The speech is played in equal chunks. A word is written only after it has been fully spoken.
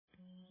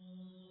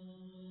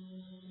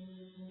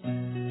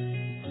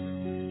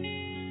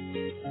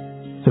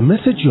The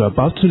message you are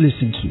about to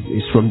listen to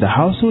is from the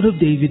Household of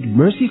David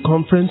Mercy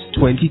Conference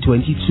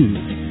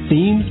 2022,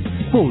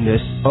 themed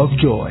Fullness of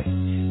Joy.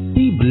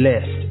 Be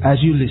blessed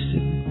as you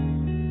listen.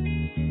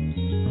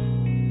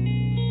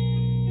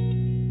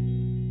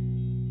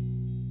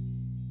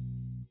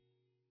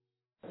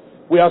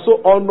 We are so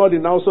honored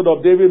in the Household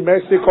of David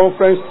Mercy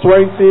Conference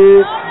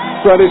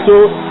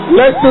 2022.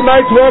 Let's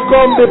tonight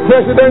welcome the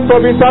President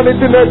of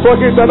Eternity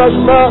Network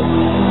International,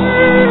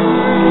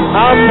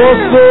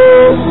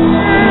 Apostle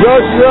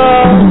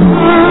Joshua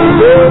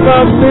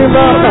Selman.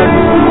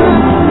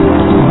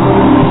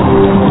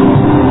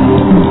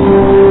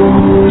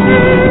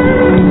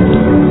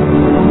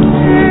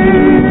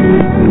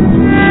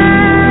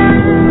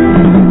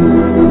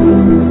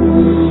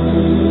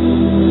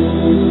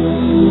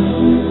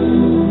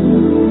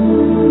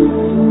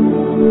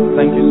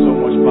 Thank you so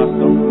much,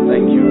 Pastor.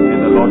 Thank you. May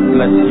the Lord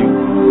bless you.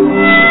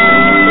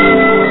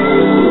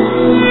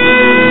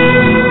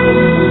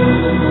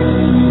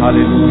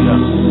 Hallelujah.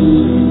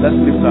 Let's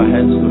lift our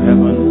heads to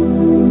heaven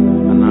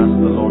and ask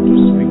the Lord to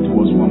speak to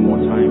us one more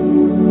time.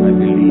 I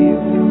believe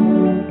it's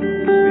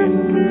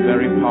been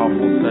very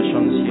powerful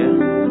sessions here.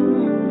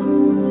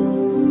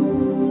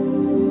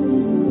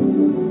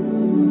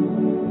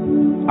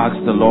 Ask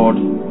the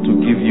Lord to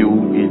give you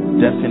a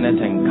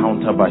definite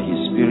encounter by His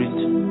Spirit.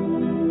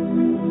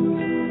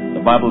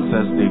 The Bible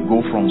says they go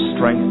from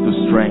strength to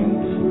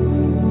strength.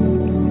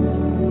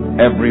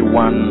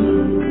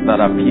 Everyone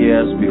that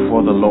appears before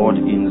the Lord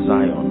in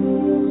Zion.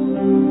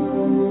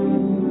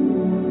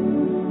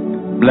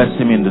 Bless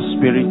Him in the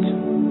Spirit.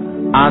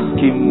 Ask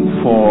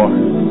Him for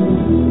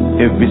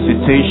a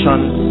visitation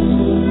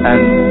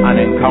and an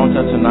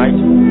encounter tonight.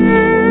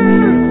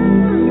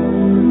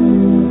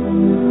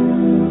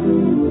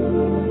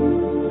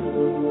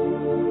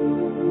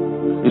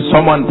 Is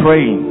someone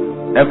praying?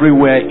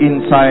 Everywhere,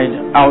 inside,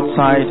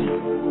 outside.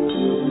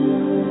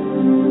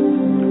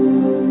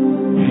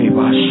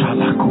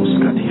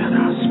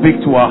 Speak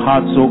to our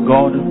hearts, O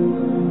God.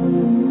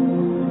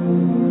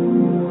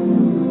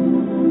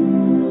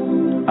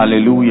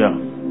 Hallelujah.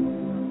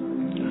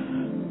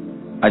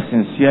 I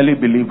sincerely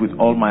believe with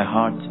all my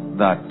heart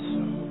that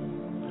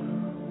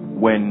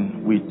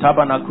when we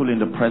tabernacle in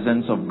the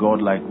presence of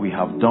God like we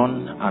have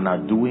done and are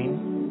doing,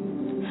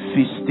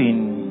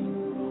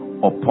 feasting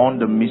upon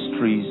the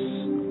mysteries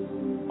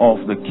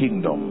of the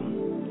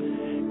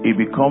kingdom, it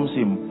becomes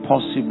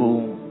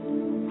impossible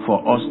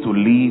for us to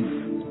live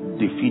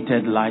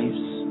defeated lives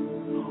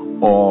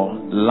or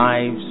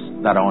lives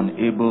that are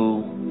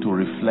unable to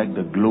reflect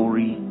the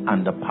glory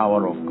and the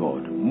power of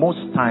God.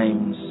 Most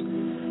times,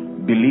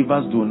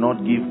 believers do not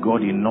give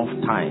God enough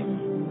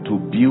time to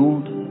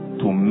build,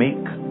 to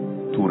make,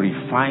 to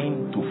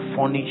refine, to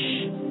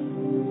furnish.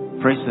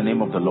 Praise the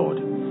name of the Lord.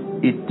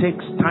 It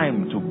takes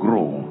time to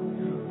grow.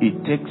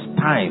 It takes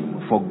time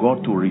for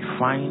God to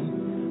refine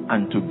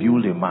and to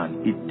build a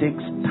man. It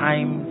takes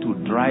time to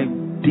drive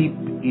deep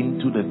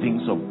into the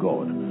things of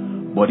God.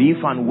 But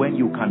if and when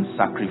you can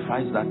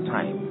sacrifice that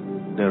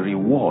time, the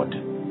reward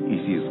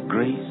is His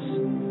grace,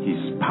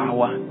 His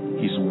power,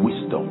 His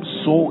wisdom,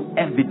 so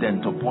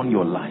evident upon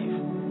your life.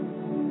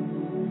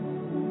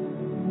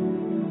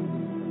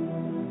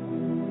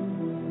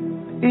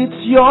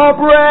 It's your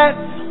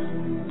breath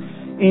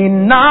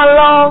in our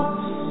lungs.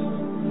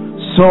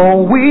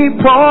 So we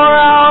pour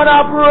out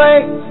our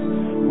praise,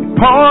 we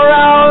pour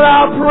out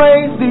our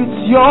praise.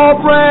 It's your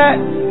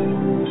breath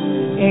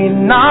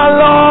in our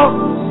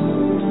lungs.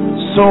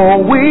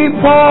 So we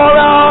pour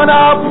out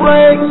our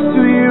praise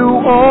to you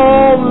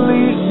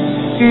only.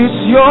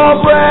 It's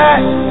your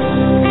breath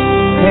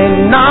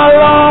in our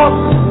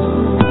lungs.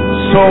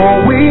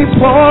 So we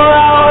pour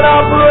out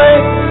our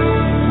praise,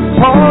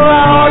 pour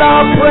out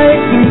our praise.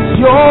 It's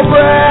your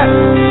breath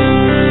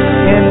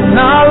in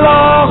our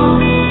lungs.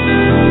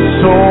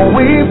 So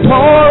we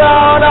pour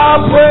out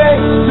our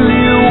praise to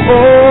you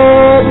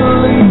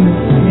only.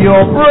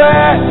 Your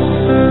breath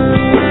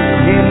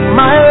in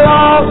my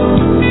lungs.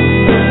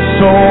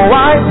 So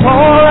I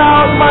pour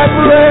out my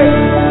praise,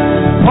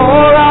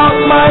 pour out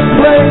my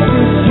praise.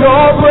 It's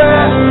your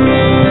breath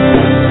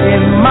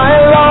in my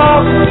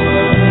lungs.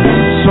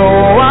 So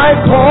I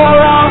pour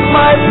out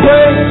my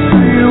praise to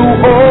you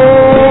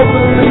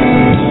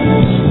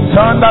only.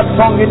 Turn that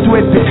song into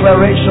a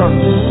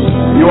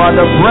declaration. You are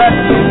the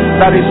breath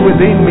that is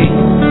within me,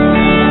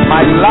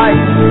 my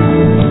life.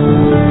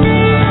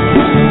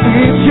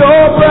 It's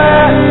your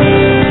breath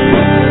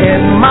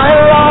in my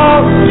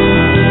lungs.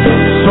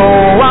 So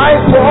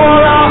I pour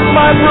out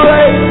my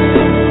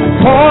praise,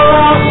 pour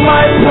out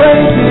my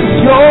praise. It's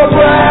your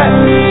breath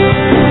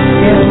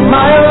in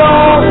my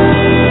lungs.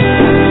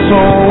 So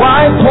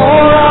I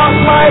pour out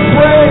my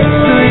praise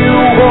to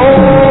you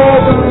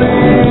only.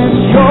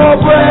 It's your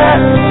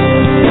breath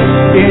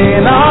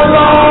in our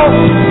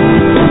lungs.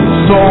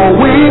 So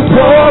we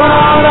pour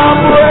out our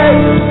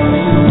praise,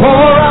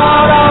 pour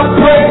out our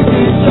praise.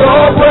 It's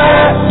your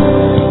breath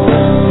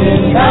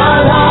in our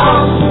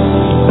lungs.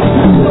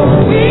 So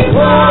we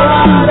pour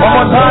out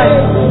our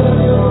praise.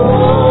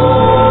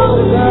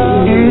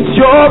 It's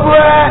your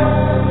breath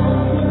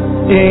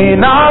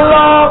in our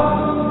lungs.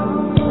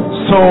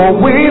 So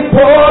we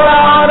pour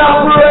out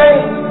our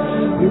praise.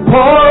 We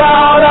pour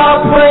out our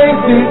praise.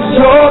 It's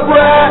your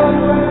breath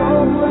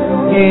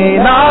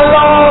in our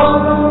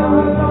lungs.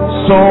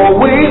 So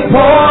we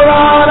pour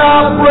out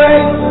our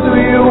praise to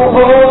you,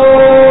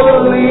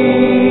 holy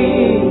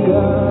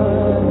God.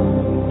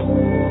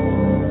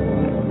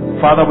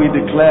 Father, we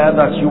declare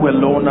that you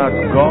alone are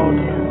God.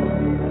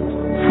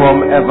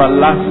 From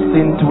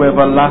everlasting to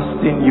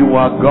everlasting, you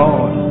are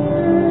God.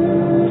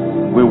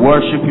 We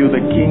worship you, the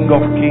King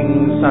of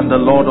Kings and the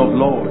Lord of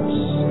Lords.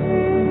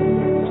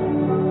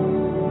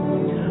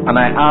 And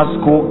I ask,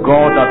 oh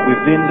God, that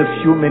within the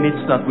few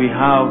minutes that we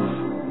have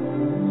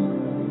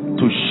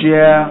to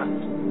share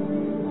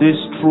this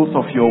truth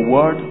of your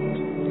word,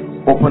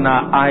 open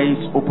our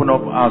eyes, open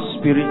up our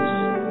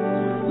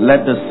spirits.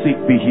 Let the sick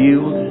be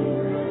healed.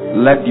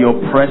 Let the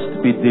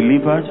oppressed be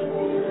delivered.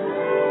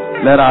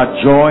 Let our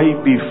joy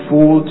be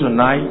full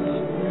tonight.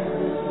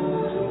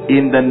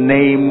 In the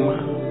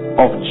name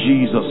of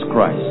Jesus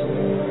Christ.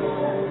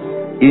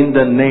 In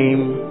the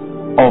name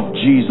of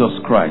Jesus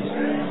Christ.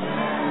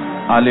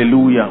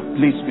 Hallelujah.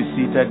 Please be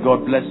seated.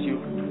 God bless you.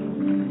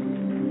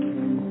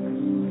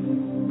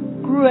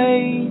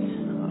 Great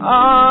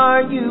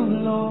are you,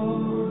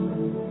 Lord.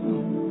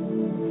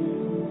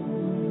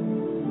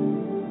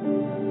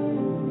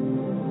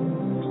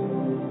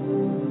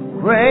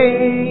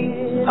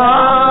 Great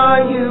are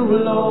you,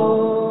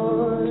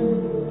 Lord.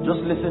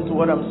 Just listen to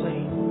what I'm saying.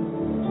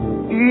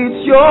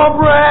 It's your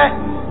breath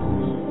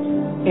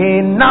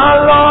in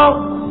our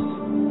lungs.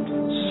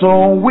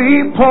 So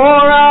we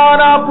pour out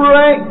our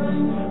praise.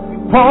 We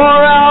pour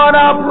out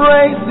our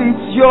praise.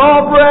 It's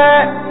your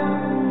breath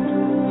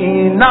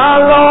in our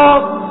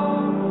lungs.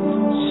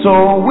 So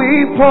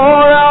we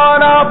pour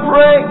out our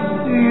praise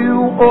to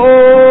you,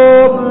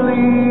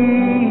 holy.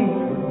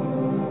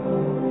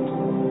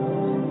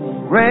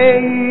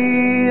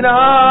 Great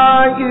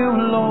are you,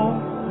 Lord.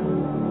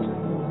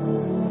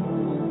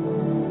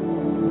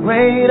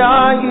 Great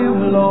are you,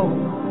 Lord.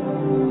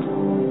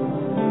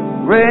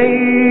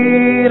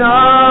 Great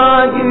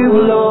are you,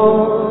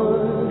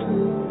 Lord.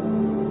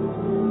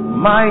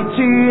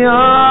 Mighty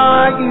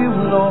are you,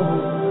 Lord.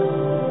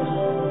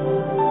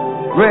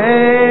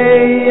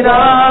 Great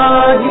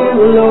are you,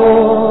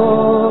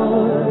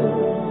 Lord.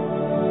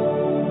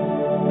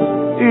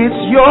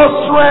 It's your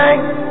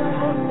strength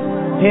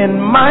in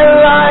my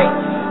life,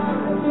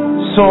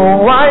 so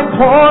I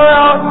pour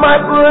out my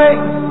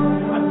praise.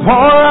 Pour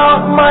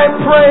out my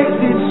praise.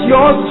 It's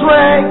your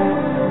strength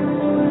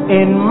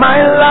in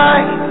my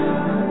life,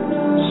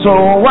 so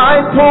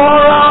I pour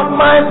out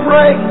my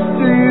praise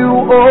to you,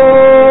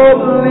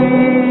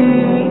 holy.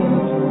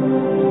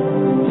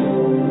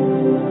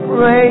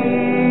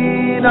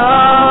 Great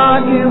are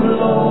you,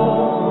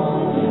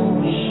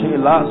 Lord.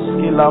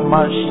 Shelaskila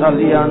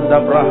mashalianda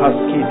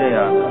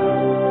brahaskidea.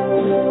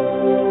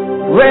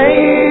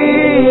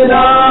 Great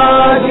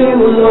are you,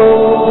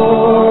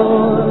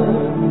 Lord.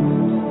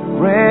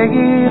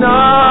 Great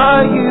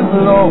are you,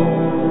 Lord.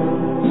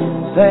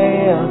 Say,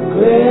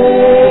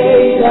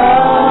 great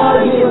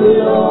are you,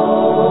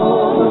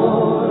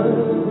 Lord.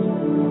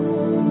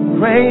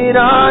 Great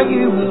are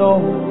you,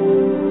 Lord.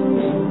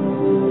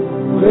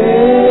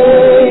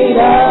 Great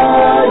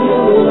are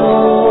you,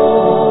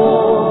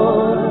 Lord.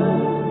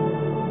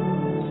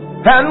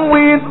 And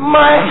with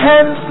my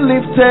hands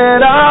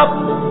lifted up,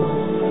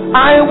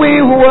 I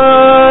will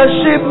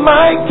worship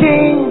my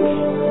King.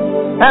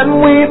 And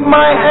with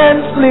my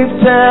hands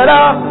lifted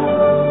up,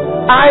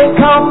 I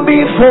come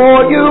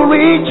before you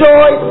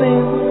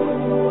rejoicing.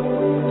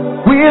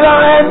 With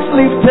our hands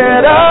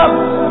lifted up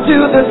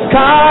to the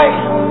sky,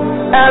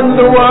 and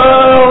the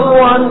world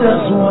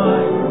wonders why.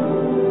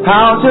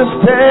 I'll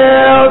just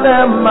tell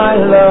them I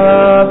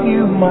love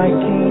you, my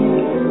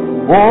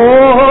King.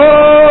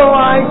 Oh,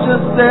 I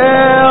just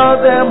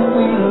tell them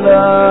we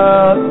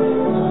love you.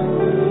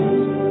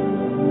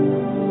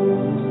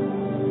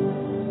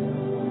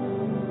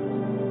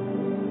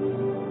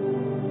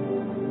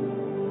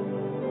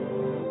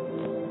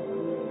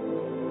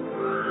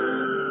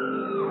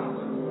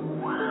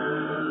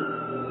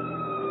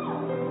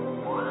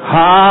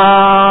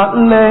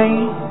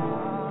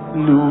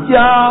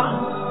 Hallelujah.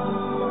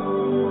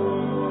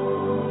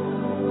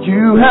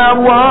 You have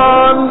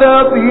won the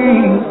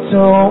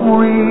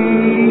victory.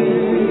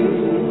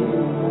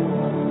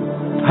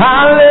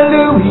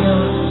 Hallelujah.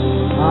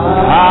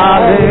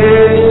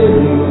 Hallelujah.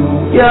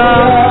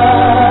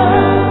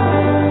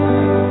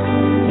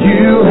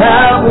 You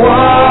have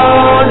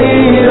won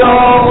it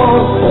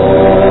all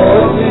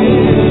for me.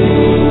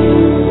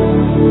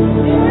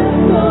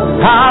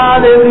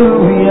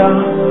 Hallelujah.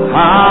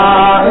 Hallelujah.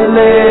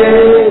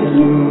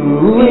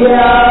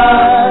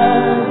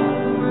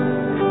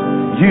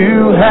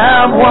 You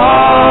have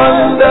won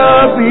the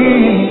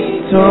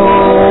victory.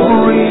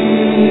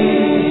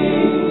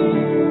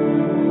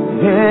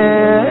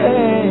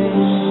 Yes.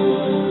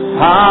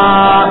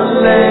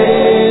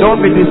 Hallelujah.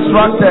 Don't be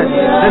distracted.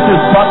 This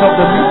is part of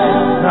the music.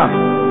 Now.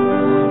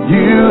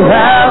 You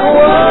have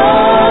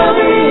won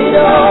it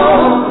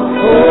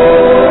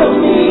all.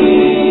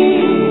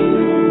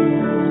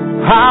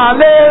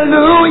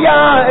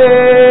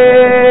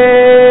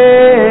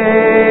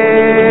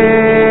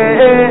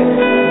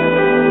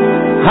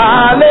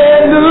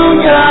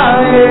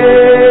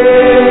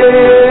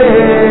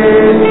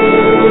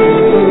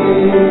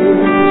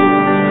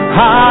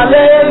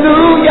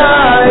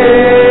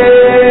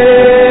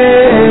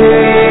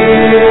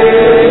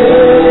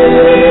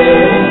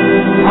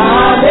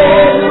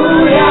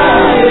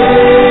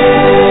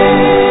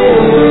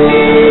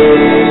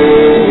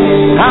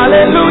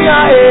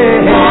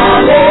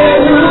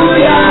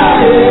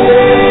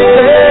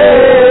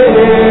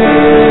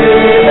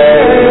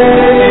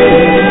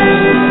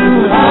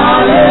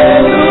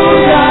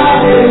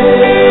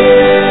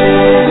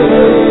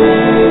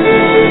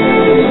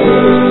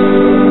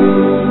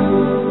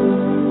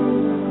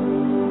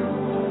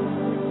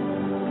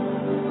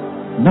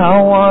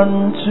 Now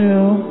unto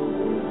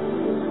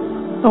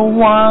the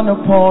one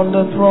upon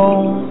the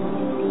throne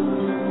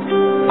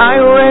I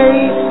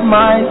raise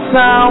my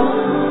sound,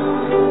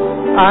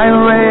 I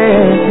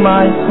raise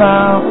my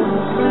sound.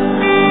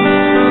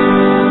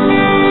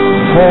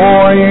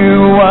 For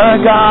you are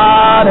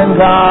God and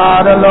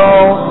God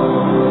alone.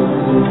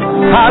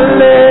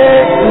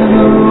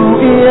 Hallelujah,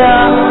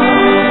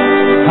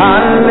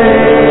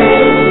 hallelujah.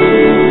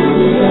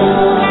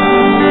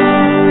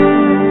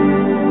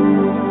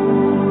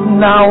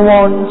 Now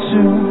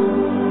unto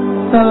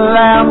the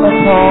Lamb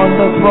upon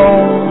the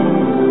throne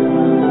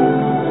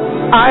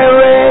I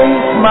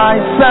raise my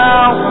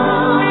sound,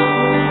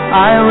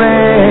 I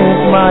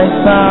raise my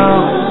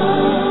sound.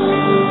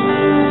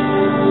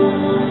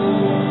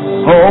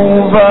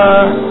 Over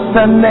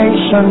the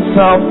nations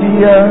of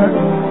the earth,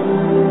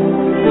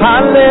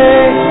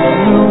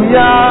 hallelujah.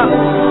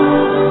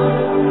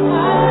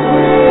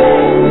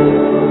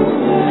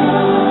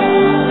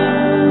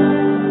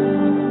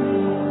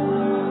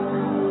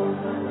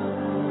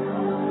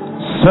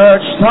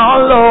 Searched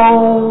all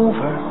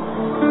over,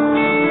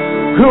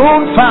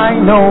 couldn't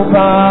find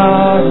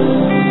nobody.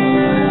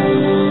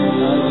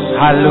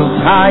 I looked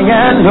high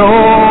and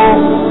low,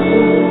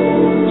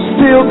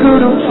 still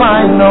couldn't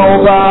find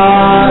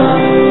nobody.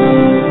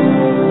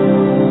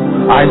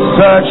 I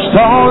searched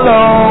all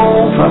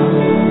over,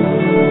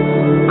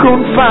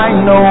 couldn't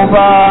find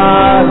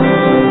nobody.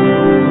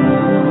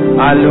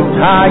 I looked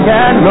high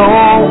and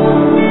low,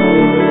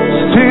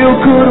 still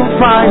couldn't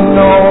find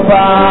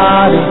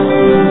nobody.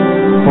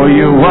 For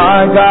you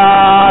are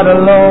God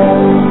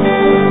alone.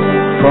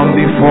 From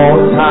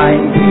before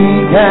time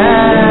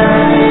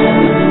began,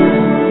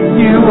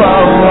 you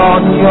are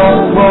on your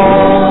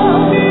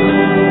throne.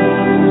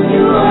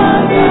 You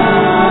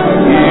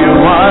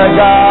are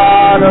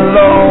God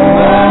alone.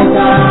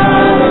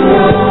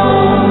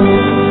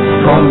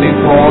 From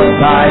before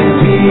time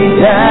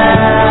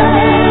began,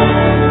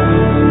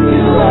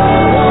 you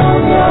are on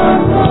your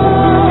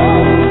throne.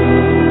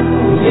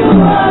 You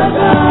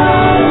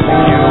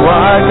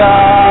are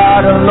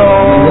God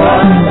alone.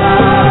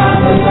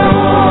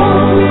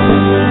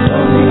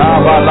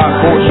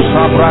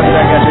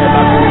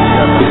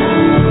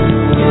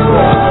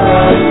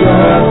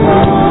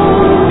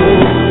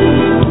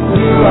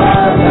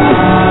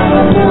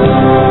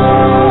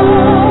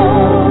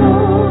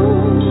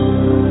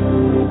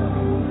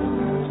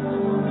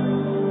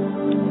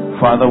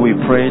 Father, we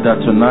pray that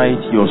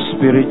tonight your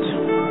Spirit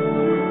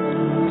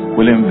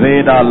will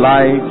invade our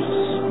lives.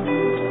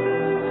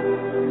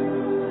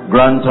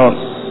 Grant us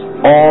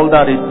all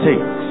that it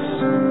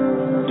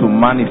takes to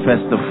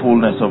manifest the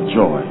fullness of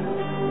joy.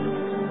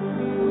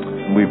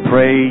 We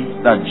pray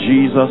that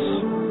Jesus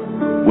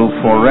will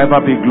forever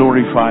be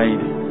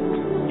glorified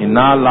in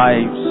our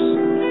lives,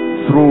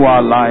 through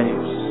our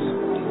lives,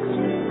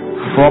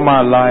 from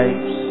our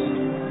lives,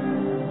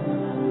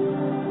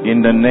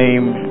 in the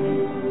name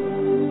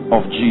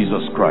of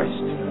Jesus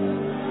Christ.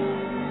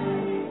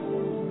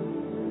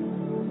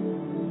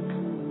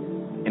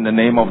 In the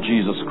name of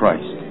Jesus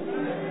Christ.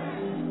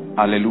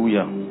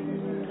 Hallelujah.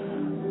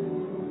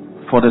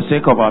 For the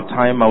sake of our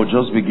time, I'll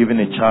just be giving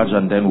a charge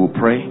and then we'll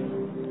pray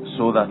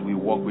so that we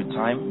walk with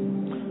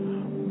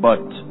time.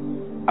 But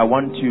I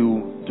want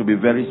you to be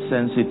very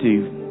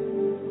sensitive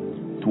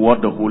to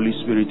what the Holy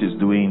Spirit is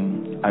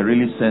doing. I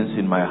really sense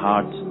in my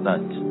heart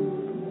that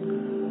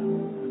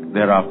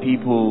there are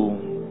people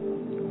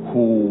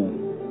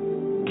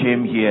who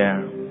came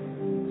here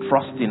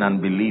trusting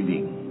and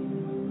believing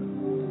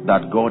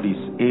that God is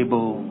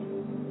able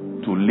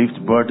to lift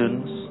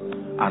burdens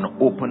and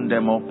open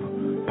them up.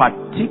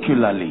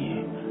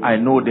 Particularly, I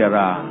know there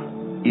are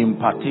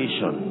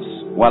impartations.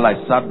 While I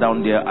sat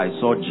down there, I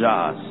saw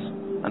jars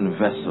and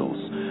vessels.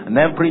 And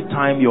every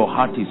time your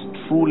heart is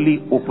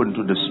truly open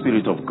to the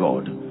Spirit of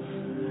God,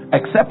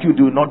 except you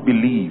do not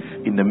believe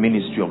in the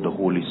ministry of the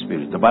Holy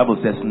Spirit. The Bible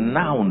says,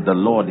 now the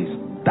Lord is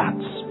that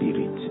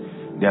Spirit.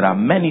 There are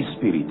many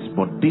spirits,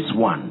 but this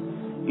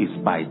one is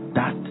by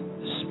that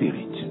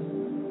Spirit.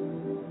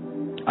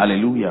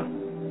 Hallelujah.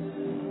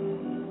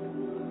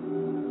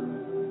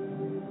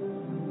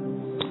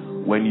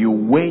 When you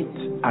wait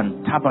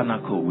and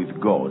tabernacle with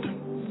God,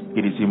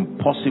 it is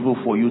impossible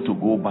for you to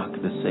go back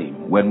the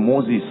same. When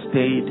Moses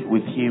stayed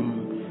with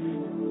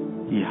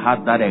him, he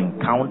had that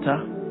encounter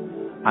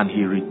and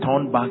he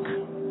returned back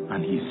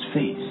and his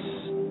face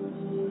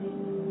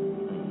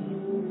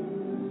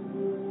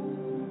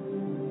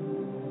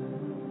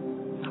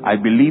I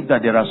believe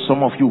that there are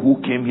some of you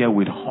who came here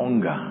with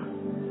hunger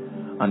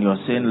and you're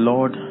saying,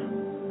 Lord,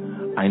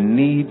 I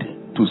need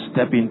to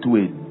step into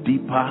a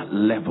deeper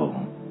level,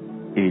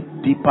 a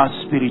deeper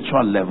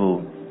spiritual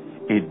level,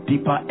 a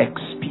deeper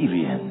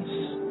experience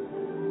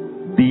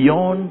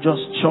beyond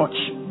just church,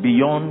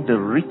 beyond the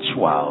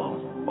ritual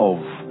of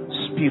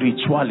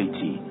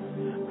spirituality.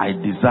 I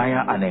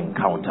desire an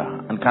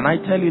encounter. And can I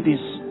tell you this?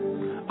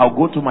 I'll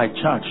go to my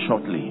church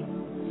shortly,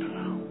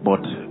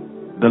 but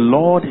the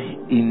Lord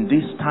in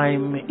this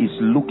time is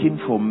looking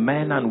for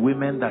men and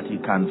women that He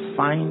can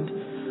find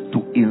to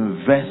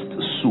invest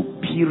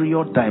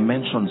superior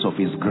dimensions of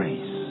His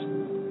grace.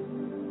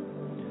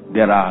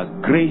 There are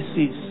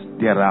graces,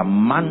 there are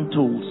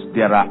mantles,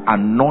 there are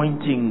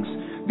anointings,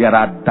 there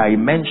are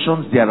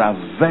dimensions, there are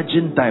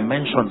virgin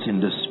dimensions in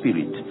the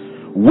spirit,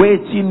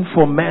 waiting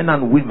for men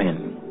and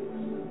women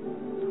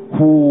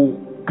who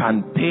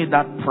can pay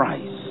that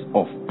price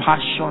of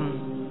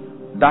passion,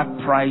 that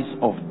price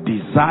of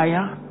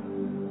desire,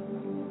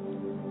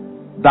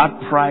 that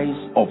price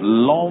of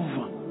love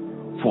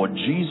for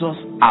Jesus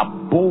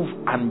above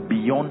and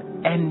beyond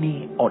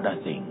any other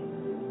thing.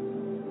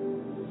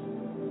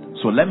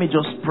 So let me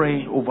just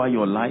pray over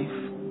your life,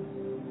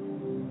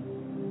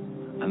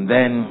 and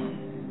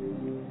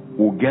then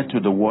we'll get to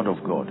the Word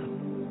of God.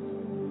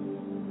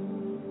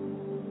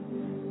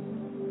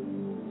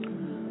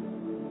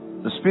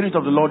 The Spirit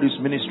of the Lord is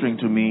ministering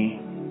to me.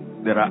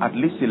 There are at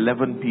least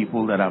 11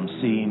 people that I'm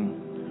seeing,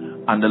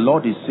 and the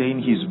Lord is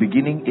saying He's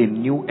beginning a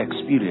new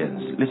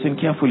experience. Listen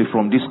carefully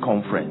from this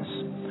conference.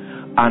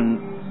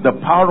 And the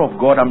power of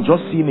God, I'm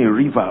just seeing a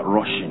river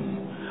rushing,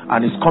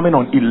 and it's coming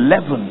on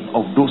 11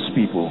 of those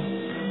people.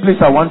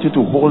 Please, I want you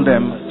to hold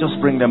them. Just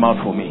bring them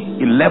out for me.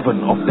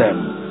 11 of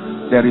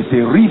them. There is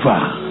a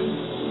river.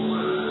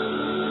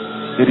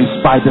 It is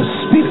by the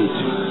Spirit.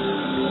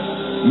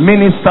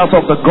 Ministers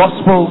of the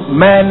gospel,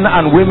 men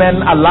and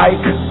women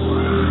alike.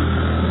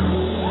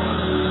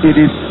 It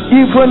is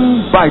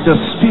even by the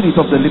Spirit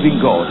of the living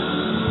God.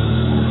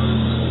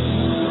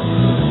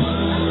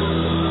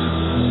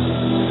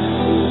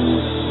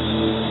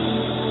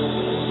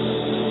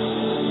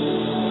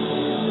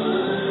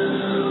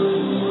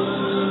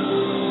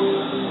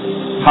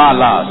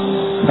 Halas,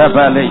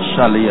 Hebele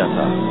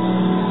Shaliata.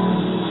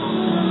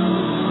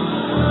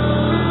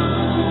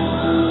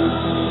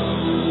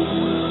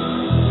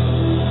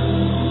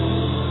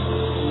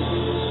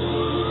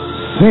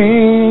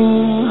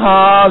 Sing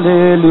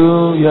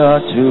hallelujah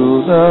to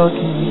the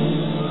King.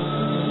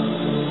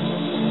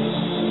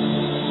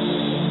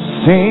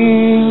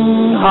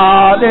 Sing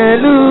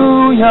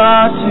hallelujah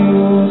to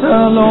the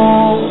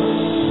Lord.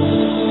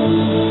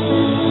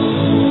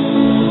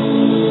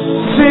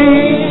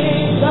 Sing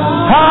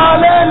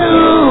hallelujah.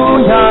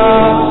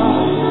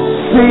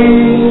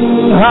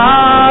 Sing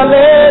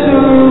hallelujah.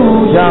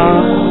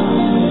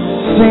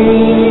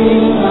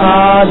 Sing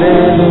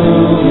hallelujah.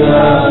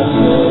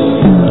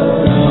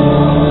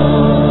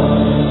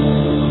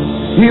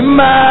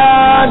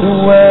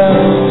 Emmanuel,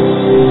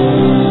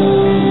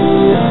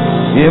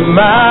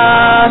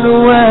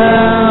 Emmanuel.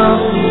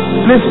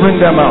 Please bring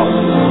them out.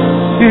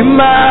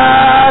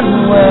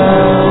 Emmanuel,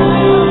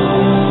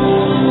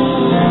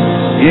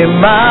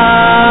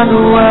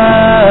 Emmanuel.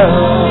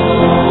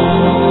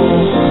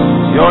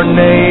 Your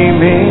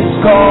name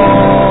is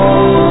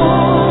called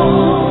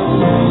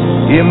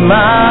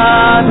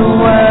Emmanuel.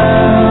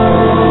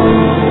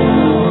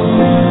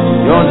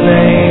 Your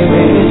name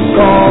is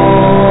called.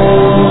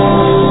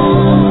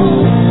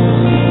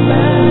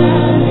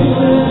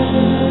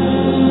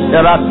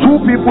 There are two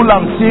people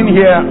I'm seeing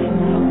here.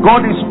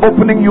 God is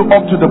opening you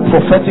up to the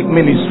prophetic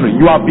ministry.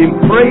 You have been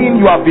praying,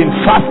 you have been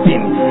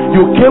fasting.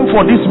 You came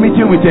for this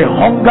meeting with a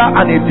hunger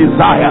and a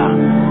desire.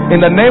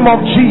 In the name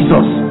of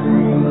Jesus,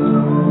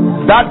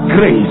 that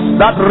grace,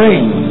 that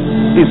rain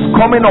is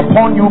coming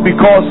upon you,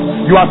 because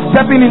you are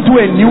stepping into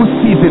a new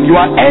season. You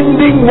are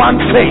ending one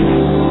phase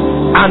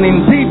and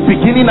indeed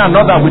beginning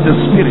another with the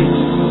Spirit.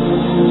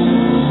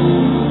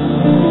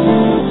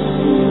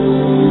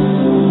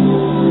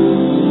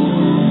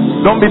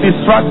 Don't be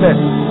distracted.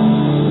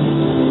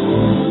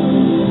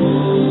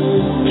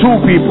 Two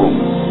people.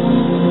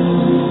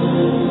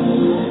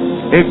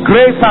 A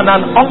grace and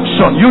an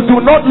unction. You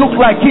do not look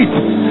like it,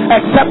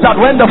 except that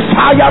when the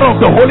fire of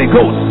the Holy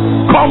Ghost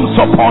comes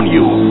upon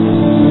you.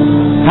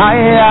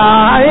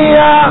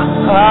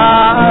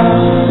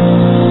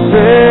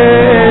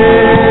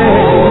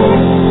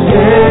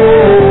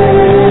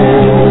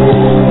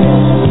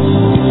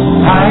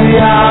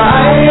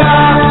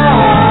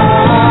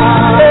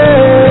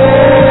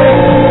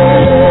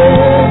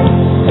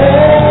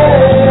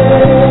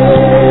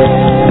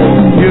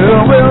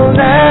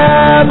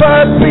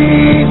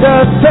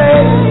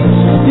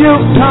 You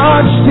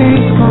touched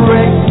His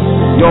grace,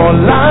 your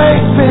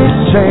life is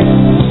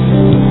changed.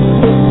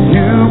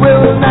 You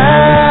will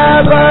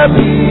never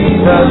be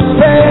the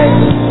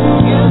same.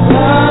 You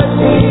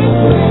touched His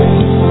grace,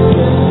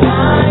 your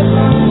life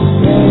is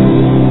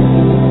changed.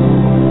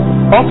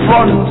 Up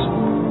front,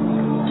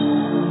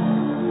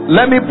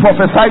 let me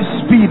prophesy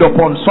speed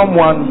upon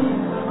someone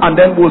and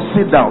then we'll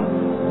sit down.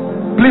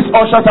 Please,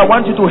 ushers, I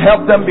want you to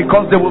help them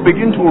because they will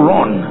begin to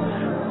run.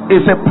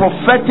 It's a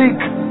prophetic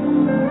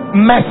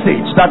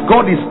message that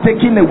God is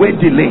taking away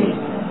delay.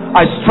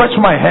 I stretch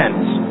my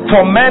hands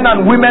for men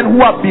and women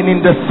who have been in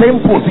the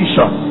same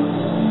position.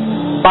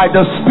 By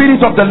the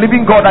Spirit of the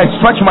living God, I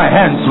stretch my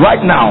hands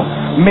right now.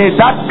 May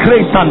that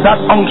grace and that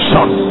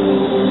unction,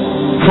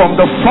 from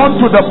the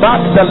front to the back,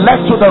 the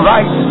left to the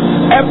right,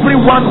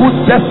 everyone whose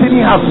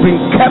destiny has been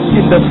kept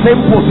in the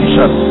same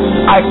position,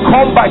 I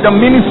come by the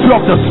ministry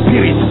of the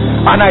Spirit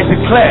and I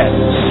declare,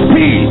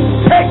 speed,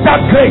 take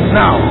that grace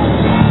now.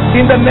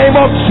 In the name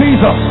of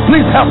Jesus,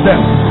 please help them.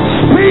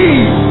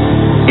 Speed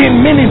in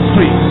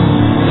ministry.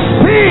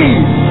 Speed.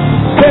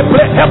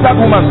 Help that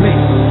woman, please.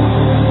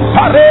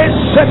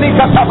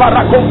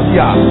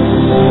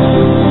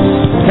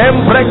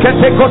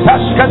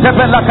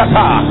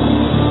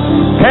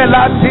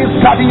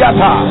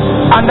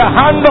 And the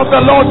hand of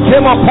the Lord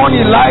came upon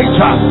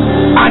Elijah,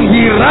 and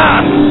he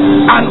ran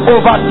and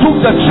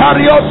overtook the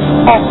chariots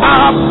of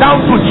Ahab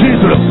down to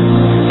Jezreel.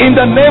 In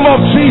the name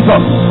of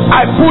Jesus,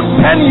 I put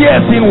 10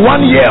 years in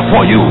 1 year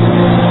for you.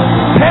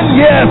 10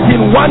 years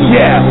in 1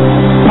 year.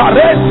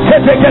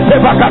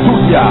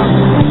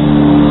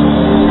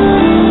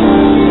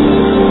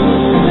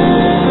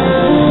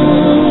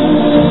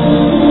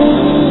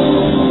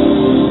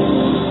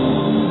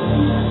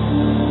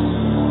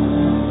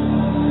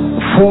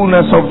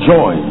 Fullness of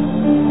joy.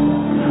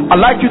 I'd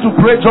like you to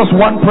pray just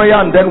one prayer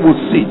and then we'll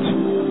sit.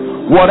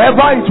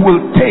 Whatever it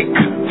will take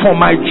for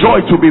my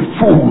joy to be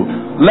full,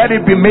 let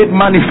it be made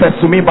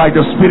manifest to me by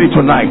the Spirit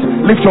tonight.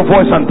 Lift your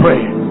voice and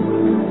pray.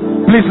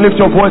 Please lift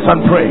your voice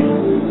and pray.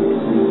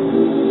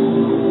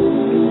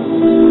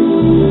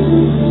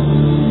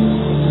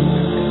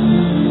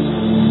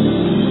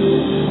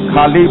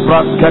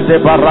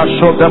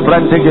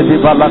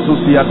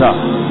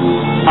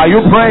 Are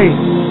you praying?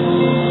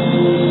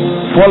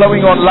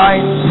 Following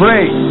online,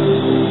 pray.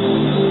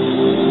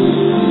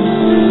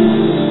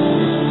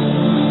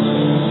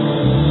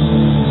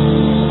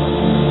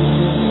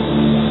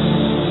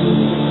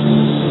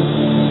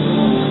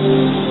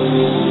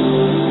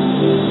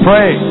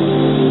 Pray.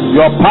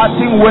 Your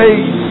parting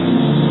ways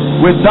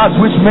with that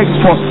which makes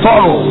for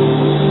sorrow.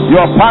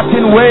 Your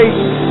parting ways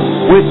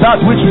with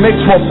that which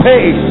makes for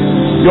pain.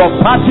 Your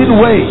parting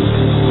ways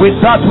with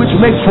that which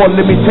makes for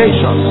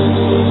limitation.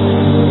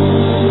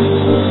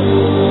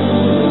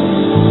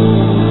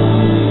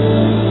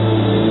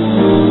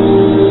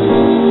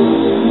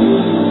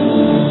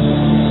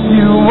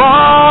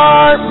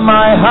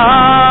 My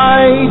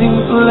hiding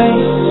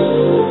place,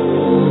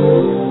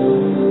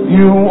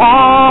 you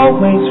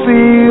always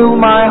fill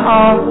my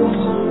heart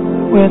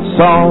with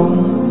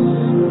songs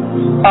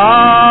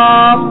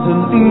of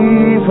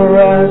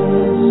deliverance.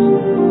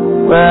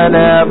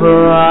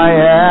 Whenever I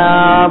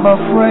am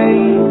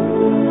afraid,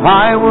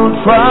 I will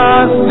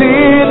trust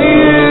in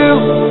you.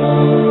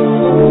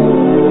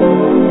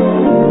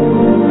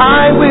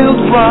 I will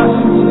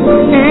trust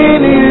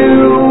in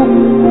you.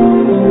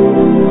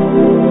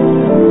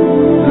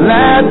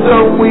 Let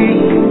the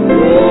weak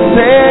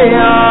say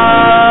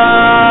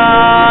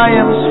I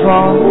am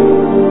strong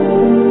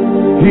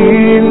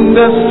in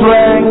the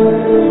strength.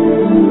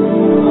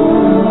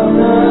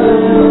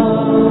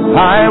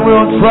 I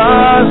will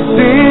trust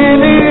in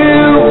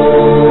you.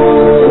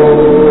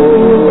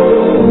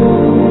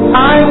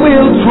 I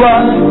will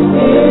trust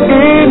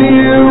in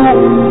you.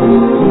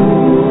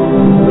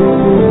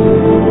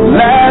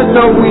 Let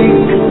the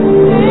weak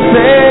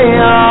say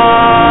I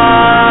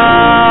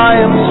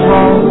am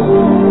strong.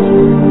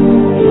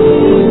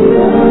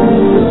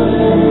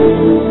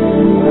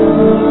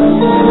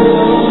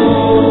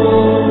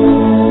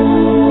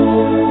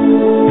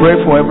 Pray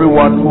for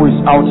everyone who is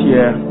out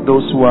here,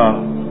 those who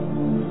are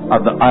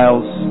at the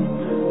aisles.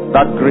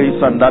 That grace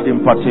and that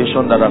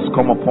impartation that has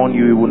come upon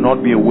you, it will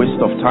not be a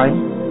waste of time.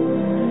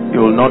 It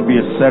will not be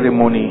a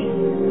ceremony.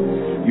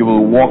 You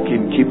will walk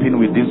in keeping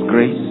with this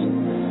grace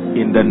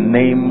in the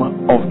name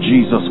of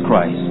Jesus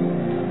Christ.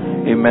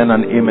 Amen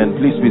and amen.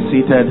 Please be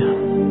seated.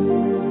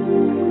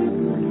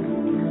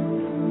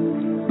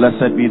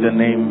 Blessed be the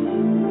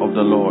name of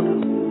the Lord.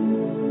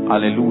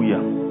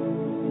 Hallelujah.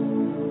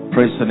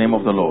 Praise the name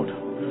of the Lord.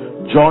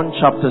 John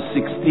chapter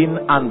 16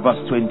 and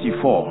verse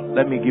 24.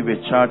 Let me give a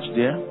charge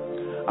there.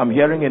 I'm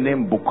hearing a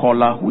name,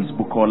 Bukola. Who is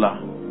Bukola?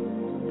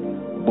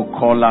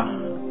 Bukola.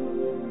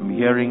 I'm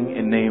hearing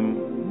a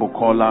name,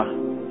 Bukola.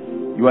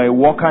 You are a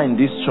worker in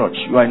this church.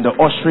 You are in the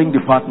ushering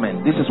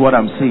department. This is what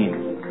I'm seeing.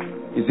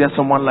 Is there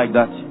someone like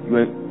that? You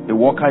are a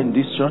worker in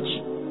this church?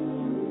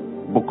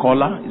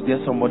 Bukola. Is there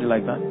somebody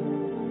like that?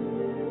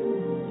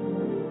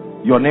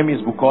 Your name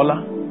is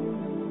Bukola?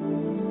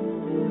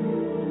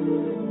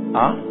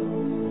 Huh?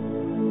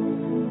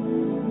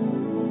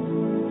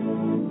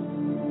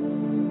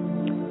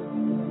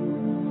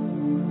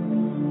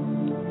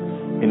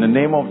 In the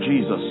name of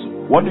Jesus.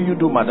 What do you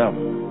do, madam?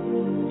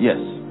 Yes.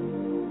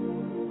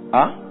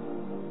 Huh?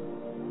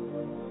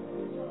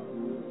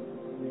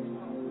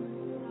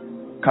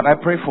 Can I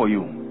pray for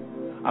you?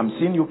 I'm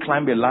seeing you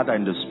climb a ladder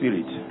in the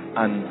spirit,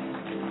 and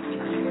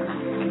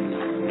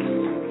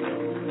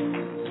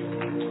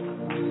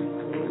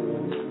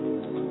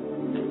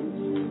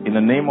In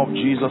the name of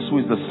Jesus,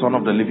 who is the Son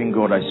of the living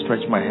God, I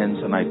stretch my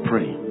hands and I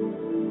pray.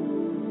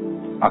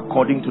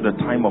 According to the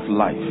time of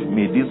life,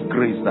 may this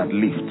grace that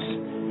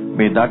lifts,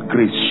 may that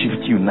grace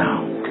shift you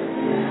now.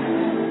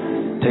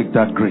 Take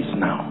that grace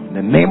now. In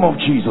the name of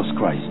Jesus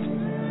Christ,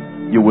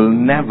 you will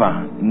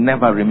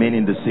never remain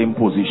in the same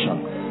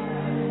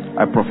position.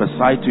 I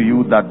prophesy to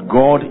you that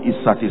God is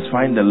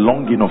satisfying the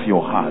longing of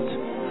your heart,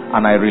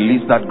 and I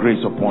release that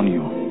grace upon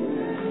you.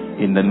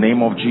 In the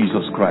name of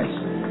Jesus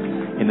Christ.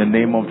 In the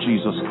name of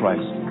Jesus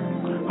Christ.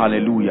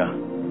 Hallelujah.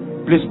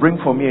 Please bring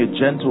for me a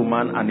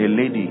gentleman and a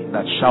lady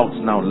that shouts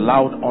now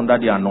loud under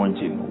the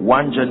anointing.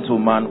 One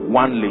gentleman,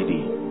 one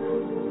lady.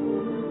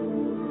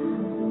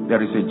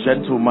 There is a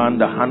gentleman,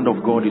 the hand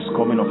of God is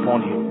coming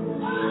upon him.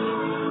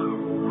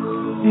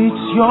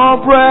 It's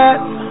your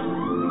breath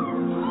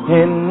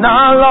in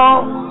our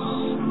lungs,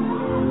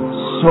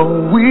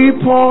 so we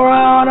pour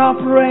out our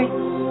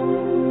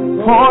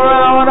praise. Pour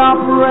out our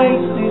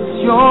praise.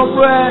 It's your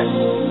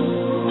breath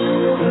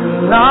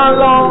in our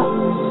lungs,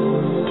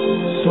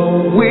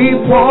 so we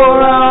pour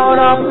out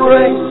our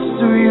praise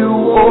to you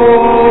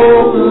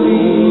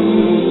only.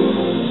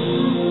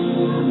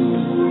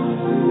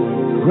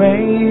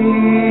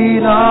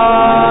 Great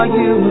are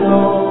you,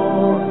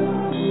 Lord.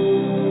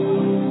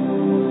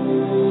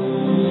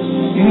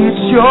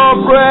 It's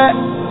your breath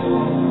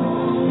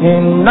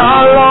in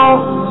our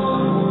lungs,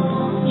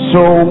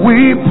 so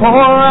we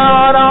pour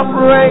out our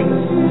praise.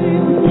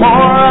 Pour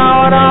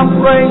out our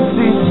praise.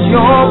 It's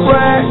your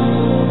breath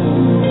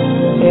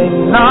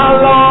in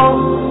our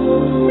lungs,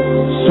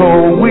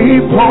 so we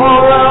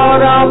pour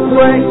out our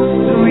praise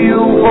to you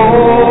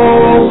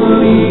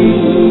only.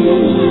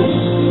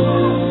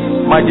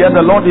 My dear,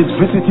 the Lord is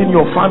visiting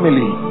your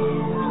family.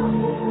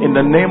 In the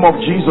name of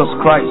Jesus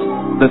Christ,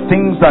 the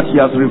things that He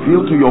has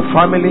revealed to your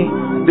family,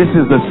 this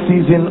is the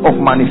season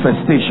of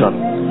manifestation.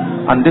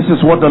 And this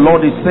is what the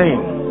Lord is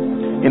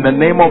saying. In the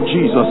name of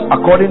Jesus,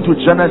 according to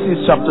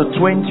Genesis chapter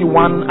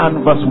 21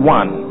 and verse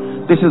 1,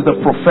 this is the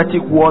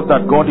prophetic word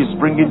that God is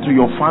bringing to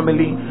your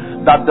family,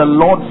 that the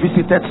Lord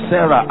visited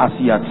Sarah as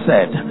He had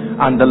said,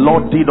 and the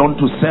Lord did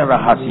unto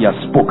Sarah as He has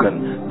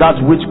spoken. That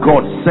which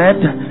God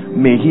said,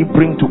 may He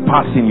bring to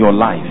pass in your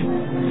life.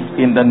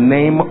 In the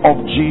name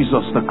of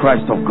Jesus, the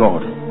Christ of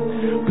God.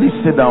 Please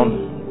sit down.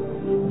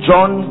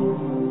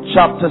 John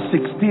chapter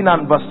 16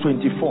 and verse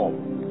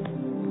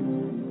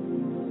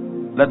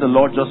 24. Let the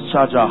Lord just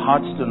charge our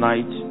hearts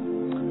tonight,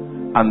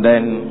 and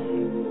then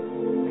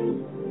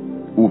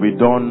we'll be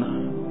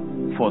done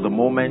for the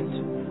moment.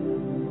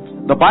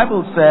 The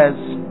Bible says,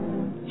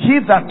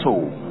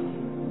 hitherto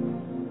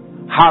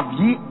have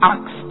ye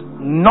asked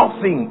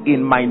nothing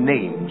in my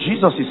name.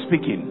 Jesus is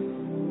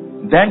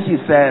speaking. Then He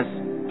says,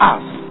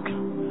 ask,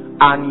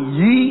 and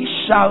ye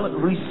shall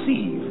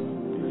receive,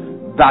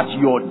 that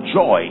your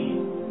joy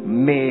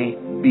may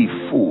be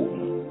full.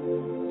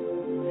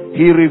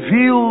 He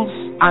reveals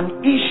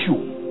an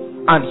issue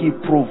and He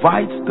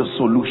provides the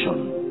solution.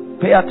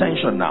 Pay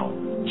attention now.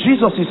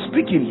 Jesus is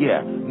speaking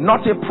here,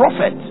 not a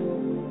prophet,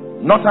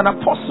 not an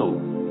apostle.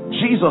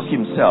 Jesus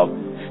Himself.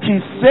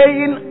 He's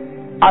saying,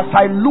 as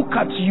I look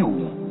at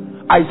you,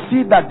 I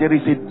see that there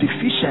is a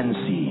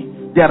deficiency.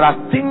 There are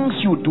things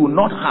you do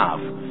not have.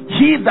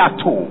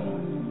 Hitherto,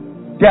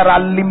 there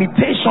are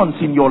limitations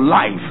in your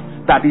life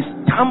that is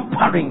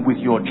tampering with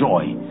your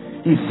joy.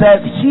 He says,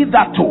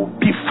 hitherto,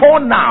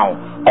 before now,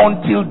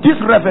 until this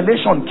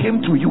revelation came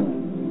to you,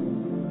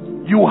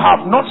 you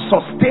have not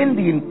sustained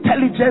the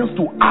intelligence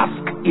to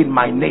ask in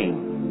my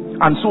name.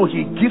 And so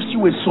He gives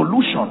you a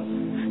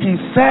solution. He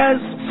says,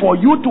 for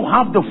you to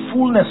have the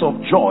fullness of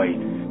joy,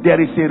 there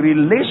is a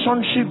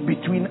relationship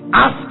between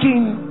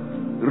asking,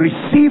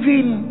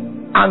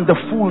 receiving, and the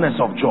fullness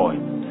of joy.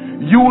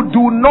 You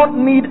do not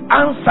need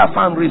answers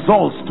and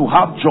results to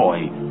have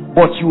joy,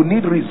 but you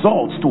need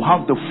results to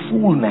have the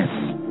fullness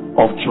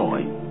of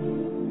joy.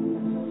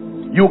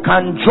 You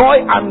can joy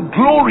and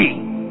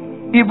glory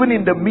even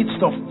in the midst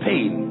of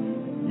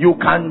pain. You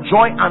can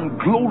joy and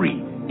glory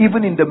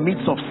even in the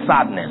midst of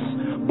sadness.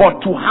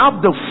 But to have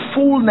the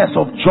fullness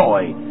of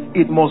joy,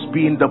 it must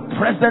be in the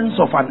presence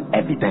of an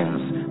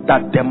evidence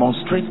that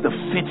demonstrates the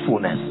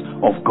faithfulness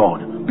of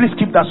God. Please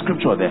keep that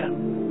scripture there.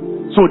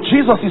 So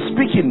Jesus is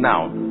speaking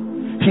now.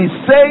 He's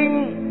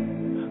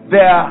saying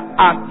there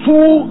are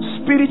two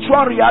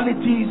spiritual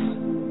realities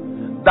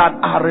that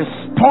are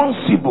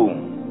responsible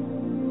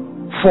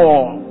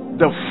for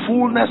the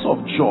fullness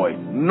of joy.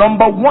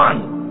 Number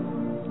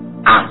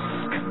one,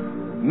 ask.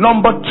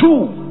 Number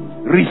two,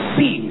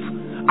 receive.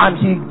 And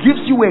He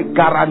gives you a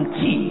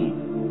guarantee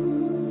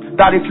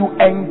that if you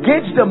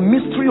engage the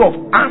mystery of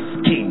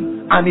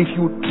asking, and if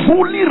you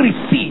truly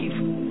receive,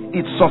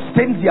 it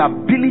sustains the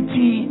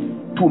ability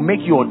to make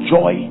your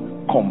joy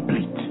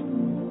complete.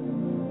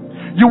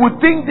 You would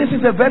think this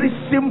is a very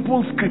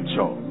simple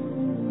scripture.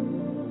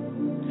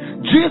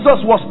 Jesus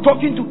was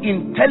talking to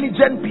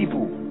intelligent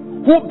people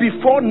who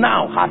before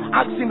now had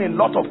asked Him a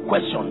lot of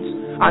questions,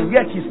 and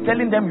yet He's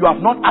telling them, you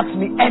have not asked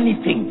me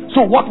anything.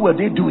 So what were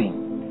they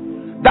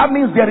doing? That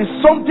means there is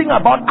something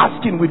about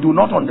asking we do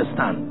not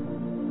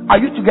understand. Are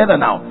you together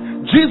now?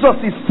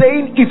 Jesus is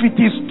saying, if it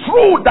is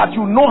true that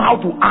you know how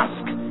to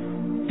ask,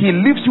 he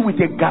leaves you with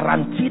a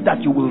guarantee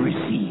that you will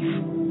receive.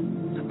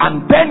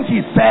 And then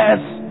he says,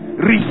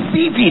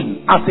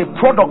 receiving as a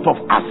product of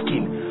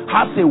asking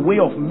has a way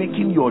of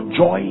making your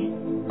joy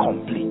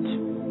complete.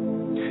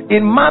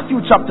 In Matthew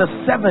chapter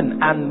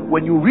 7, and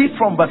when you read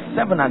from verse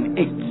 7 and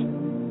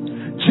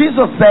 8,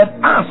 Jesus said,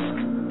 ask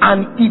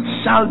and it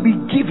shall be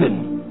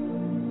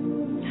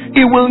given.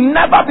 It will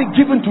never be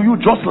given to you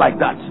just like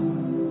that.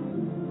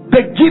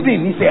 The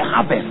giving is a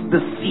harvest.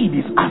 The seed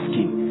is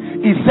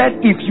asking. He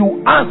said, if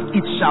you ask,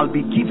 it shall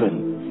be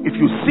given. If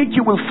you seek,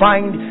 you will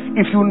find.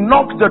 If you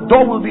knock, the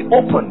door will be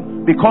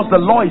open. Because the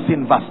law is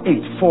in verse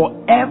 8. For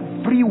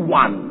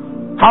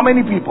everyone. How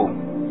many people?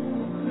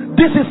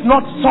 This is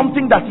not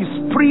something that is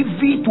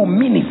privy to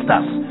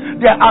ministers.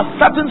 There are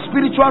certain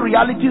spiritual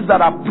realities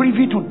that are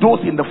privy to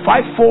those in the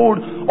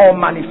fivefold or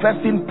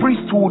manifesting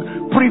priesthood,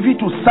 privy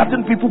to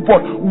certain people.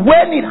 But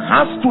when it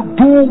has to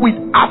do with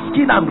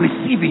asking and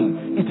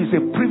receiving, it is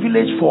a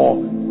privilege for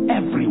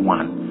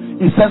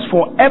everyone. It says,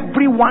 for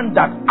everyone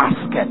that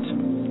asketh,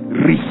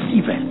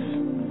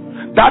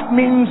 receiveth. That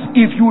means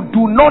if you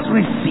do not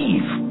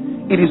receive,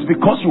 it is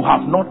because you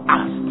have not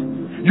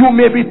asked. You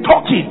may be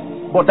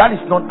talking, but that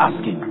is not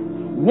asking.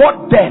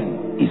 What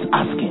then is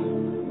asking?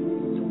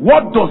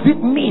 What does it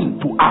mean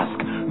to ask?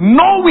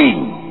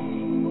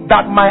 Knowing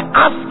that my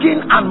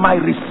asking and my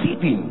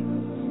receiving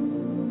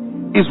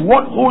is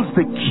what holds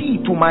the key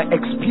to my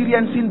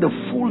experiencing the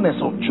fullness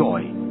of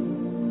joy.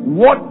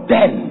 What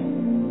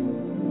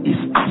then is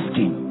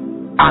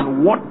asking?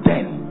 And what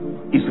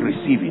then is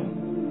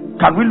receiving?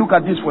 Can we look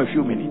at this for a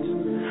few minutes?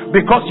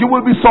 Because you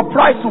will be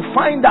surprised to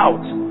find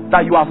out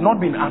that you have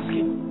not been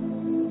asking.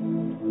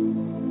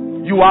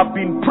 You have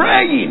been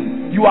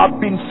praying. You have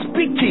been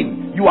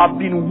speaking. You have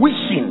been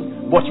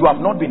wishing. But you have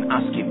not been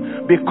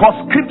asking. Because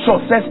scripture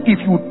says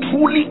if you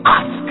truly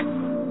ask,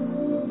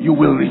 you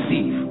will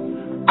receive.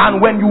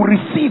 And when you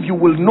receive, you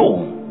will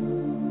know.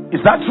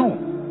 Is that true?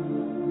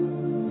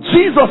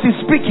 Jesus is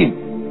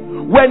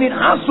speaking. When it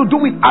has to do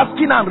with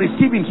asking and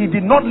receiving, he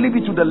did not leave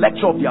it to the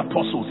lecture of the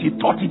apostles. He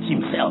taught it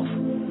himself.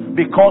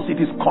 Because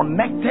it is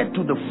connected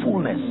to the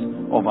fullness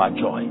of our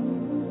joy.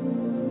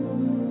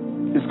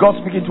 Is God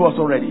speaking to us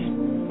already?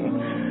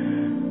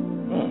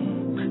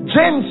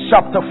 James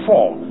chapter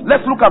 4.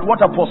 Let's look at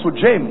what Apostle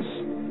James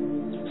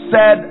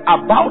said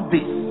about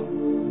this.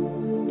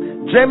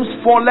 James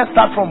 4, let's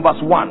start from verse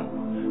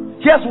 1.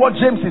 Here's what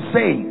James is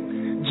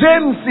saying.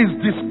 James is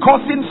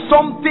discussing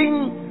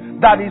something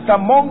that is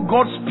among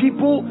God's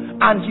people,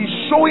 and he's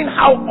showing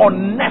how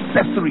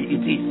unnecessary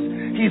it is.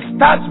 He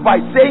starts by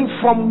saying,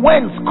 from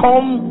whence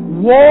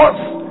come wars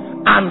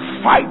and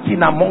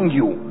fighting among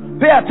you.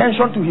 Pay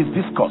attention to his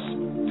discourse.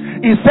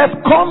 He says,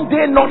 come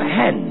they not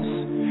hence,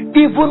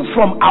 even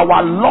from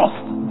our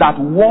lust that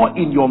war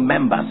in your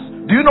members.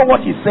 Do you know what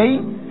he's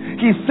saying?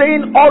 He's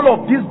saying all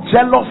of this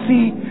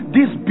jealousy,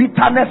 this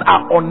bitterness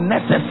are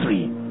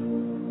unnecessary.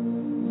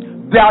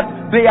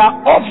 That they are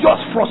obvious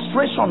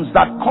frustrations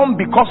that come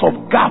because of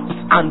gaps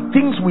and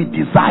things we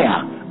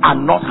desire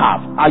and not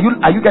have. Are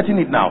you getting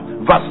it now?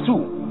 Verse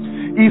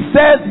 2. He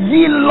says,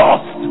 ye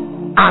lust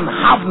and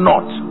have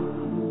not.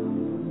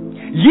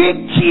 Ye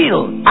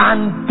kill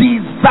and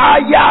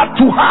desire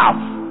to have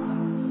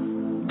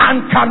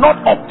and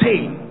cannot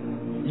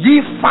obtain. Ye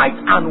fight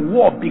and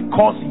war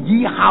because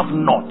ye have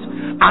not.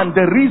 And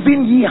the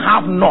reason ye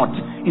have not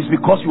is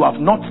because you have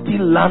not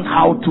still learned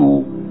how to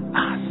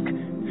ask.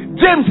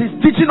 James is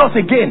teaching us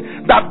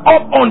again that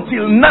up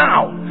until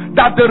now,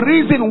 that the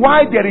reason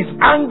why there is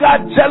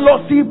anger,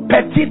 jealousy,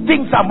 petty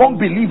things among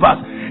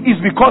believers is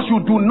because you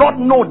do not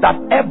know that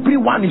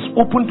everyone is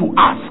open to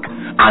ask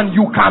and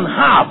you can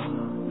have.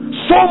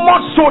 So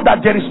much so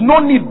that there is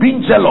no need being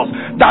jealous.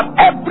 That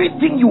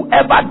everything you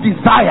ever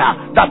desire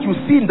that you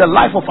see in the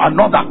life of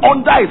another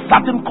under a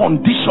certain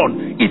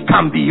condition, it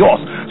can be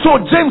yours. So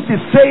James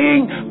is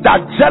saying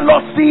that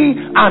jealousy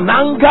and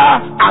anger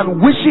and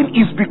wishing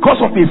is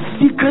because of a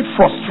secret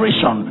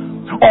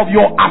frustration of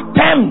your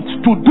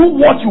attempt to do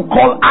what you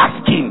call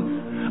asking,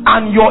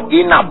 and your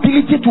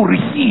inability to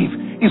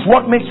receive is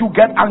what makes you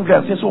get angry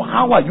and say, so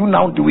how are you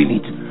now doing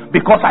it?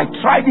 Because I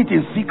tried it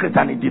in secret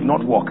and it did not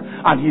work.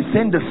 And he's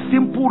saying the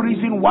simple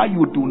reason why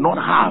you do not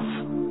have.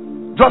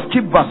 Just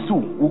keep verse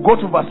 2. We'll go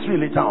to verse 3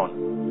 later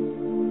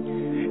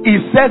on. He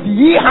says,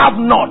 ye have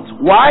not.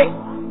 Why?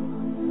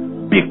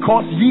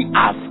 Because ye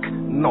ask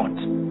not.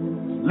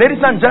 Ladies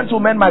and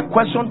gentlemen, my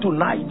question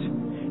tonight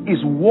is,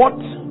 what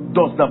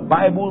does the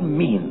Bible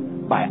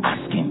mean by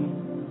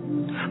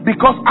asking?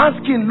 Because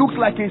asking looks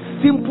like a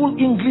simple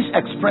English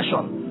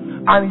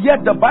expression. And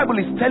yet the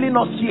Bible is telling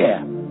us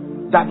here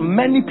that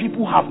many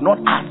people have not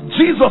asked.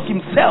 Jesus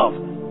himself,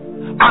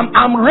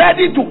 I'm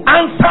ready to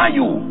answer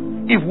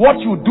you if what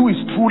you do is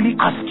truly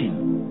asking.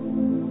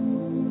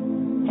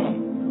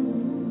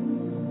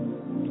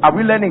 Are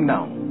we learning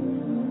now?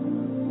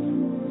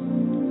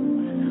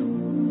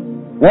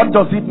 What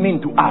does it mean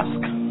to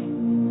ask?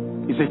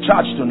 It's a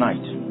charge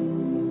tonight.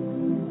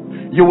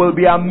 You will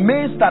be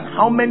amazed at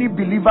how many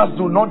believers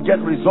do not get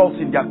results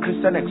in their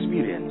Christian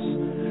experience.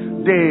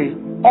 They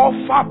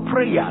offer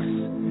prayers,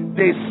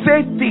 they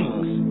say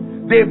things,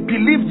 they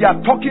believe they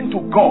are talking to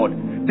God,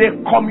 they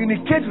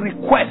communicate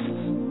requests,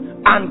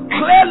 and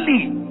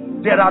clearly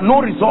there are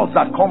no results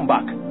that come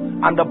back.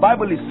 And the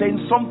Bible is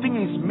saying something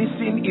is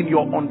missing in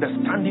your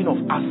understanding of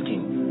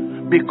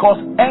asking,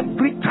 because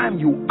every time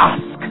you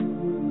ask,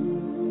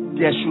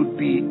 there should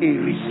be a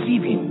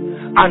receiving,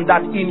 and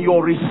that in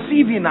your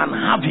receiving and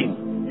having,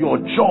 your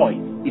joy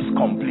is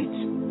complete.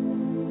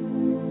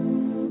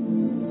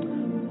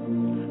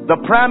 The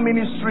prayer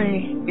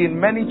ministry in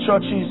many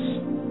churches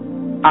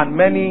and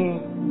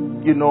many,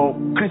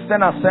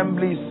 Christian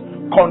assemblies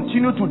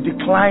continue to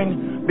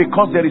decline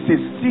because there is a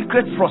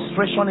secret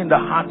frustration in the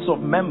hearts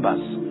of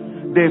members.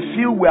 They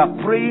feel we are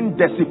praying,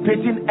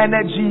 dissipating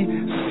energy,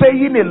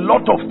 saying a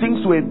lot of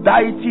things to a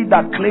deity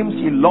that claims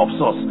he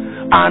loves us.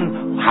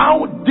 And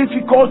how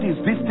difficult is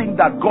this thing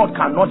that God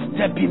cannot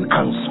step in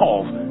and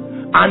solve?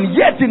 And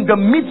yet in the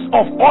midst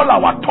of all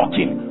our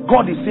talking,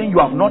 God is saying, you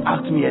have not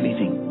asked me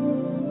anything.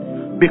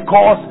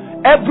 Because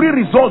every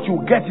result you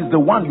get is the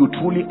one you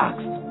truly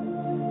asked.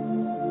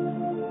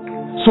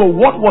 So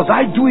what was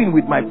I doing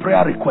with my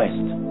prayer request?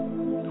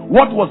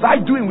 What was I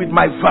doing with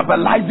my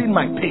verbalizing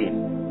my pain?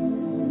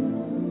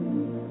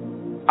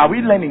 Are we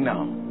learning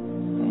now?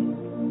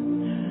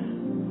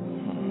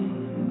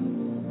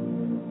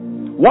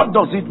 What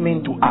does it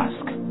mean to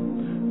ask?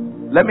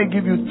 Let me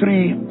give you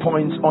 3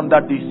 points under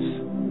this,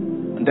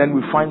 and then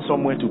we find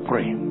somewhere to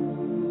pray.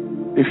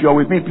 If you're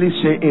with me, please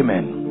say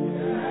amen.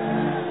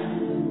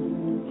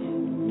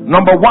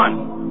 Number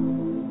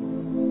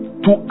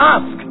 1, to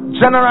ask,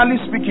 generally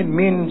speaking,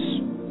 means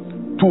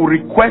to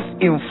request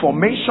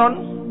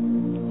information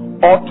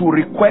or to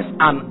request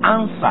an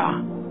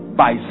answer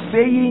by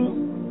saying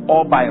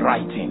or by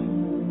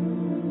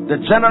writing. The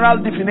general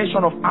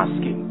definition of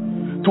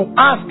asking. To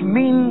ask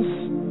means,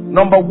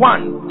 number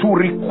 1, to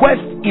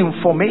request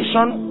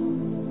information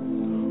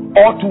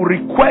or to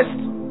request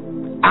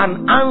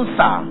an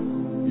answer,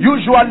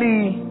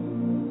 usually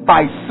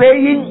by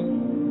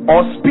saying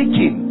or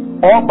speaking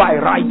or by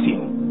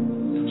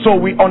writing. So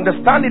we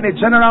understand in a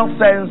general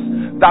sense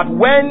that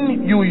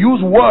when you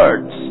use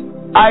words,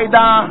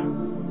 either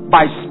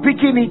by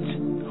speaking it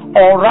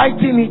or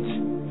writing it,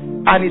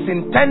 and it's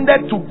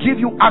intended to give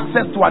you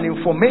access to an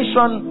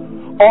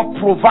information or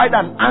provide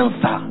an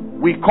answer,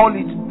 we call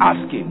it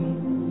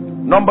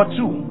asking. Number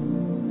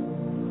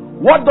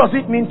 2, what does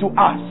it mean to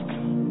ask?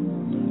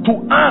 To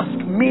ask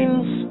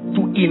means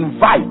to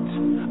invite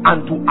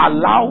and to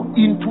allow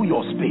into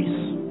your space.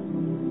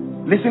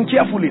 Listen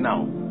carefully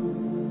now.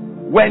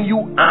 When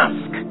you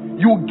ask,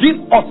 you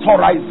give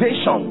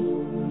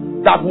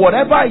authorization that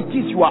whatever it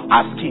is you are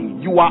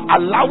asking, you are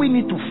allowing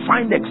it to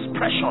find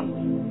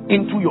expression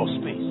into your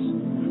space.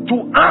 To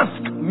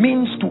ask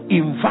means to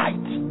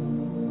invite.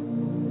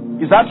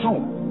 Is that true?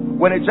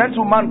 When a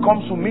gentleman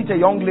comes to meet a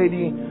young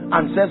lady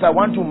and says, I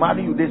want to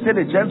marry you, they say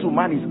the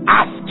gentleman is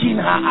asking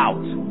her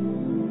out.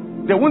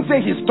 They won't say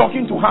he's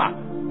talking to her.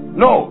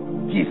 No,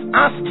 he's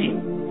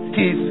asking.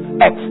 He's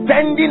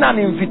extending an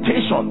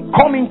invitation.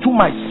 Come into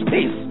my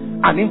space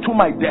and into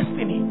my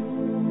destiny.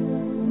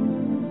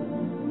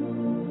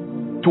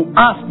 To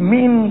ask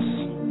means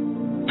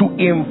to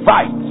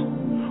invite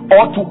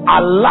or to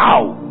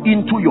allow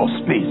into your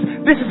space.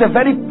 This is a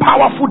very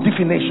powerful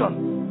definition.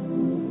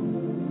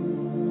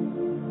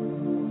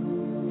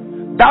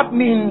 That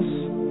means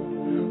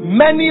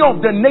many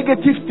of the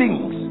negative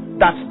things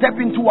that step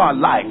into our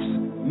lives,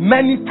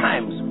 many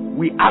times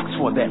we ask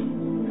for them.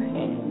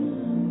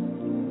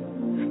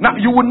 Now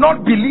you will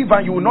not believe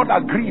and you will not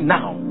agree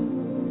now,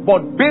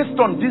 but based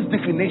on this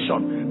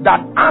definition, that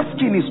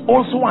asking is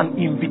also an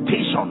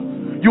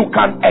invitation. You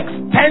can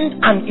extend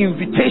an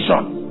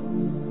invitation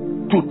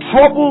to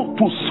trouble,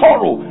 to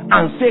sorrow,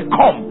 and say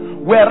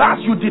come, whereas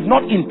you did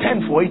not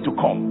intend for it to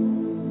come.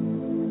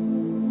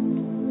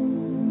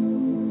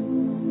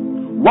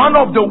 One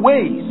of the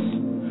ways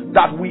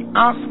that we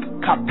ask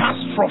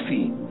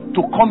catastrophe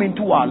to come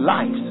into our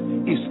lives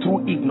is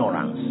through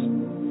ignorance.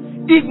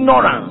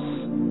 Ignorance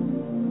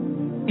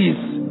is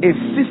a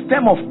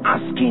system of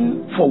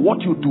asking for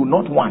what you do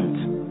not want.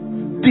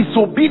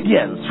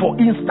 Disobedience, for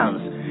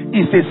instance,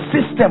 is a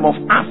system of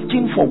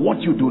asking for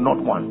what you do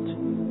not want.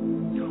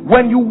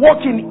 When you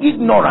walk in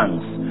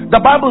ignorance, the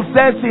Bible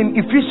says in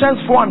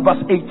Ephesians 4 and verse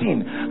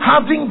 18,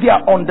 having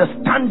their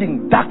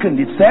understanding darkened,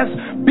 it says,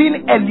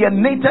 being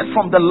alienated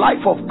from the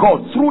life of God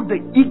through the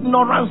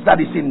ignorance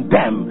that is in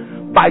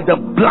them by the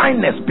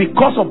blindness,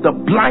 because of the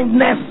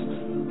blindness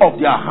of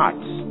their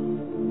hearts.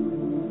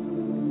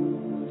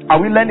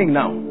 Are we learning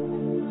now?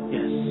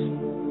 Yes.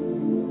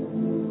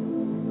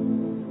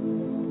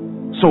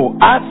 So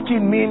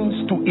asking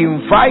means to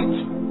invite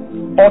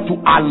or to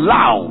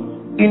allow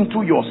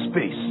into your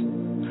space.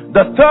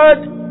 The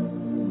third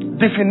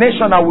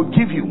definition I will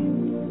give you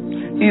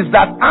is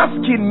that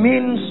asking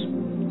means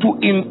to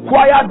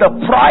inquire the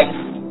price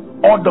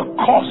or the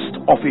cost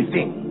of a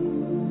thing.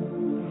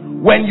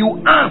 When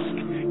you ask,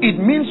 it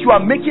means you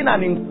are making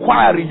an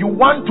inquiry. You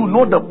want to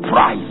know the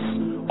price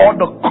or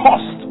the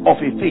cost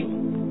of a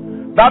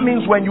thing. That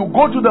means when you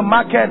go to the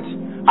market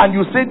and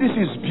you say this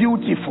is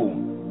beautiful,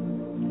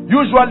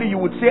 usually you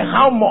would say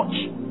how much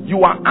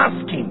you are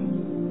asking.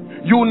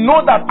 You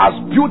know that as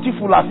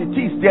beautiful as it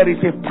is, there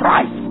is a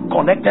price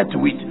connected to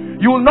it.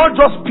 You will not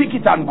just pick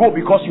it and go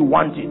because you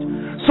want it.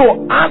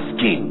 So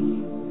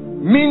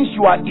asking means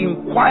you are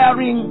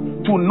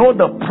inquiring to know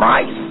the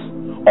price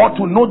or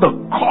to know the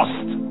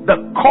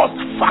cost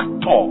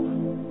factor.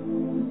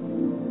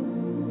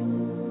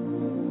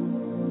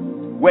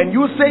 When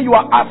you say you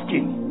are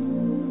asking,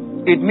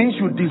 it means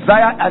you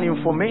desire an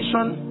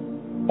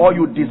information or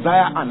you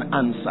desire an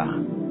answer.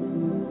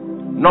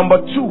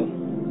 Number two,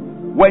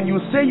 when you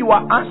say you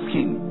are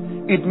asking,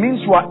 it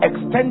means you are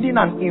extending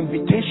an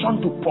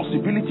invitation to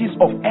possibilities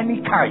of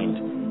any kind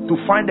to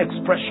find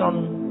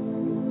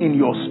expression in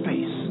your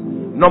space.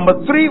 Number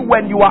three,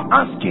 when you are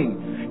asking,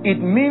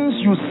 it means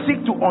you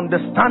seek to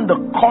understand the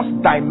cost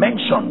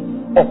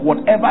dimension of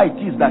whatever it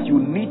is that you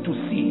need to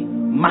see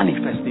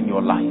manifest in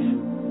your life.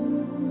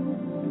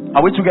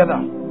 Are we together?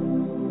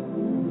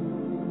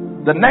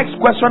 The next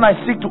question I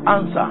seek to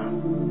answer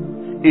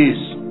is,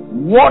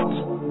 what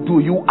do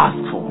you ask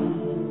for?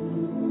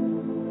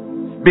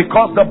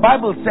 Because the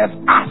Bible says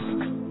ask.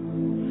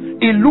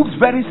 It looks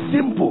very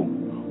simple,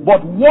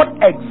 but what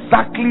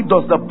exactly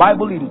does the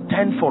Bible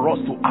intend for us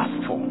to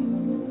ask for?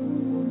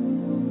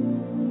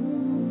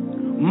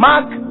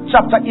 Mark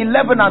chapter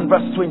 11 and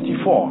verse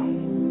 24.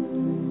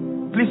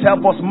 Please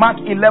help us. Mark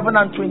 11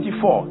 and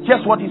 24.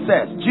 Here's what he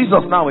says.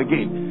 Jesus now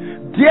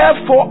again.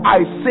 Therefore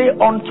I say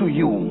unto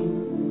you,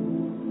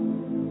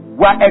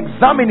 we're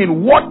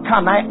examining what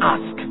can I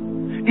ask.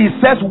 He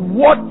says,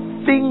 what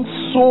things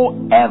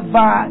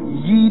soever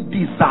ye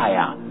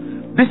desire.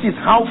 This is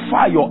how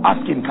far your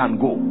asking can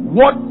go.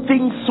 What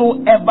things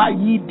soever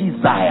ye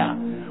desire.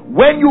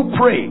 When you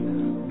pray,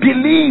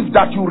 believe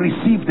that you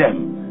receive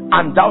them,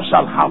 and thou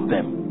shalt have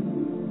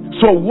them.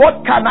 So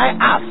what can I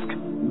ask?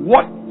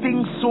 What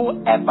things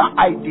soever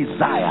I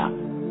desire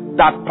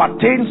that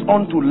pertains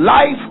unto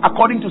life,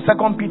 according to 2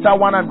 Peter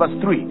 1 and verse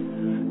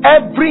 3.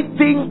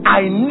 Everything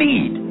I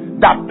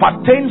need that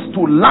pertains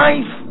to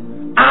life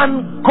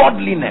and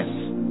godliness,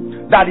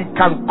 that it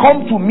can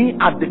come to me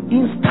at the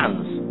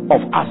instance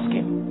of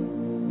asking.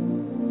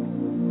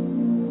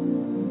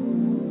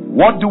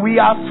 What do we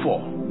ask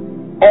for?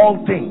 All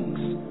things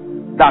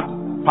that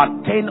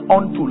pertain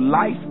unto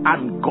life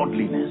and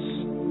godliness.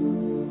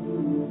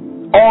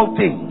 All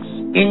things,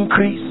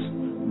 increase,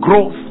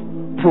 growth,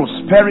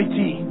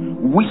 prosperity,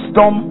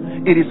 wisdom.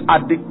 It is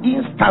at the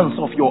instance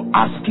of your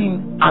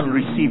asking and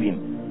receiving.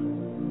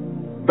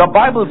 The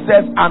Bible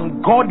says,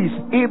 and God is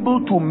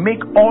able to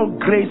make all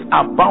grace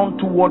abound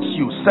towards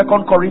you. 2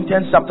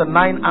 Corinthians chapter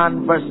 9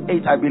 and verse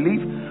 8, I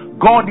believe.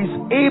 God is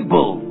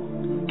able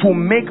to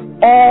make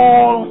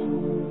all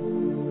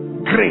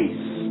grace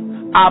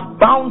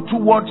abound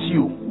towards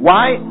you.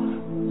 Why?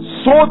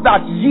 So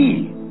that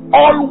ye,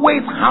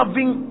 always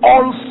having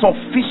all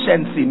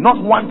sufficiency, not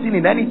wanting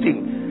in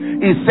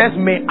anything, it says,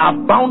 may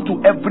abound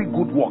to every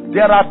good work.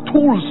 There are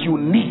tools you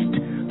need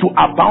to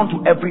abound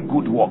to every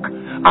good work.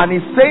 And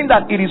he's saying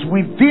that it is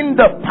within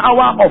the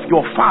power of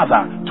your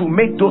Father to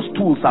make those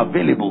tools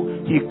available.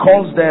 He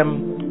calls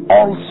them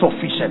all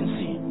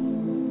sufficiency.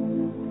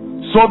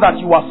 So that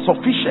you are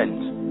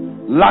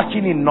sufficient,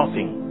 lacking in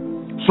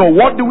nothing. So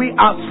what do we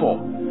ask for?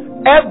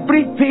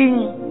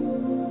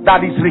 Everything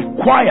that is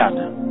required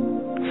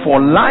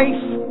for life,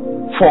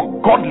 for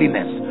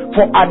godliness,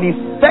 for an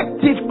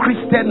effective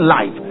Christian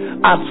life,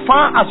 as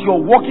far as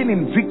your walking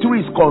in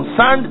victory is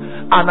concerned,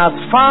 and as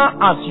far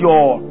as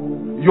your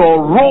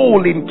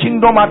role in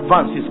kingdom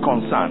advance is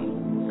concerned.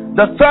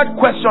 The third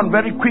question,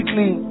 very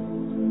quickly,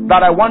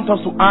 that I want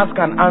us to ask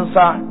and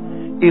answer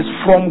is,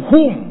 from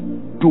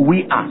whom do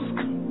we ask?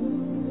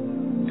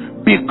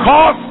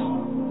 Because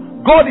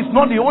God is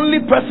not the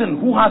only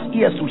person who has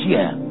ears to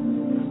hear.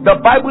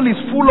 The Bible is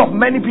full of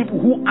many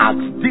people who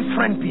ask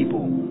different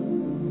people.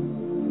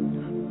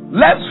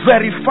 Let's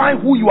verify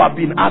who you have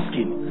been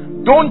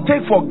asking. Don't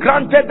take for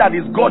granted that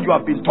it's God you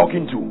have been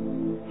talking to.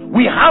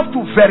 We have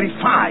to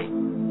verify.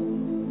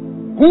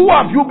 Who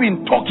have you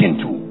been talking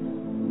to?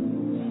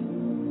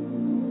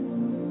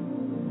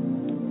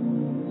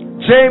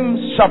 James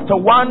chapter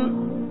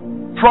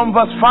 1 from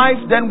verse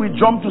 5, then we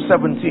jump to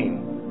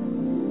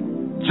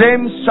 17.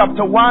 James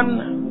chapter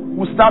 1,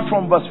 we start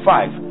from verse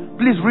 5.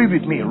 Please read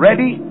with me.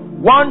 Ready?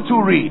 1,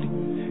 2, read.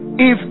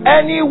 If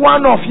any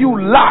one of you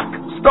lack,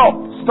 stop.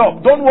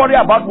 Don't worry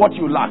about what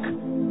you lack.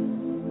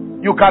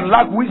 You can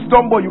lack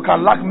wisdom, but you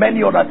can lack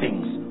many other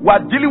things. We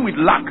are dealing with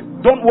lack.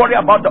 Don't worry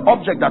about the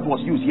object that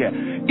was used here.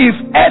 If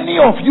any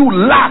of you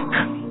lack,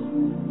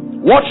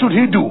 what should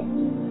he do?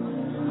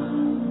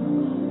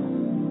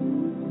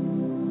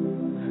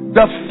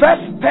 The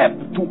first step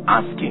to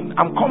asking,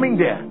 I'm coming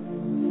there,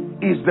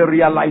 is the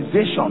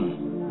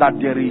realization that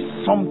there is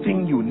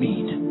something you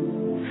need.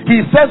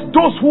 He says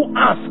those who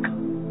ask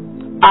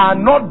are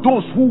not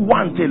those who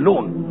want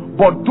alone,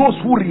 but those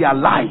who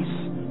realize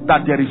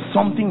that there is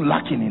something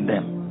lacking in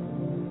them.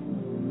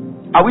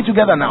 Are we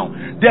together now?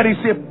 There is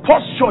a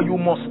posture you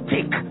must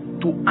take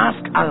to ask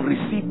and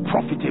receive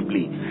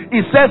profitably.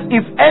 It says,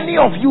 if any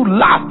of you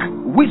lack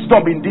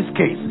wisdom in this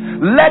case,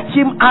 let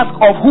him ask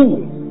of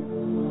who?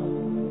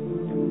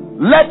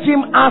 Let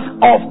him ask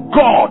of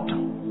God,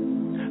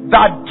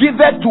 that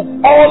giveth to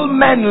all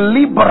men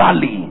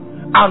liberally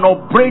and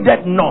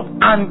upbraideth not,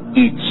 and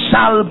it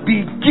shall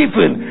be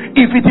given.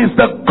 If it is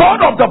the God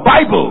of the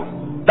Bible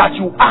that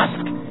you ask,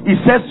 it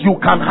says you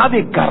can have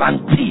a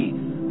guarantee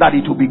that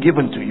it will be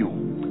given to you.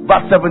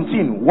 Verse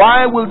 17,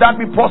 why will that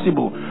be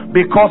possible?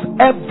 Because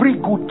every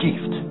good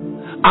gift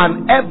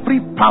and every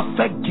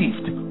perfect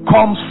gift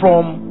comes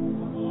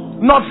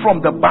from, not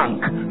from the bank,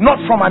 not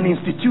from an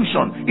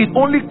institution. It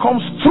only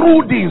comes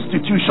through the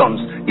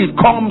institutions. It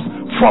comes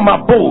from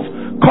above,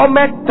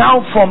 cometh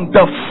down from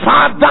the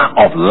Father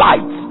of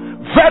lights,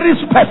 very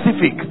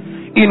specific,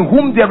 in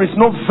whom there is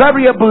no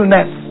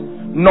variableness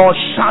nor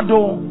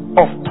shadow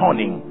of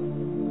turning.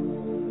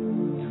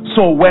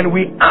 So when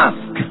we ask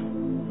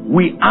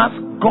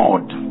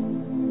God,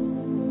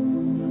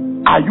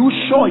 are you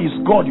sure it's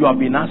God you have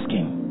been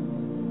asking?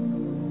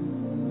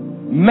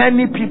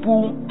 Many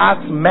people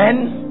ask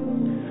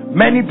men,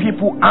 many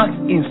people ask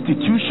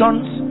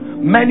institutions,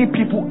 many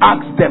people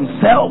ask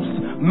themselves,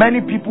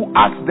 many people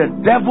ask the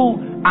devil,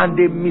 and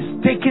they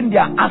mistaken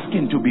their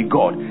asking to be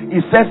God.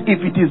 It says, if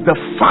it is the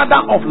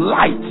Father of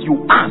lights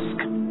you ask,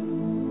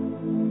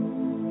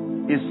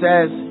 it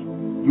says,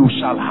 you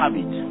shall have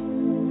it.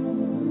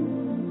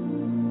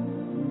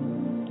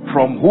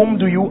 From whom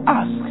do you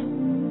ask?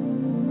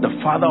 The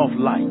Father of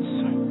lights.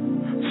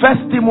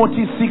 1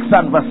 Timothy 6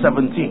 and verse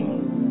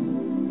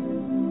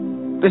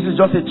 17. This is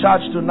just a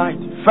charge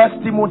tonight. 1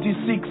 Timothy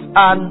 6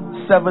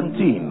 and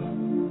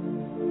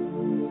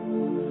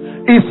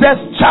 17. It says,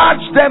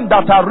 charge them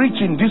that are rich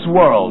in this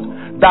world,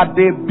 that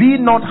they be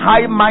not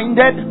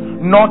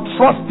high-minded, nor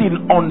trust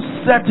in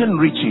uncertain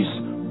riches,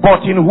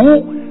 but in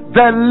who?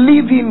 The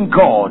living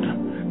God,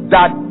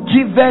 that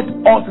giveth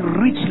us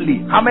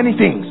richly. How many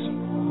things?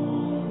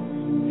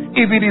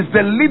 If it is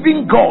the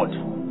living God,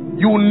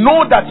 you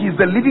know that he is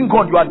the living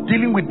God you are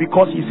dealing with,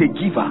 because he's a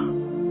giver.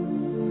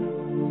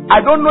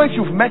 I don't know if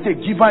you've met a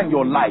giver in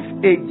your life.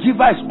 A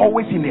giver is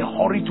always in a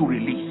hurry to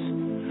release.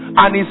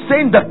 And he's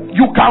saying that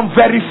you can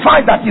verify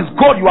that it's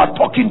God you are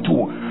talking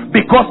to,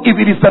 because if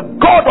it is the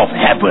God of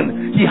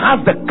heaven, he has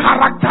the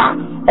character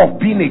of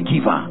being a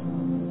giver.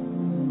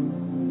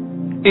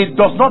 It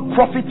does not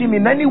profit him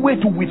in any way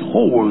to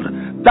withhold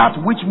that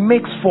which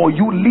makes for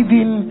you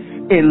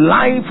living a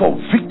life of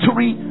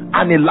victory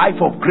and a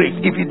life of grace.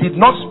 If he did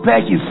not spare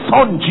his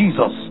son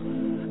Jesus,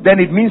 then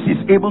it means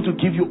he's able to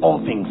give you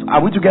all things. Are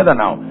we together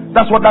now?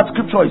 That's what that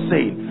scripture is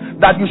saying.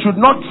 That you should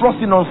not trust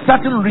in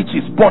uncertain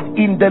riches, but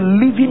in the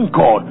living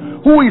God,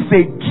 who is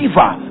a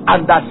giver,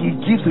 and that he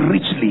gives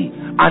richly,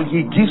 and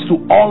he gives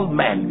to all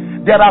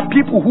men. There are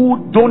people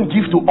who don't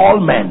give to all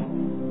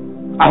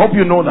men. I hope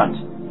you know that.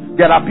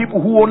 There are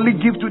people who only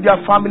give to their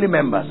family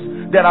members.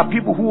 There are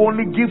people who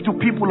only give to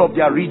people of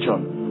their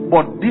region.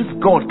 But this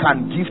God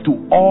can give to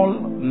all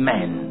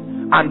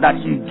men, and that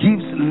he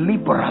gives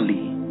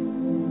liberally.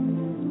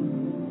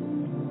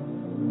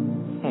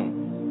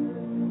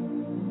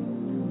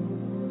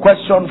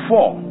 Question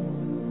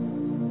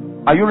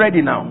 4. Are you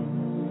ready now?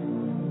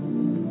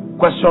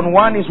 Question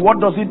 1 is, what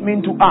does it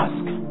mean to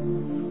ask?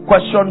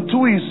 Question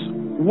 2 is,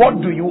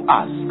 what do you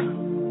ask?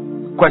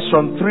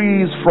 Question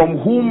 3 is, from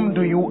whom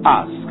do you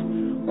ask?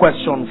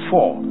 Question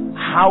 4,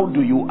 how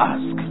do you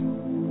ask?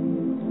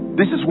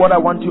 This is what I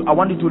want you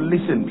to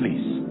listen,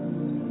 please.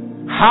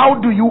 How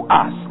do you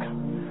ask?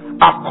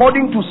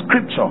 According to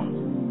scripture,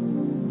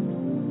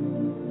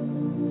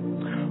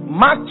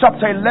 Mark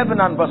chapter 11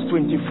 and verse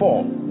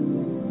 24.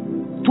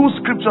 Two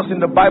scriptures in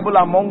the Bible,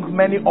 among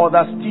many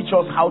others, teach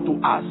us how to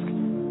ask.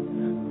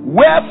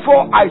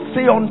 Wherefore I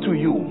say unto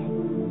you,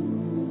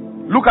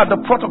 look at the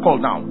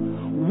protocol now.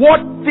 What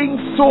things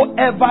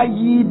soever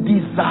ye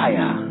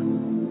desire,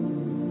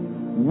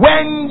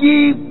 when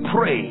ye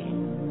pray,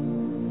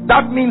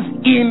 that means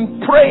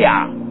in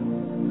prayer,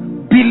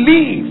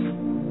 believe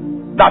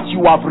that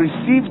you have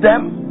received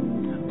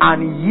them, and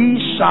ye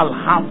shall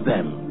have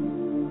them.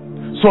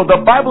 So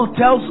the Bible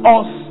tells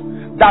us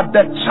that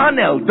the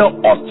channel, the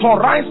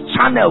authorized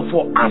channel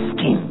for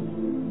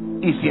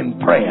asking, is in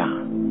prayer.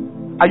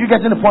 Are you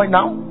getting the point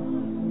now?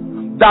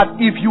 That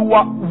if you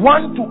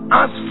want to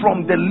ask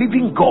from the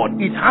living God,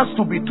 it has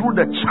to be through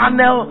the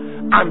channel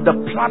and the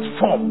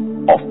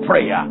platform of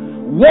prayer.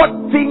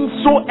 What things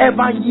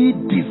soever ye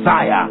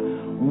desire,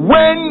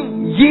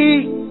 when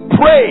ye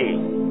pray,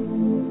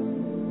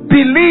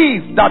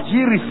 believe that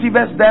ye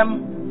receiveth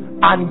them,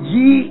 and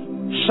ye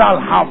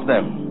shall have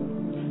them.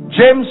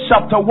 James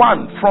chapter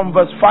 1 from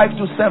verse 5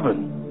 to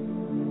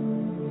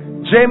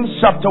 7. James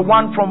chapter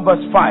 1 from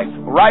verse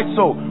 5. Right,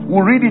 so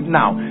we'll read it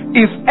now.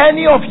 If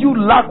any of you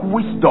lack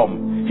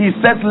wisdom, he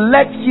says,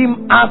 let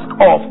him ask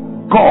of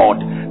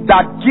God,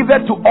 that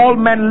giveth to all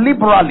men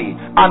liberally,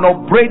 and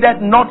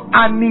upbraideth not,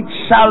 and it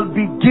shall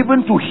be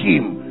given to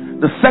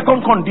him. The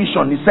second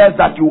condition, he says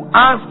that you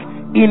ask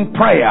in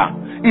prayer.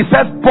 It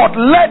says, but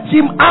let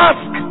him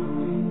ask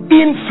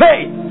in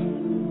faith.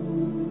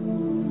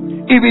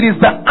 If it is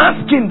the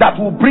asking that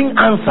will bring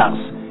answers,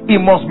 he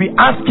must be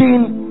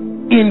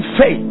asking in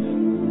faith,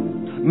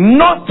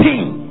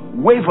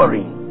 nothing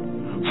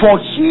wavering. For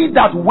he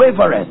that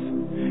wavereth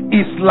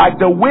is like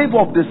the wave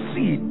of the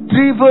sea,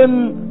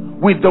 driven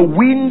with the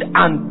wind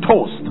and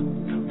tossed.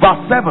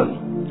 Verse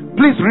 7.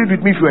 Please read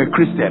with me if you're a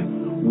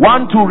Christian.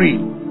 1 to read.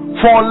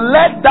 For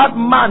let that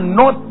man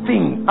not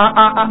think.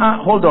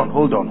 Hold on.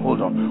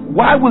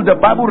 Why will the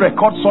Bible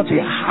record such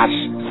a harsh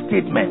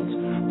statement?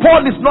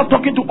 Paul is not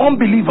talking to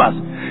unbelievers.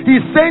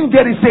 He's saying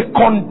there is a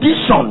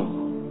condition.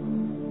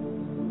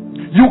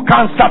 You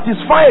can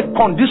satisfy a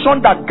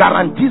condition that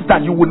guarantees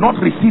that you will not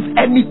receive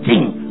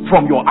anything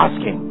from your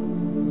asking.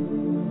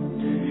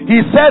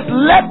 He says,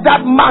 let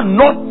that man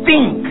not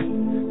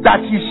think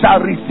that he shall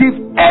receive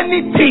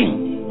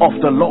anything of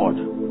the Lord.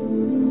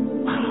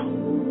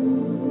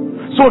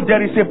 So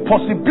there is a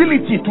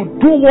possibility to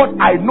do what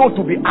I know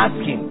to be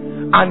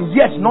asking and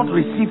yet not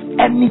receive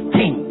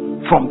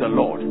anything from the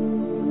Lord.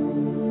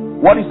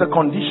 What is the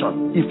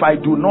condition? If I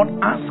do not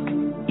ask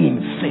in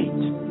faith.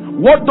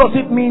 What does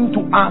it mean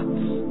to ask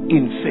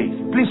in faith?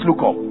 Please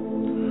look up.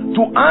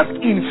 To ask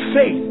in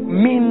faith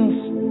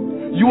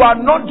means you are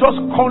not just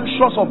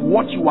conscious of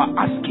what you are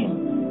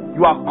asking.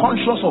 You are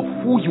conscious of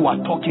who you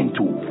are talking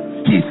to.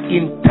 His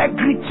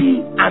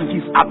integrity and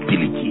his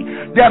ability.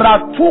 There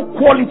are two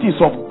qualities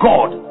of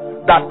God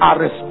that are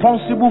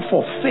responsible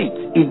for faith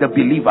in the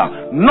believer.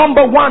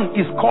 Number one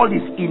is called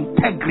his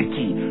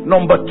integrity.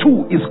 Number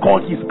two is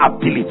called his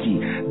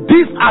ability.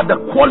 These are the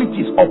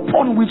qualities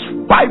upon which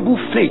Bible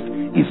faith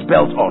is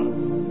built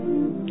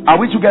on. Are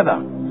we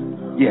together?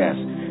 Yes.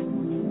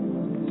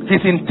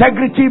 His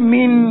integrity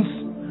means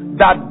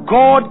that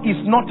God is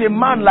not a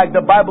man like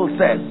the Bible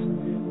says.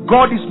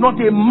 God is not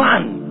a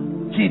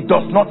man. He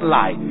does not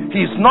lie.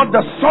 He is not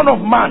the son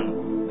of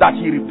man that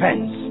he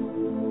repents.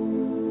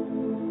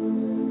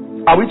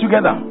 Are we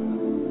together?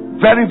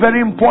 Very,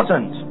 very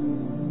important.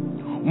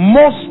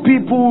 Most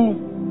people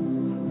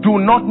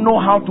do not know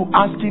how to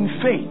ask in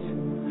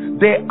faith.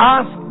 They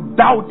ask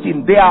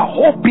doubting. They are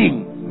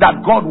hoping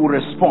that God will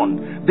respond.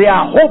 They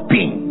are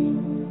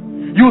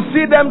hoping. You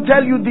see them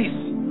tell you this.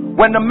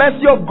 When the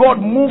mercy of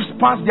God moves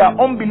past their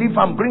unbelief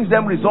and brings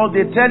them results,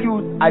 they tell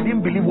you, I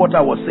didn't believe what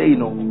I was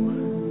saying. No.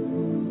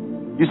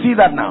 You see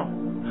that now?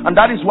 And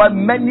that is why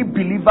many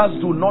believers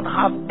do not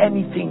have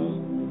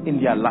anything in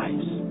their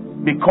lives.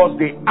 Because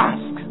they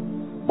ask,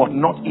 but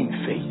not in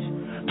faith.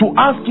 To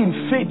ask in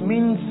faith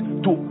means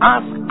to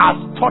ask as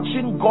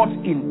touching God's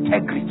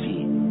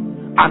integrity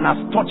and as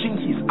touching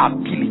his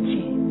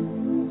ability.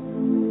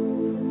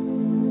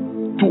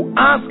 To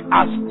ask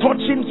as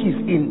touching his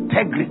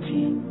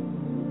integrity.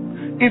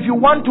 If you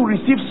want to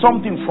receive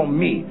something from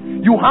me,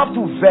 you have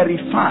to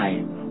verify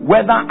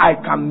whether I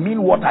can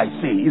mean what I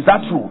say. Is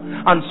that true?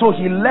 And so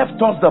he left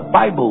us the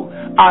Bible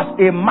as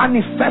a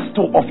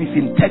manifesto of his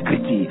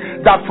integrity.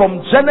 That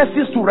from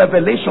Genesis to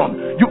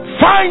Revelation, you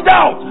find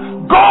out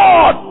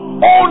God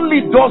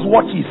only does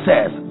what he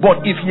says.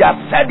 But if he has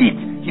said it,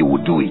 he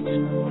will do it.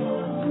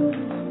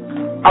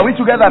 Are we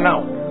together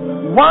now?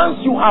 Once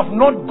you have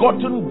not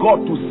gotten God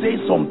to say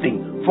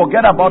something,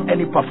 forget about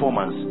any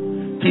performance.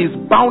 He is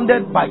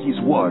bounded by his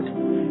word.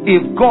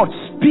 If God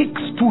speaks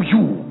to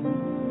you,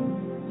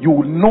 you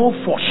will know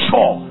for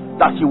sure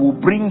that he will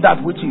bring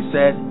that which he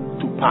said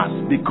to pass,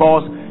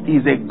 because he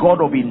is a God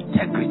of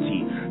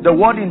integrity. The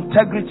word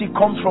integrity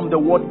comes from the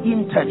word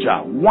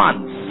integer.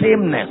 One,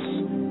 sameness.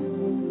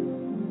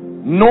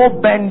 No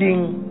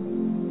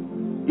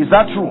bending. Is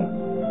that true?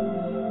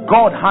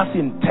 God has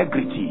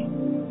integrity.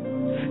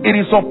 It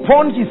is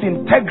upon his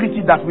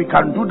integrity that we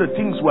can do the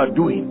things we are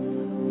doing.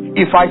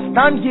 If I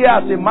stand here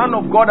as a man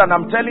of God and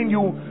I'm telling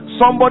you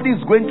somebody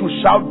is going to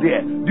shout there,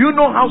 do you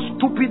know how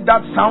stupid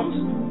that sounds?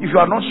 If you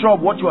are not sure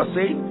of what you are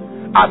saying,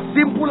 as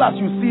simple as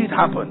you see it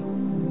happen,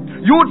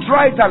 you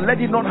try it and let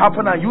it not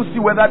happen, and you see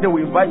whether they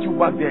will invite you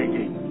back there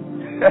again.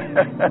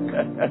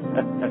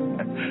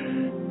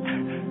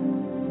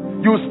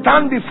 You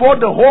stand before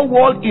the whole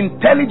world,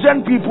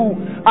 intelligent people,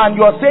 and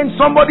you are saying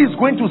somebody is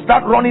going to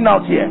start running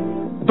out here.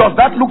 Does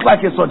that look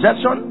like a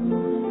suggestion?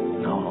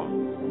 No.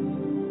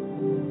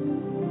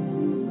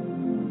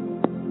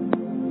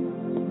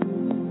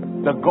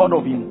 The God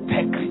of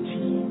integrity.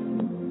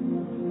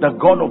 The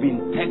God of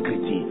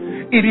integrity.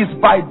 It is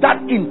by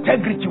that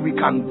integrity we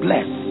can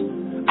bless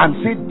and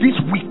say, this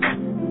week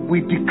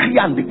we decree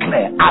and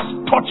declare as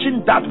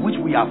touching that which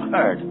we have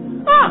heard.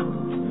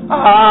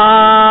 Amen.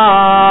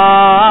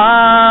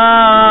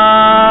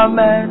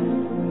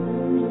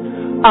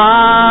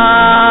 Amen.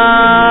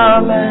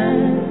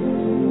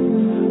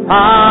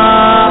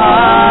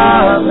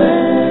 Amen.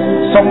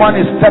 Someone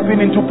is stepping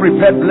into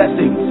prepared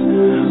blessings.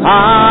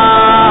 Amen.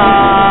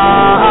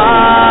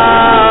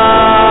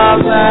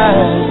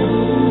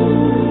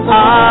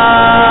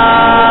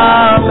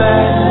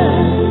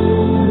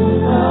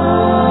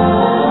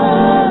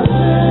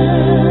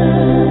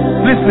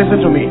 Please listen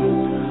to me.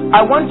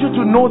 I want you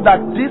to know that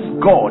this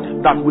God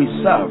that we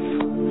serve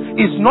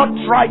is not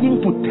trying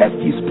to test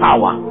his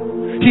power.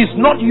 He's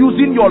not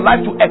using your life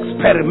to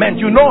experiment.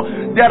 You know,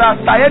 there are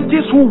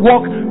scientists who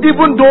work,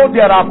 even though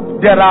there are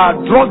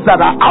drugs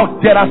that are out,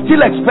 there are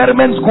still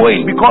experiments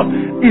going because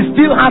it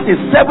still has a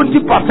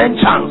 70%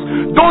 chance.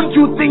 Don't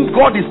you think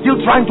God is still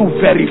trying to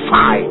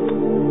verify?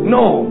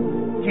 No.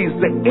 He's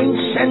the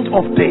Ancient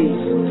of Days.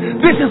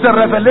 This is a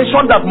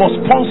revelation that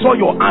must sponsor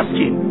your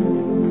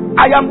asking.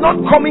 I am not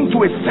coming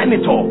to a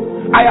senator.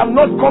 I am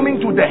not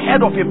coming to the head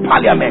of a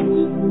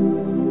parliament.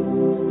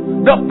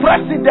 The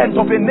president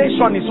of a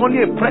nation is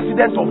only a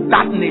president of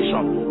that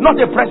nation,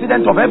 not a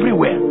president of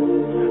everywhere.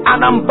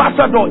 An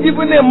ambassador,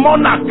 even a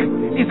monarch,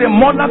 is a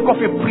monarch of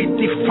a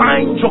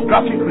predefined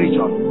geographic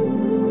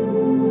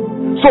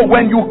region. So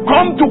when you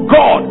come to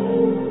God,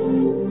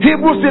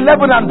 Hebrews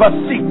 11 and verse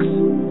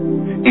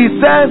 6, it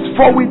says,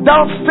 for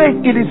without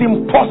faith it is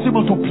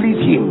impossible to please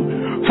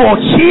him. For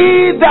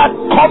he that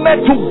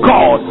cometh to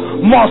God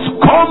must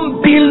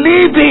come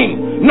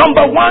believing,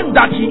 number one,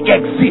 that he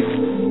exists.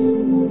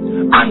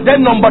 And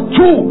then number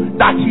two,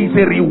 that he is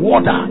a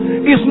rewarder.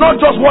 It's not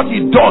just what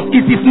he does,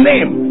 it's his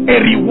name, a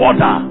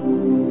rewarder.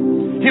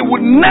 He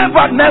would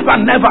never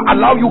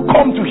allow you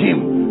come to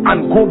him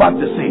and go back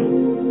the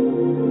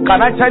same.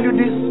 Can I tell you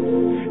this?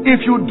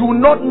 If you do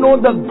not know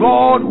the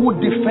God who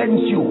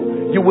defends you,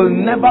 you will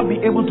never be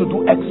able to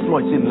do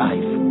exploits in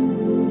life.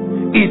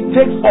 It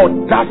takes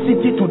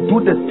audacity to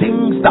do the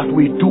things that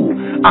we do,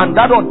 and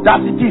that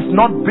audacity is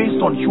not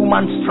based on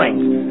human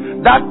strength.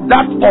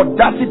 That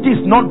audacity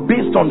is not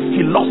based on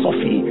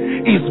philosophy.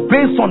 It's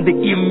based on the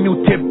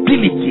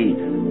immutability.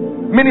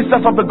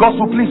 Ministers of the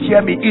gospel, please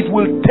hear me. It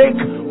will take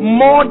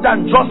more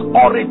than just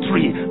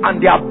oratory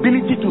and the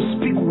ability to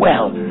speak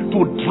well to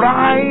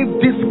drive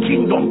this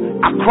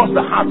kingdom across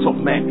the hearts of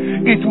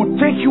men. It will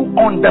take you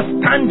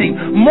understanding.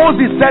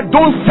 Moses said,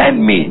 don't send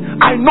me.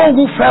 I know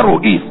who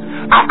Pharaoh is.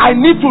 I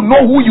need to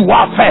know who you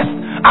are first.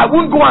 I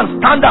won't go and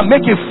stand and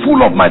make a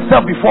fool of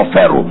myself before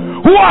Pharaoh.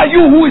 Who are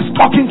you who is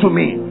talking to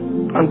me?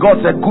 And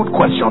God said, good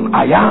question.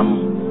 I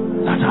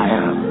am that I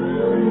am.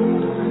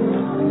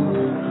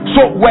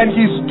 So when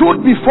he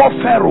stood before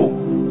Pharaoh,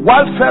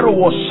 while Pharaoh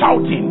was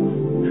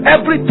shouting,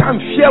 every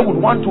time fear would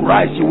want to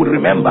rise, he would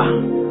remember.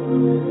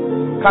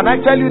 Can I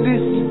tell you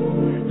this?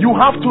 You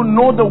have to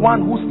know the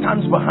one who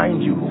stands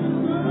behind you.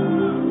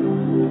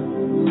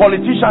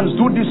 Politicians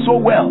do this so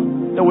well.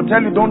 They will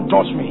tell you, don't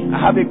touch me. I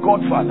have a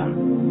Godfather.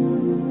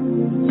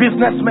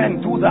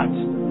 Businessmen do that.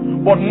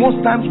 But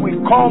most times we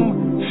come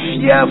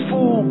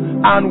fearful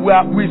and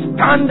we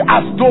stand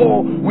as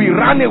though we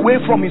ran away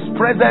from his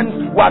presence.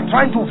 We are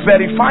trying to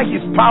verify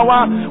his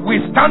power. We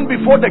stand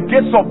before the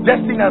gates of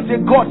destiny and say,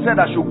 God said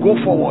I should go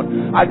forward.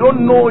 I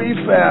don't know if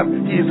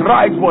he is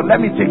right, but let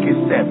me take a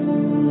step.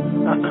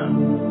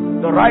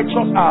 The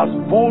righteous are as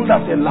bold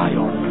as a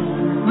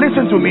lion.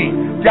 Listen to me.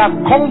 Their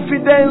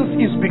confidence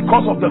is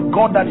because of the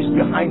God that is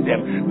behind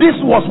them. This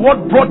was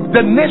what brought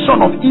the nation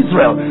of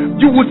Israel.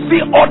 You would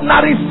see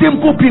ordinary,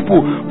 simple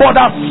people, but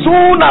as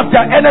soon as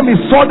their enemies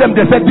saw them,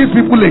 they said, these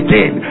people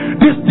again.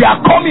 They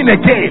are coming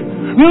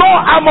again. No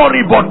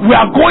armory, but we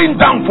are going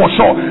down for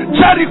sure.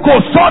 Jericho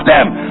saw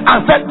them and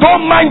said,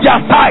 don't mind their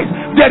size.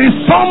 There is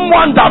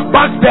someone that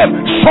backs them.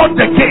 Shut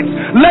the gates.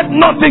 Let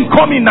nothing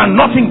come in and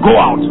nothing go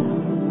out.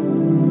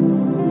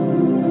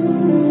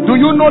 Do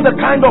you know the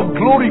kind of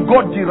glory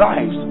God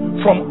derives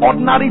from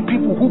ordinary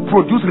people who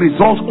produce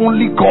results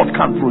only God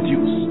can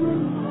produce?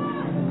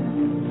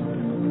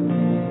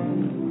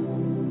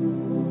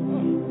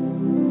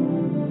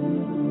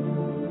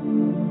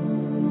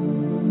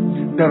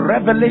 The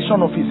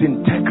revelation of his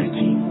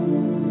integrity.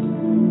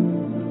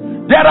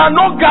 There are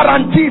no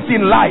guarantees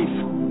in life,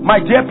 my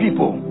dear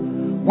people.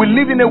 We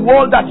live in a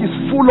world that is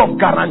full of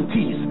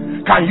guarantees.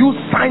 Can you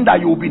sign that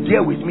you will be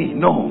there with me?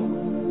 No.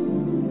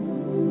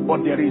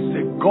 But there is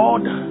a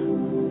God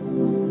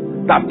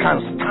that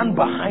can stand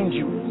behind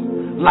you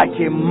like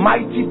a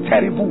mighty,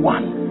 terrible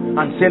one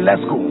and say,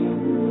 let's go.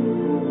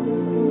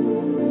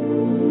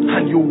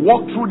 And you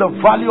walk through the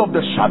valley of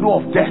the shadow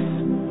of death.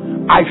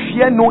 I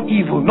fear no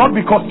evil, not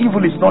because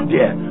evil is not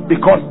there,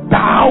 because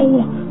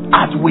thou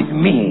art with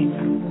me.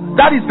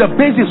 That is the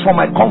basis for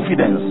my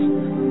confidence.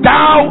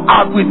 Thou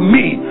art with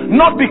me,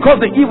 not because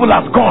the evil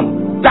has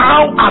gone.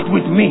 Thou art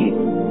with me.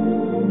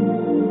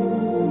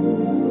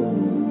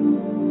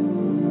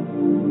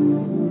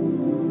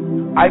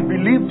 I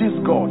believe this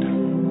God.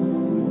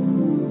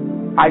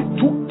 I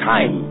took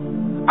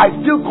time. I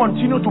still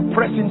continue to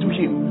press into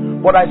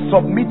him, but I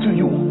submit to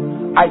you.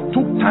 I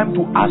took time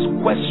to ask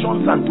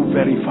questions and to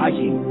verify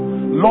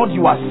him. Lord,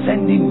 you are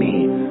sending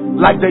me.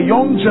 Like the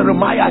young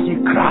Jeremiah, he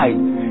cried.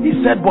 He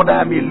said, but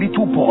I am a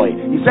little boy.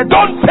 He said,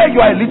 don't say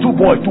you are a little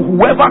boy. To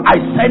whoever I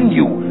send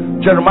you.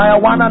 Jeremiah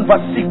 1 and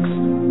verse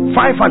 6,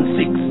 5 and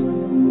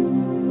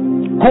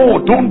 6.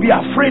 Go, don't be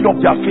afraid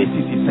of their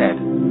faces, he said.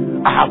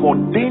 I have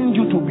ordained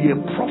you to be a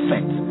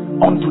prophet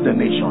unto the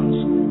nations.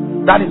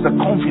 That is the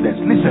confidence.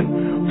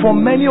 Listen, for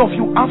many of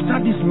you after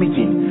this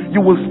meeting,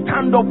 you will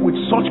stand up with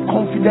such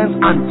confidence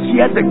and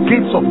tear the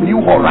gates of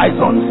new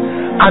horizons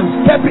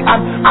and step in.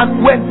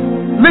 And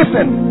when,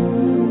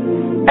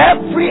 listen,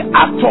 Every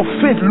act of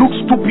faith looks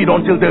stupid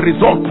until the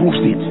result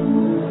proves it.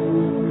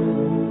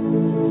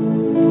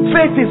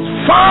 Faith is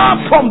far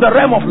from the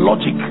realm of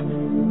logic.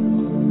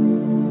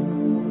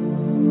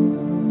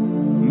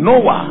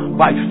 Noah,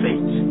 by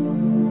faith,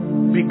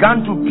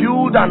 began to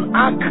build an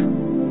ark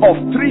of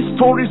 3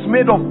 stories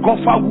made of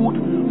gopher wood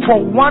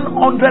for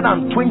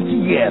 120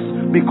 years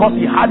because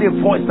he had a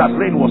voice that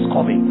rain was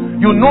coming.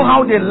 You know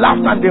how they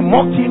laughed and they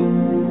mocked him?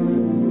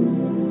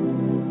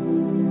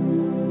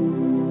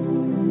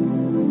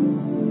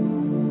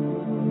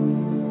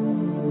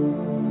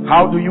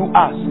 How do you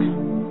ask?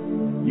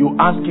 You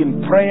ask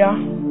in prayer.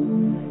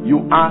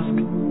 You ask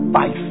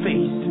by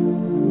faith.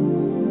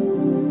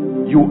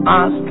 You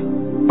ask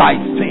by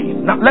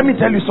faith. Now let me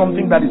tell you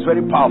something that is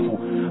very powerful.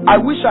 I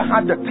wish I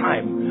had the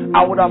time.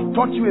 I would have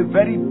taught you a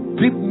very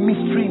deep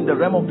mystery in the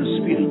realm of the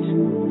spirit.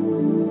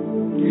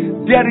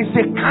 There is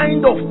a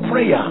kind of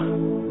prayer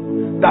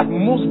that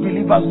most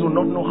believers do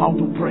not know how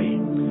to pray.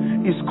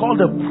 It's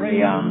called a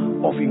prayer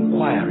of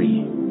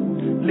inquiry.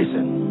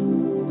 Listen,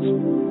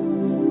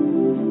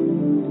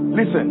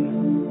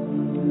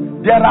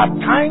 there are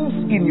times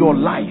in your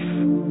life,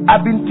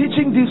 I've been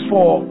teaching this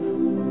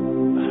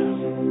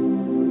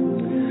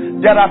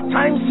there are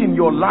times in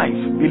your life,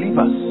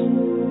 believers,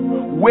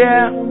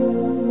 where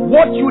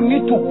what you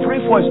need to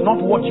pray for is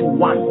not what you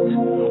want.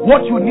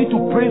 What you need to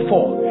pray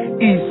for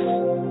is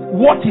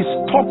what is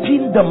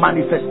stopping the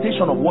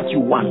manifestation of what you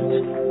want.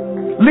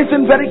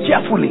 Listen very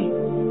carefully.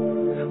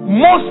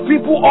 Most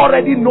people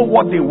already know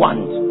what they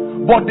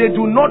want, but they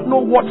do not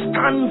know what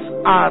stands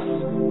as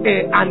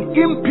an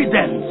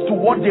impedance to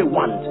what they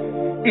want.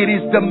 It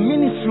is the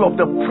ministry of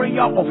the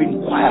prayer of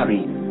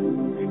inquiry.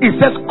 It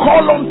says,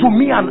 call unto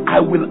me and I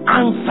will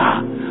answer.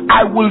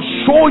 I will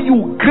show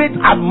you great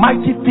and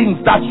mighty things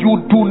that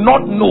you do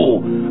not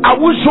know. I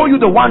will show you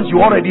the ones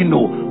you already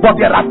know, but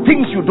there are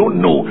things you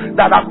don't know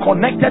that are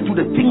connected to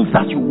the things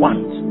that you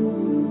want.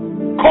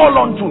 Call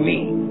unto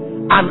me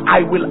and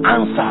I will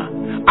answer,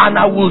 and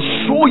I will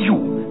show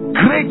you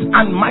great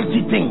and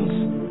mighty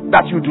things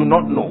that you do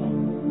not know.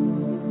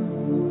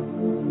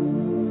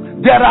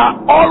 There are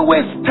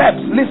always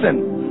steps.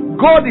 Listen,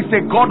 God is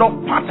a God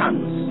of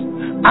patterns,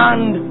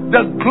 and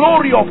the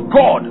glory of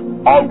God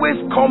always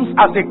comes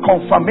as a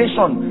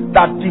confirmation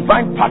that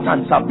divine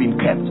patterns have been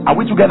kept. Are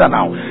we together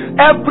now?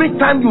 Every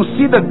time you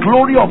see the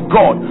glory of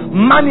God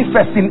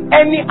manifest in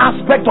any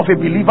aspect of a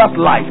believer's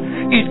life,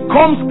 it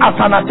comes as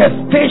an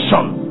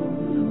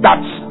attestation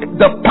that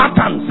the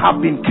patterns have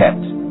been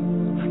kept.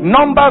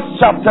 Numbers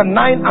chapter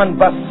 9 and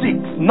verse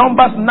 6.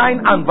 Numbers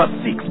 9 and verse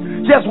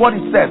 6. Here's what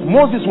it says.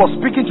 Moses was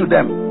speaking to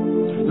them.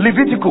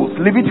 Leviticus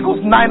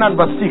 9 and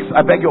verse 6.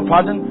 I beg your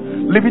pardon.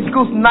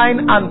 Leviticus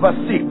 9 and verse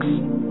 6.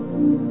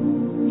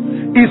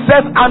 It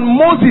says, and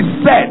Moses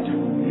said,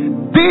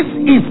 this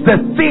is the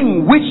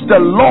thing which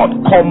the Lord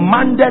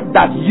commanded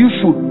that you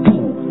should do,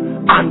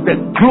 and the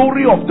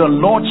glory of the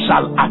Lord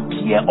shall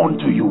appear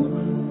unto you.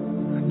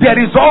 There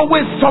is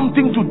always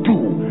something to do.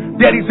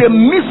 There is a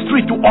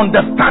mystery to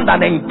understand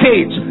and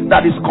engage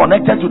that is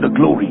connected to the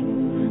glory.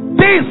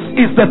 This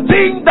is the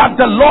thing that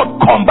the Lord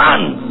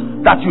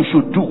commands that you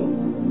should do.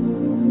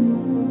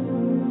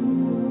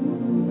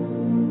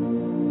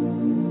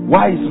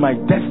 Why is my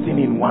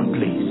destiny in one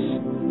place?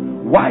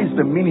 Why is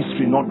the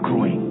ministry not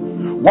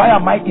growing? Why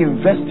am I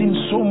investing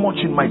so much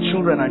in my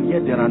children and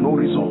yet there are no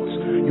results?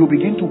 You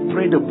begin to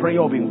pray the prayer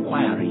of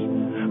inquiry,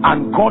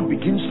 and God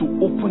begins to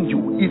open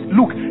you.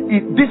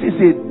 This is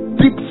a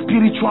deep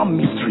spiritual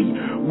mystery.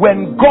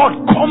 When God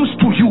comes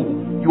to you,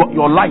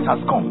 your light has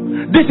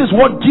come. This is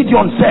what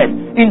Gideon said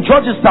in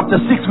Judges chapter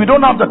 6. We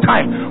don't have the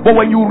time, but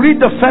when you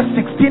read the first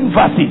 16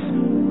 verses,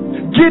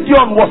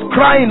 Gideon was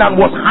crying and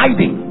was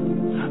hiding.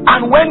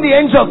 And when the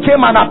angel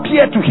came and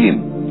appeared to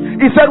him,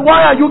 he said,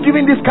 why are you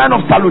giving this kind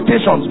of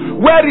salutations?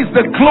 Where is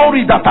the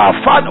glory that our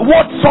Father?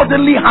 What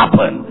suddenly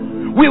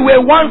happened? We were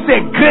once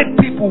a great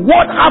people.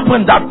 What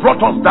happened that brought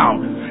us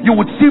down? You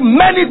would see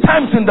many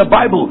times in the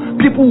Bible,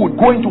 people would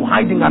go into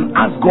hiding and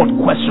ask God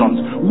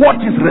questions. What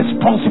is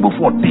responsible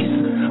for this?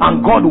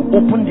 And God will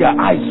open their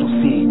eyes to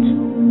see it.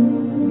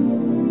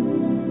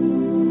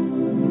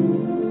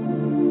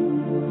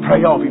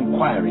 Prayer of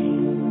inquiry.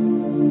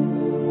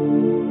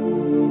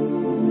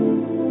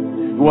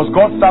 It was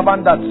God's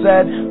servant that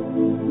said,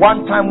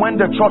 one time when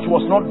the church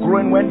was not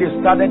growing, when they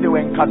started, they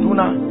were in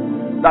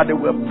Kaduna, that they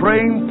were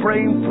praying,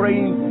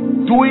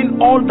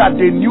 doing all that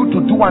they knew to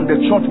do, and the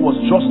church was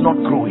just not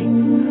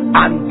growing.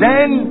 And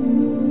then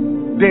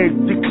they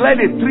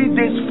declared a 3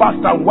 days fast,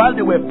 and while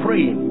they were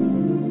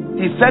praying,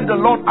 he said the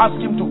Lord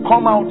asked him to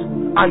come out,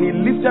 and he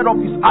lifted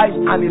up his eyes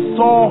and he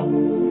saw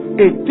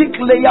a thick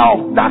layer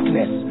of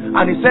darkness,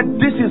 and he said,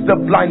 this is the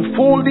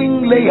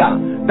blindfolding layer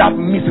that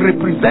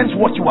misrepresents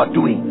what you are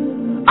doing.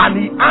 And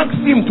he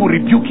asked him to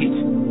rebuke it.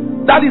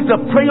 That is the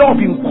prayer of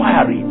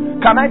inquiry.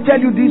 Can I tell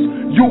you this?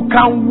 You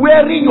can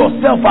weary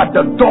yourself at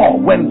the door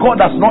when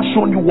God has not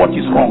shown you what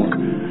is wrong.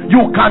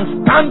 You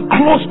can stand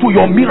close to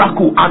your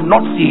miracle and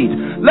not see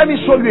it. Let me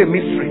show you a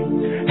mystery.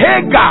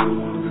 Hagar,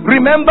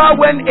 remember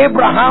when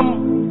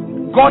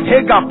Abraham got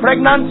Hagar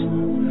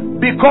pregnant?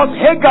 Because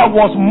Hagar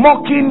was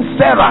mocking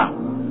Sarah,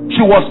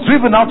 she was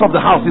driven out of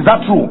the house. Is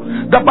that true?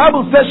 The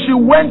Bible says she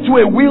went to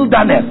a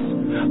wilderness,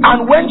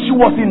 and when she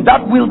was in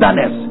that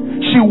wilderness,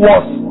 she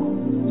was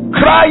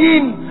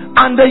crying,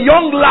 and the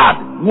young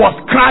lad was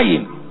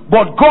crying,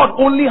 but God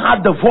only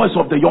had the voice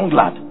of the young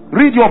lad.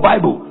 Read your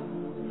Bible.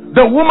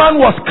 The woman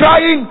was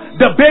crying,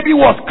 the baby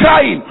was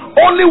crying.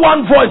 Only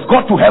one voice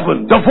got to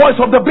heaven, the voice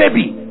of the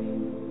baby.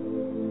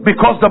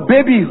 Because the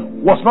baby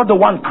was not the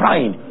one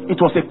crying,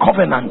 it was a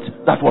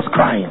covenant that was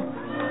crying.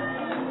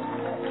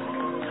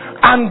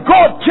 And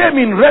God came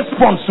in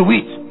response to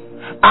it.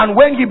 And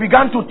when he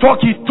began to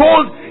talk, he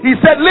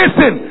said,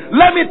 listen,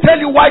 let me tell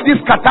you why this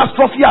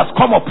catastrophe has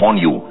come upon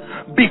you.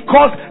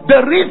 Because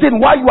the reason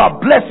why you are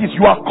blessed is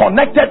you are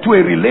connected to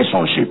a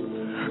relationship.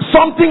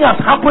 Something has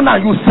happened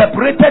and you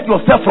separated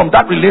yourself from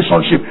that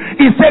relationship.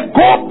 He said,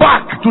 go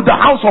back to the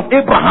house of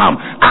Abraham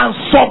and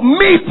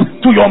submit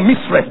to your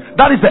mistress.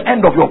 That is the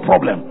end of your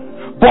problem.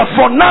 But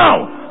for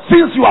now,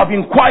 since you have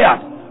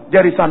inquired,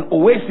 there is an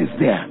oasis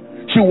there.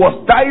 She was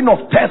dying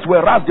of thirst,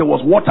 whereas there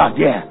was water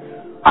there,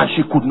 and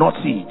she could not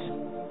see it.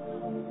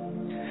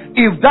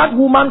 If that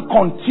woman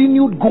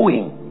continued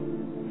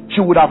going, she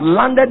would have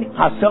landed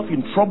herself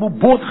in trouble.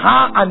 Both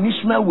her and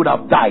Ishmael would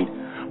have died.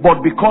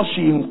 But because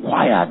she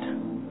inquired,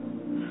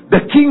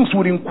 the kings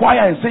would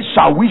inquire and say,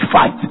 shall we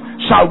fight?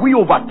 Shall we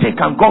overtake?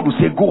 And God will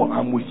say, go,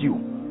 I'm with you.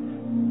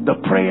 The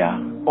prayer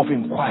of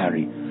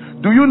inquiry.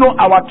 Do you know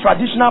our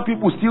traditional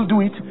people still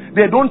do it?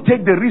 They don't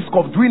take the risk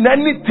of doing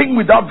anything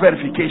without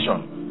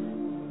verification.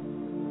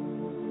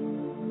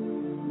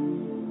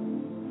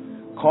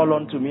 Call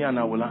unto me and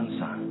I will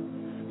answer.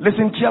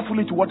 Listen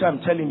carefully to what I'm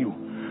telling you.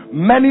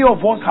 Many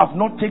of us have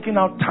not taken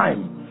our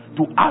time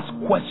to ask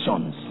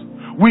questions.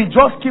 We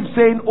just keep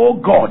saying, oh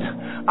God,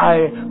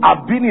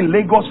 I've been in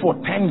Lagos for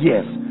 10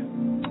 years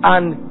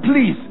and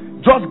please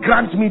just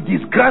grant me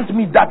this, grant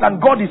me that.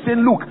 And God is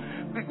saying, look,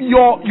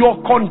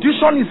 your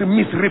condition is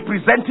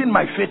misrepresenting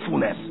my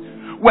faithfulness.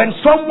 When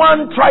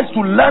someone tries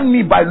to learn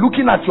me by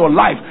looking at your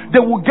life, they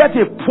will get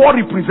a poor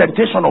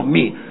representation of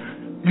me.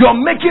 You're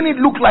making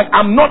it look like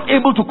I'm not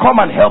able to come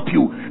and help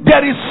you.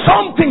 There is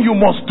something you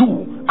must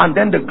do, and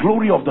then the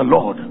glory of the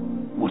Lord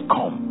will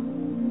come.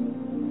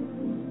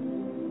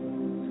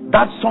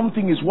 That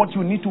something is what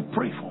you need to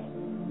pray for.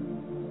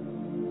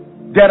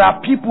 There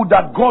are people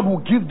that God will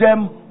give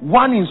them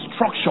one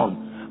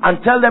instruction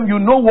and tell them, you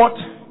know what?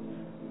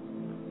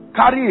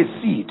 Carry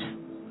a seed.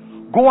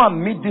 Go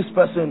and meet this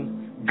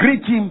person,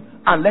 greet him,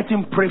 and let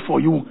him pray for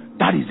you.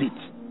 That is it.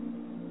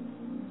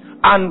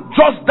 And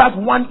just that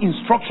one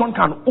instruction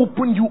can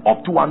open you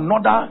up to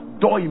another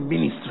door in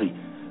ministry.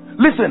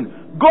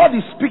 Listen, God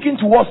is speaking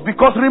to us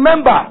because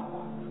remember,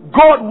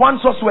 God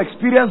wants us to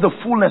experience the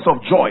fullness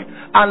of joy.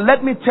 And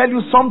let me tell you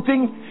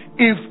something,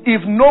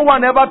 if no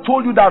one ever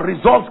told you that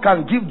results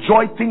can give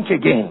joy, think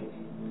again.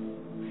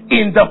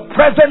 In the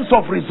presence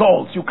of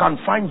results, you can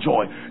find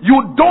joy.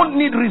 You don't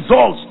need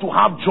results to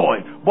have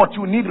joy, but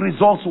you need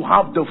results to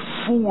have the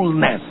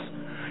fullness.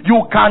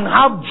 You can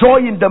have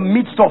joy in the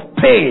midst of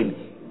pain.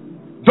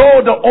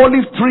 Though the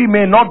olive tree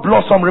may not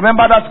blossom,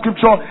 remember that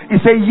scripture? He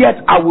said,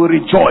 yet I will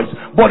rejoice.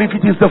 But if it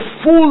is the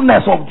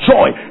fullness of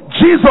joy,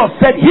 Jesus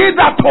said,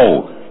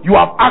 hitherto you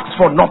have asked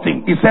for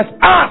nothing. He says,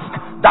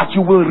 ask that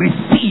you will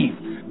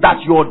receive, that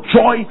your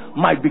joy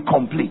might be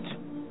complete.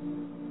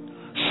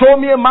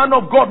 Show me a man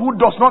of God who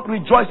does not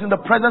rejoice in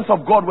the presence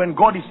of God when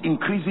God is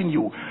increasing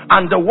you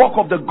and the work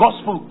of the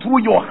gospel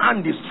through your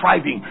hand is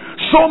thriving.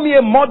 Show me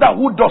a mother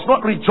who does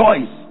not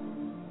rejoice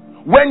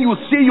when you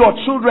see your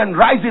children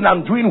rising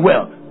and doing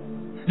well.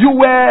 You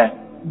were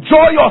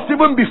joyous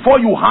even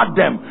before you had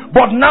them,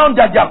 but now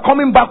that they are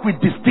coming back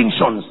with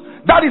distinctions,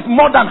 that is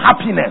more than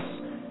happiness.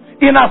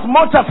 In as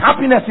much as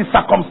happiness is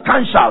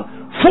circumstantial,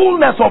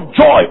 fullness of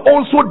joy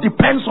also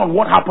depends on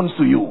what happens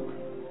to you.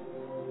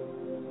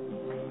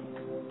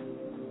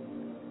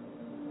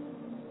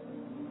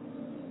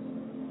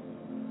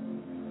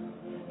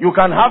 You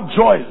can have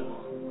joy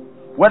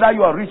whether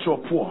you are rich or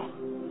poor,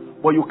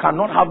 but you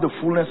cannot have the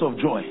fullness of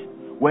joy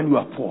when you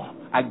are poor.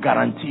 I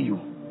guarantee you.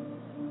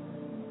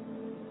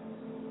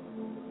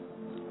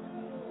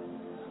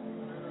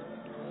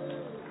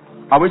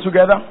 Are we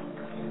together?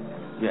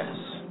 Yes.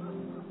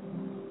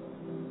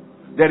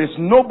 There is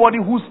nobody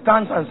who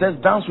stands and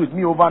says, dance with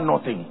me over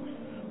nothing.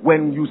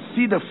 When you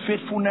see the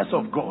faithfulness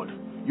of God,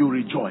 you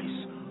rejoice.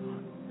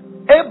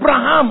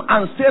 Abraham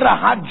and Sarah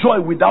had joy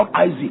without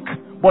Isaac,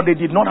 but they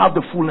did not have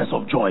the fullness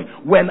of joy.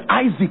 When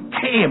Isaac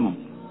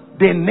came,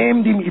 they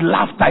named him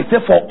Elafta. He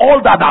said, for all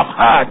that I've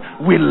heard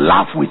will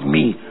laugh with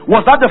me.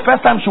 Was that the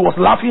first time she was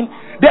laughing?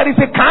 There is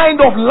a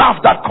kind of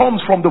laugh that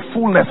comes from the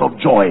fullness of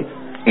joy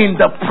in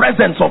the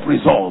presence of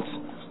results.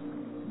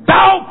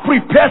 Thou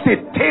preparest a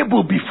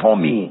table before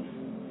me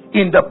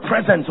in the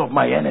presence of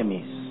my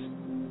enemies.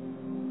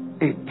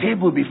 A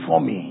table before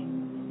me,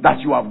 that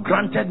you have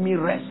granted me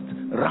rest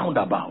round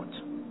about.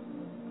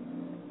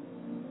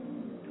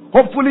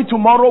 Hopefully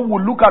tomorrow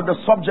we'll look at the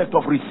subject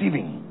of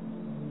receiving.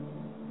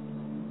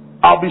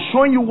 I'll be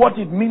showing you what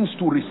it means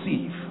to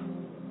receive.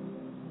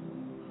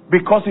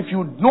 Because if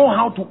you know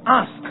how to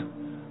ask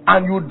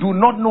and you do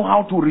not know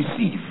how to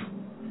receive,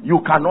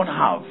 you cannot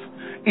have.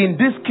 In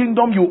this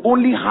kingdom, you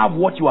only have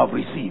what you have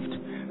received.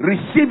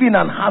 Receiving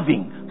and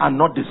having are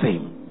not the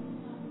same.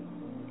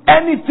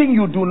 Anything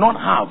you do not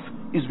have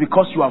is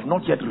because you have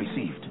not yet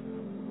received.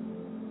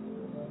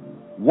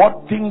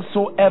 What things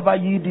soever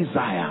ye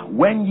desire,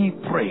 when ye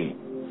pray,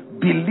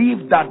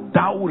 believe that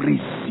thou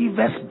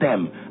receivest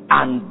them,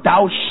 and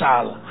thou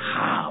shalt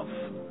have.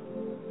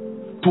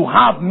 To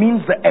have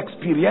means the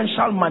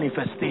experiential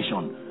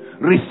manifestation.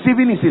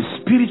 Receiving is a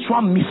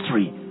spiritual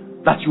mystery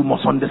that you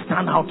must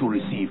understand how to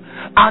receive.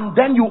 And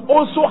then you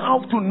also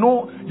have to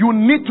know, you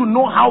need to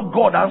know how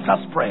God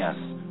answers prayers.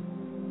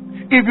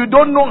 If you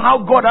don't know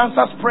how God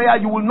answers prayer,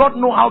 you will not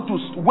know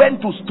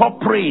when to stop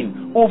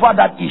praying over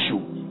that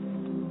issue.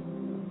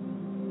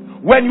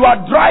 When you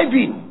are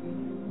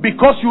driving,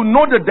 because you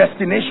know the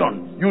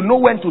destination, you know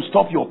when to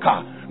stop your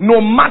car. No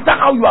matter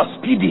how you are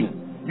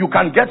speeding, you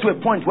can get to a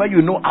point where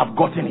you know, I've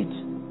gotten it.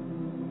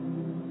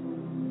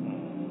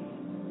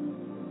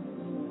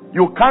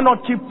 You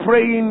cannot keep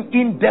praying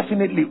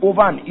indefinitely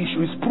over an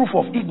issue. It's proof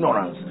of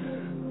ignorance.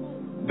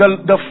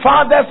 The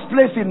farthest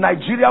place in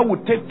Nigeria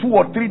would take 2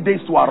 or 3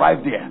 days to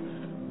arrive there.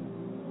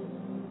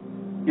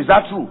 Is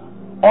that true?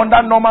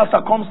 Under normal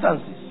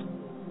circumstances,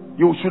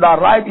 you should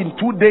arrive in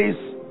 2 days,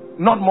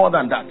 not more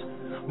than that.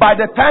 By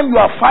the time you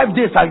are 5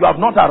 days and you have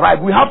not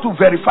arrived, we have to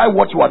verify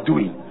what you are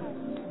doing.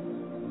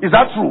 Is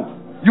that true?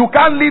 You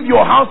can't leave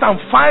your house and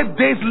 5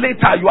 days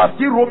later you are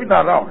still roaming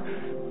around.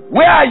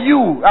 Where are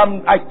you?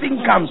 I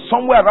think I'm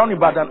somewhere around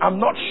Ibadan. I'm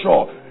not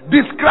sure.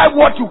 Describe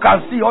what you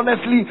can see.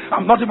 Honestly,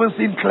 I'm not even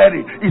seeing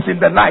clearly. It's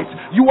in the night.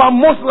 You are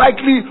most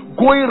likely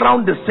going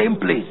around the same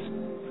place.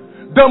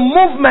 The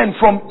movement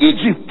from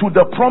Egypt to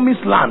the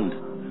promised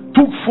land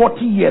took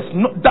 40 years.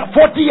 That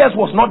 40 years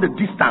was not the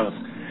distance.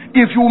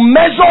 If you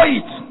measure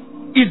it,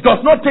 it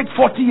does not take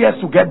 40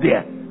 years to get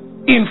there.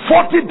 In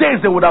 40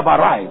 days they would have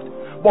arrived.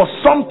 But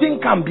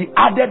something can be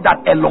added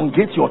that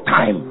elongates your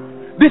time.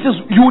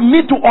 You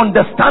need to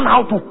understand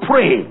how to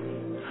pray,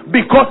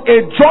 because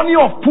a journey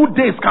of 2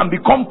 days can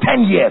become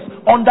 10 years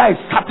under a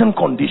certain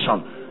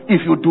condition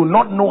if you do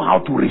not know how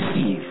to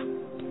receive.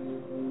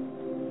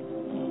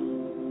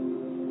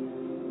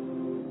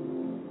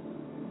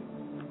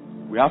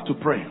 We have to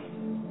pray.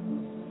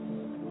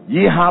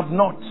 Ye have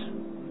not,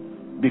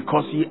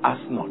 because ye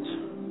ask not.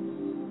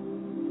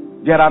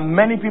 There are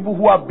many people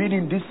who have been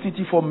in this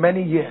city for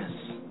many years,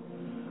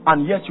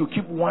 and yet you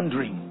keep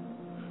wondering,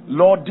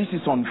 Lord, this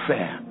is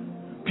unfair.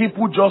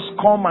 People just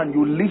come and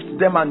you lift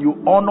them and you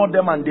honor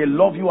them and they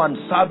love you and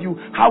serve you.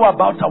 How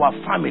about our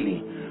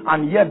family?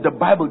 And yet the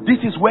Bible,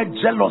 this is where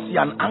jealousy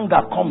and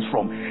anger comes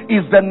from.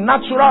 Is the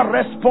natural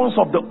response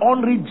of the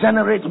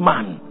unregenerate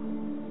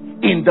man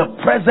in the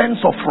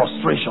presence of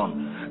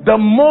frustration. The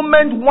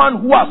moment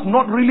one who has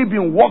not really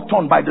been worked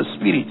on by the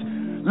Spirit,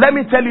 let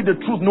me tell you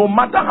the truth, no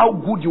matter how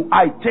good you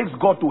are, it takes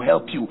God to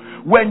help you.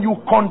 When you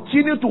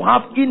continue to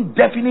have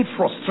indefinite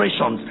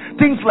frustrations,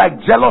 things like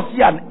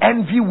jealousy and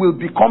envy will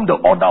become the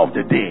order of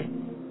the day.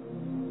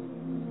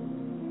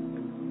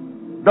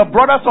 The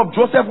brothers of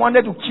Joseph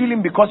wanted to kill him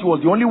because he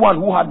was the only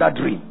one who had that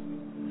dream.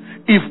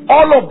 If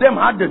all of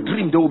them had the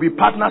dream, they would be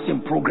partners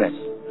in progress.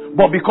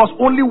 But because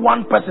only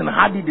one person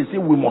had it, they say,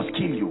 we must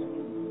kill you.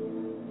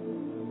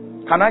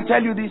 Can I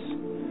tell you this?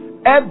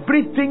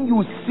 Everything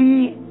you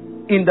see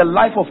in the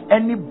life of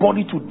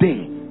anybody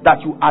today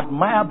that you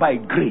admire by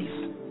grace,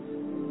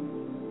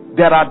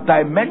 there are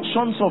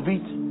dimensions of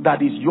it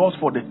that is yours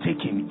for the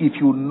taking if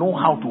you know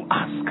how to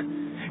ask.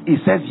 It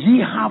says, ye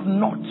have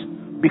not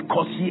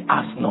because ye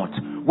ask not.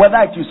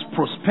 Whether it is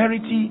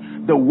prosperity,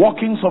 the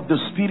workings of the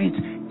Spirit,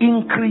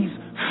 increase,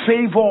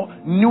 favor,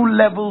 new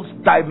levels,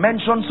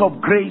 dimensions of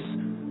grace,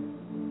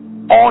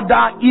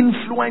 order,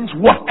 influence,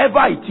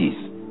 whatever it is.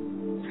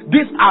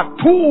 These are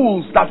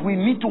tools that we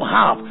need to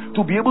have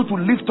to be able to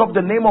lift up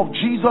the name of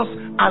Jesus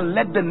and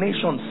let the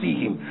nation see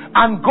him.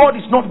 And God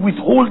is not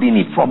withholding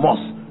it from us.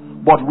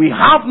 But we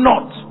have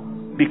not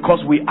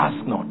because we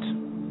ask not.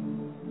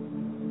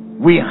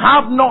 We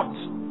have not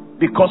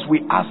because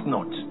we ask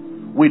not.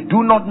 We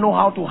do not know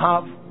how to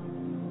have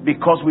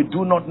because we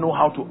do not know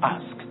how to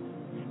ask.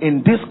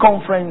 In this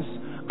conference,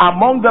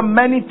 among the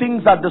many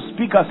things that the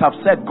speakers have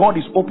said, God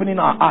is opening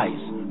our eyes.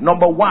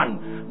 Number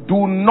one,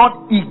 do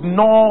not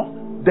ignore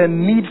the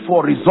need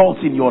for results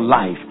in your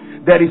life.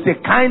 There is a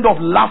kind of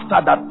laughter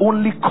that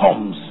only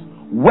comes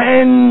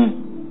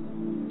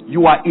when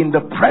you are in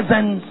the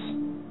presence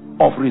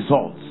of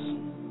results.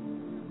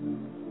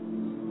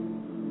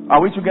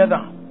 Are we together?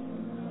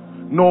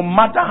 No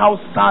matter how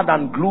sad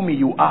and gloomy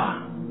you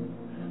are,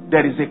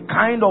 there is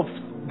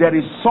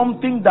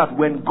something that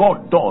when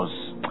God does,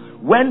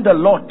 when the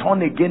Lord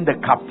turned again the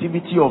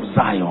captivity of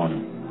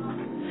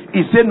Zion,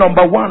 he said,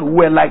 number one,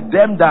 we're like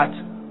them that.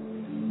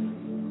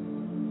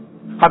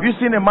 Have you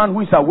seen a man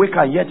who is awake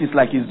and yet it's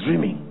like he's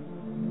dreaming?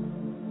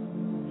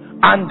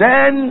 And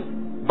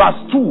then verse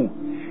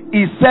 2,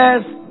 he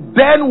says,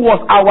 then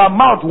was our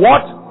mouth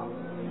what?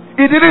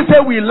 He didn't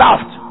say we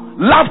laughed.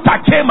 laughter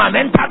came and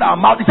entered our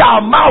mouth.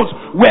 Our mouths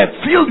were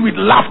filled with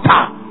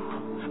laughter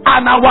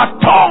and our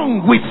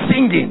tongue with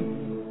singing.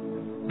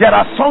 There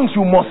are songs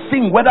you must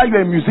sing whether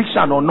you're a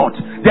musician or not.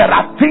 There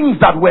are things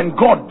that when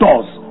God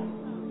does,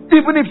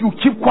 even if you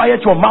keep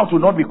quiet, your mouth will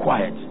not be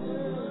quiet.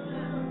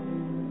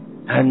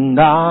 And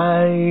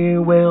I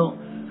will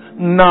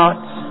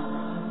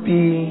not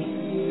be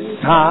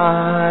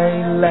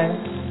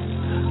silent.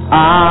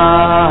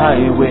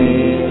 I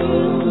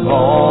will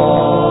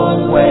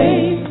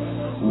always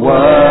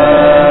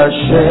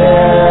worship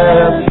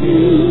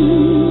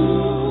you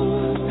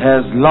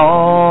as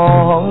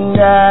long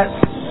as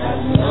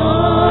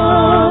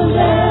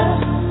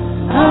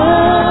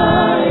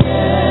I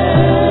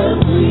am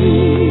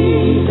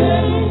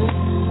breathing.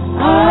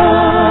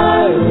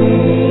 I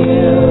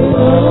will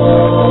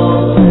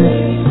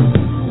always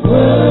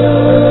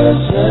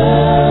worship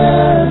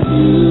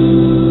you.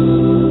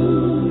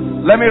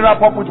 Let me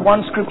wrap up with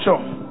one scripture.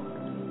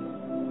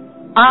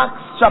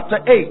 Acts chapter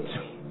 8.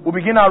 We'll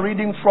begin our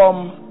reading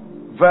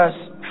from verse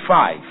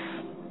 5.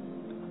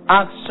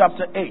 Acts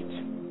chapter 8.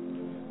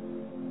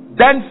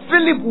 Then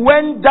Philip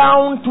went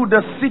down to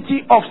the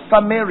city of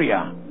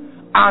Samaria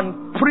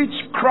and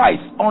preached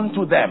Christ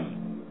unto them.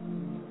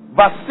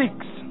 Verse 6.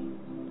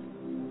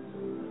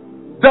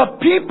 The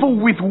people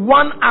with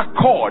one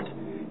accord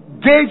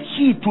gave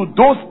heed to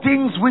those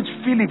things which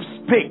Philip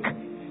spake,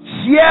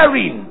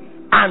 hearing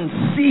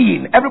and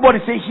seeing. Everybody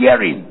say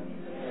hearing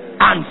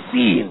and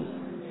seeing.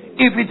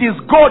 If it is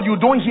God, you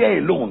don't hear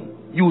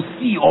alone, you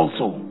see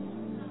also.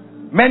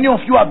 Many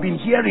of you have been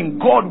hearing,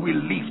 God will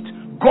lift,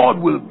 God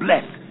will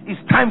bless. It's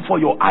time for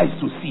your eyes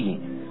to see.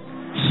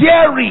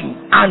 Hearing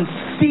and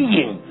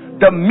seeing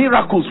the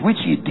miracles which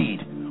he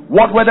did.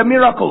 What were the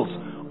miracles?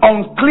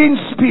 Unclean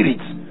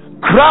spirits,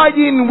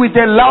 crying with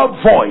a loud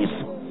voice,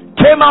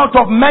 came out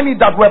of many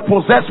that were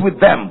possessed with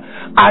them,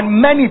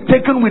 and many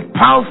taken with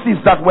palsies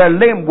that were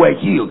lame were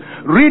healed.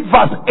 Read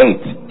verse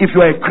 8 if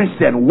you are a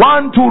Christian.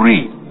 1 to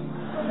read.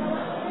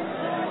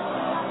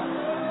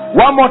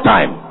 One more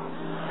time.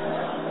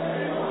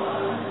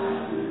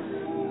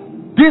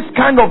 This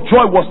kind of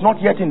joy was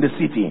not yet in the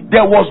city.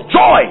 There was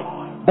joy,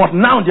 but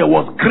now there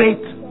was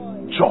great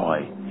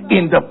joy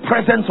in the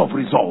presence of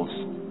results.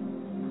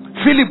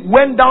 Philip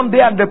went down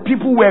there and the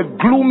people were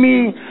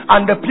gloomy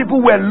and the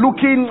people were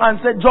looking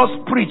and said, just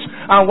preach.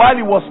 And while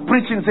he was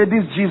preaching, said,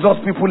 these Jesus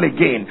people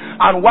again.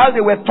 And while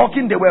they were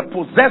talking, they were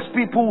possessed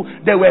people,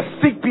 they were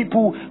sick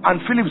people.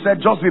 And Philip said,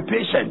 just be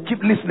patient,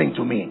 keep listening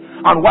to me.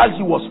 And while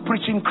he was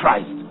preaching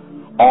Christ,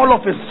 all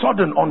of a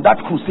sudden on that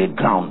crusade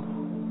ground,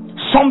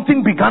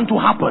 something began to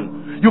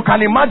happen. You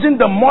can imagine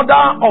the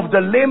mother of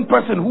the lame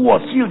person who was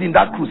healed in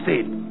that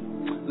crusade.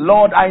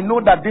 Lord, I know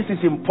that this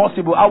is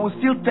impossible. I will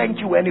still thank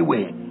you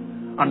anyway.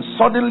 And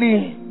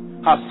suddenly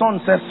her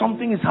son says,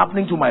 something is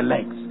happening to my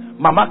legs.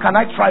 Mama, can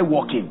I try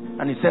walking?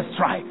 And he says,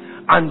 try.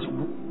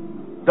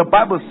 And the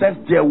Bible says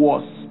there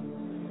was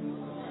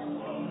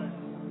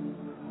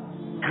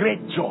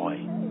great joy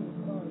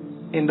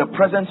in the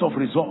presence of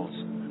results.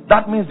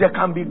 That means there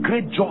can be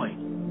great joy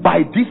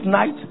by this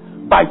night,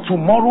 by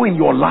tomorrow in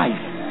your life,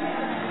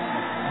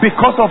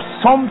 because of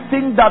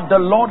something that the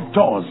Lord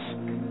does.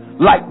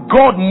 Like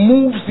God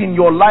moves in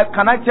your life.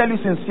 Can I tell you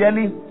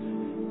sincerely,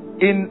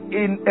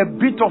 in a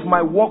bit of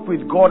my walk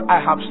with God, I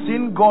have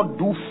seen God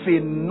do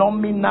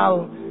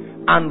phenomenal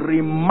and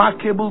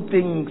remarkable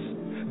things.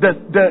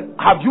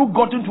 Have you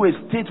gotten to a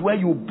state where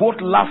you both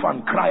laugh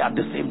and cry at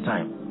the same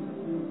time?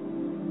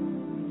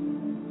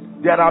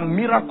 There are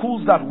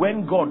miracles that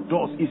when God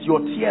does, it's your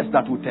tears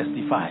that will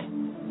testify.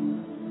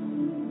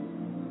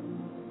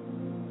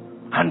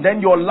 And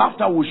then your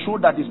laughter will show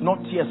that it's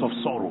not tears of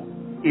sorrow.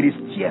 It is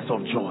tears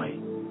of joy.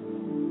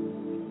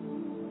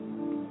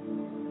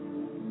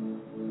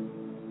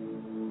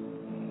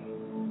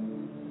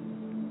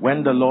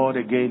 When the Lord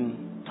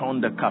again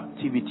turned the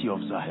captivity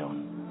of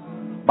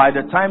Zion. By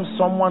the time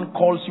someone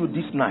calls you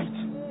this night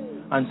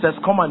and says,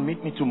 come and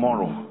meet me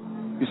tomorrow.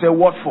 You say,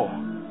 what for?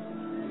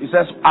 He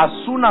says, as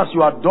soon as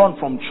you are done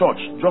from church,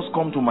 just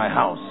come to my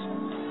house.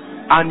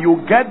 And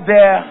you get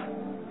there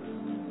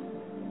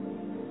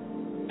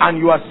and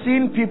you are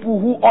seeing people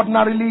who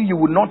ordinarily you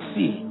would not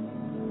see.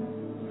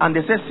 And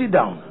they say, sit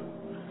down.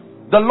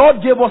 The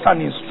Lord gave us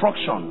an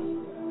instruction.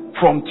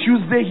 From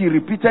Tuesday, he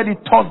repeated it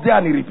Thursday,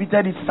 and he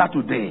repeated it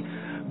Saturday.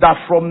 That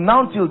from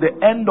now till the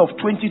end of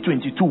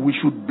 2022, we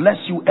should bless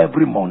you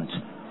every month.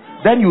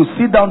 Then you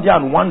sit down there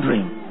and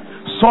wondering,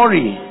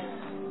 sorry,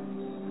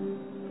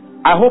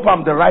 I hope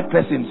I'm the right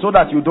person so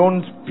that you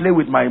don't play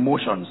with my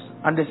emotions.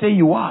 And they say,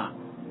 you are.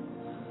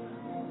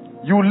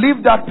 You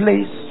leave that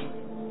place,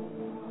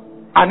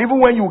 and even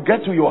when you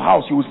get to your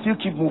house, you will still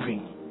keep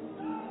moving.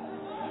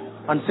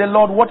 And say,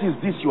 Lord, what is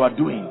this you are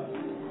doing?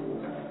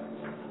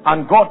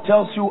 And God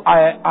tells you,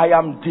 I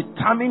am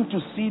determined to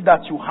see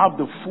that you have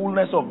the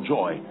fullness of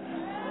joy.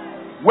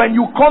 When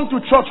you come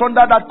to church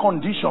under that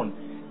condition,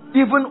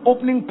 even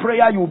opening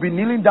prayer, you'll be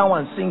kneeling down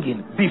and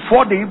singing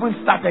before they even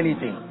start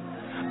anything.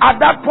 At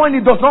that point,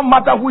 it does not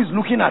matter who is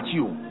looking at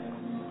you.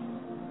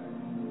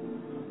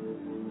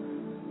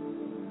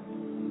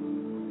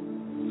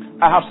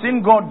 I have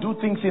seen God do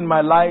things in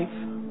my life.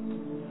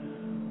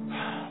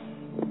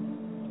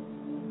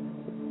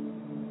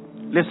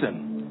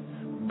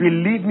 Listen,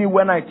 believe me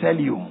when I tell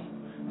you,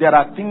 there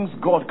are things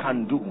God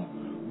can do.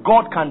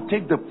 God can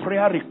take the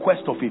prayer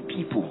request of a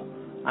people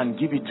and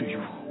give it to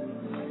you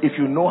if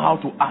you know how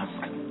to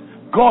ask.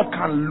 God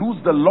can loose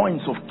the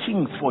loins of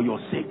kings for your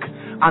sake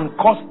and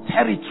cause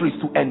territories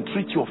to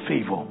entreat your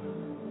favor.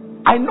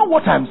 I know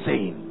what I'm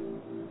saying.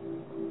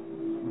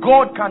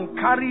 God can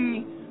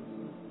carry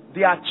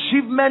the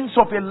achievements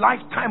of a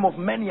lifetime of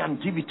many and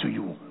give it to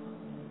you.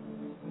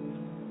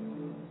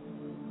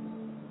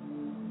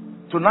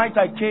 Tonight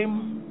I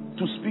came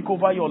to speak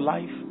over your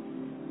life.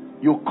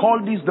 You call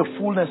this the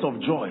fullness of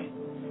joy.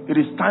 It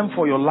is time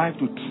for your life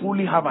to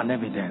truly have an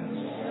evidence.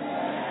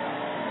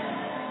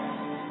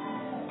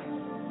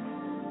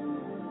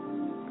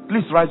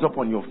 Please rise up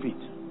on your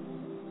feet.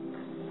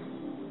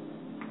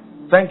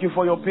 Thank you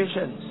for your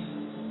patience.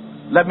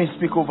 Let me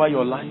speak over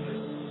your life.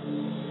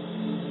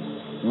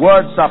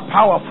 Words are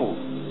powerful.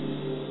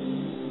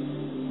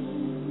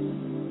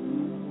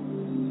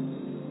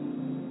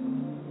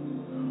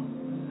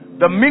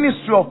 The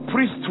ministry of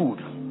priesthood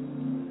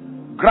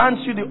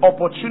grants you the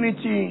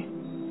opportunity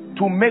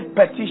to make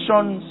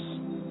petitions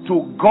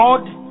to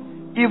God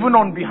even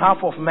on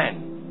behalf of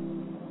men.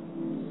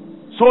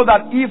 So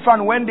that if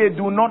and when they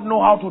do not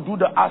know how to do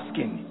the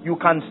asking, you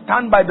can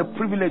stand by the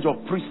privilege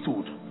of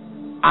priesthood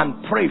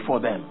and pray for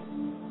them.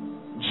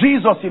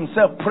 Jesus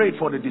himself prayed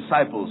for the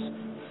disciples.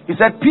 He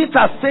said,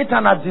 Peter,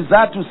 Satan has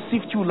desired to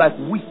sift you like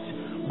wheat,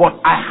 but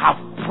I have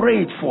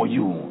prayed for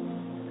you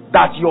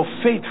that your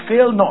faith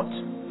fail not.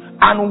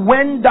 And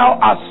when thou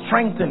art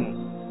strengthened,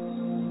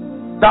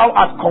 thou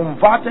art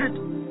converted,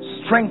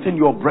 strengthen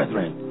your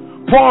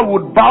brethren. Paul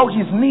would bow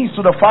his knees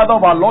to the Father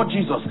of our Lord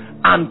Jesus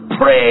and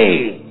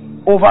pray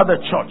over the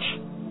church.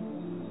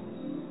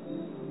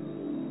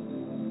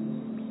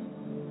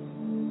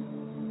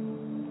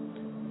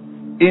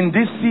 In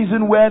this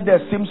season where there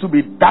seems to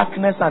be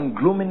darkness and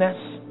gloominess,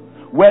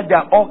 where there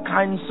are all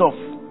kinds of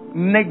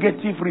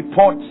negative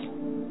reports,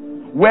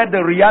 where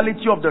the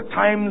reality of the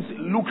times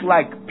look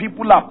like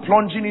people are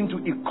plunging into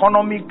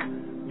economic,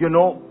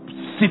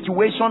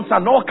 situations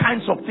and all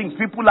kinds of things.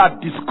 People are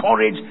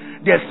discouraged.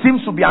 There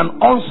seems to be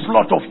an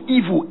onslaught of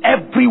evil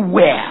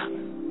everywhere,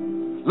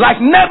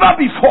 like never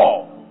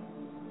before.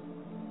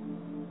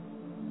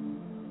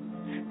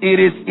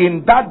 It is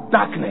in that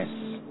darkness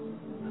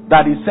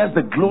that it says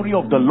the glory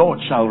of the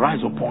Lord shall rise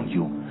upon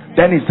you.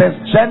 Then it says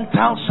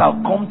Gentiles shall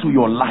come to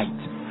your light,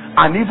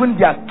 and even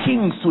their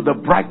kings to the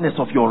brightness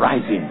of your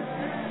rising.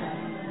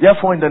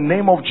 Therefore, in the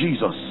name of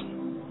Jesus,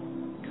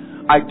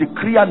 I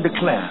decree and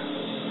declare,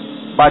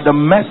 by the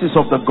mercies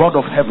of the God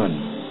of heaven,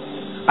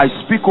 I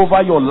speak over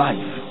your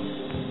life,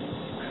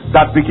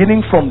 that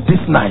beginning from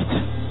this night,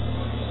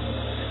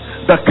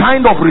 the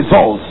kind of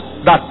results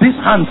that these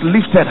hands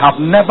lifted have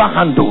never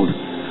handled,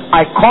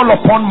 I call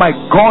upon my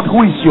God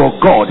who is your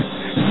God.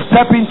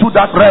 Step into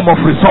that realm of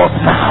results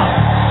now.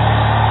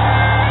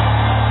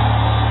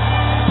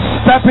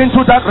 Step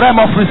into that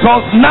realm of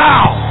results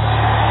now.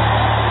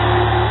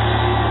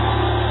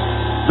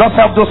 Just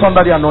help those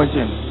under the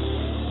anointing.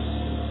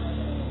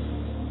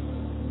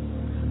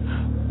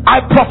 I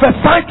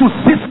prophesy to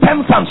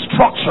systems and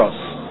structures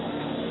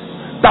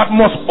that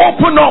must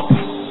open up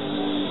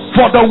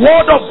for the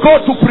word of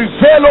God to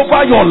prevail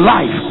over your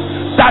life,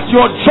 that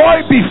your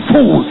joy be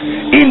full.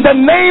 In the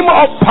name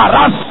of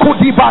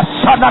Paraskudiba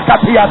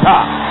Sanakatiata,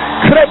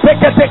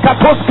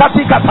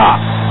 Krepekatekatoskatikata,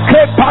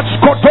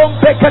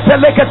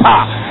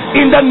 Krepachkotompeketeleketa,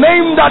 in the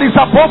name that is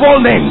above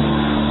all names,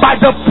 by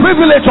the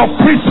privilege of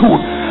priesthood,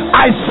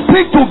 I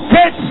speak to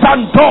gates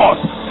and doors.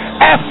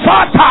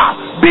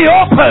 Ephata, be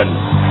open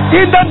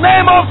in the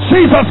name of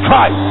Jesus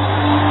Christ.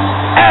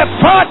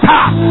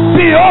 Ephata,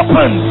 be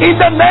open in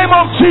the name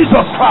of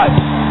Jesus Christ.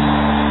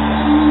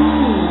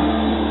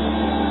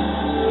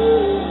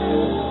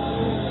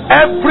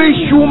 Every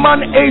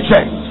human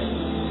agent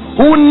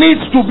who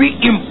needs to be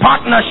in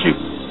partnership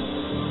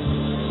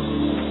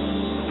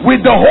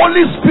with the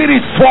Holy Spirit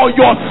for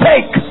your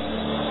sake,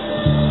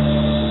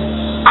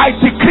 I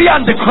decree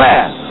and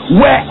declare,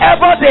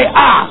 wherever they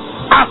are,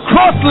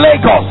 across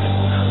Lagos,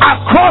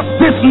 across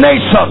this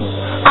nation,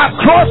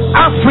 across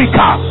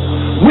Africa,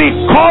 we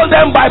call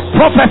them by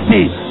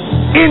prophecy.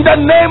 In the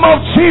name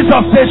of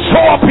Jesus, they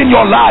show up in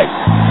your life.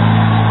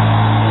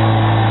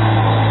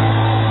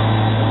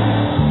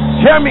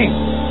 Hear me.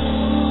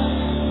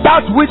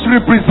 That which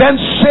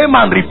represents shame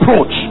and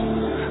reproach,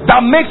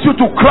 that makes you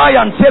to cry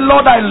and say,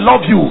 Lord, I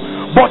love you,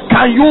 but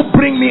can you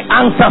bring me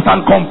answers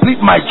and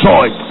complete my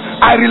joy?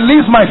 I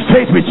release my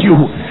faith with you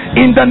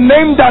in the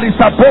name that is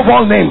above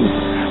all names,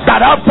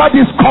 that after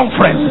this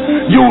conference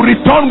you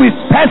return with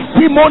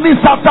testimonies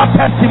after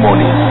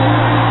testimonies.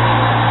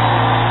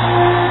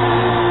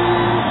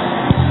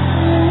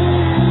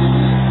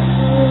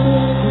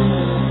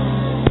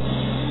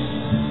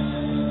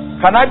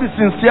 Can I be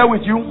sincere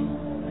with you?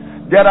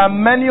 There are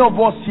many of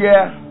us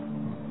here,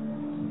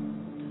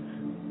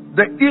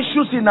 the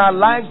issues in our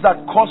lives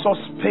that cause us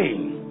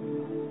pain,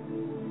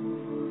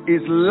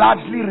 is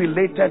largely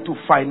related to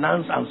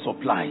finance and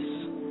supplies.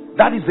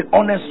 That is the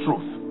honest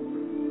truth.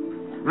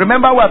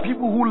 Remember, we're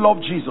people who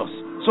love Jesus,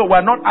 so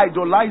we're not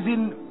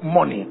idolizing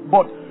money.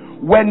 But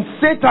when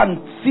Satan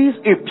sees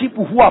a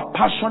people who are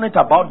passionate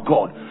about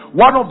God,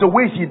 one of the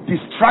ways he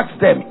distracts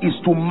them is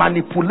to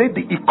manipulate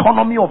the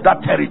economy of that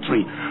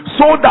territory,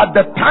 so that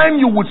the time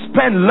you would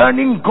spend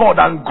learning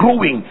God and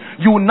growing,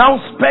 you now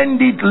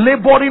spend it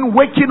laboring,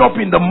 waking up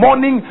in the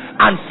morning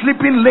and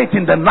sleeping late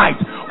in the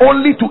night,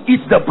 only to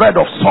eat the bread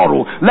of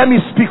sorrow. Let me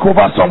speak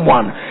over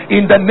someone.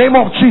 In the name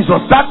of Jesus,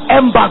 that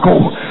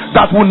embargo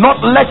that will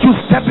not let you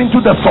step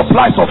into the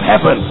supplies of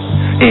heaven,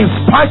 in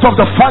spite of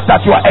the fact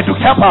that you are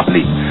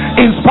educably,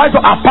 in spite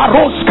of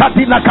aparos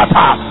katina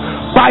kata,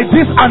 by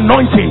this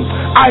anointing,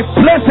 I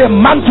place a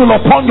mantle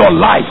upon your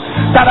life,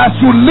 that as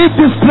you leave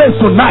this place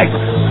tonight,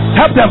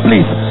 help them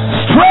please,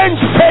 strange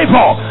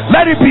favor,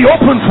 let it be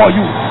open for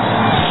you.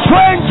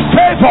 Strange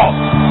favor,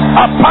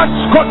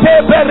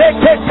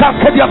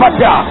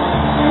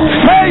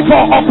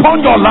 favor upon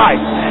your life,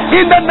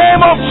 in the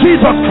name of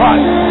Jesus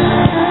Christ.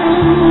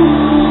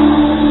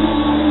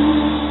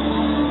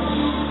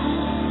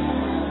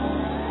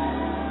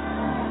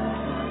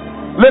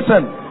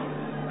 Listen,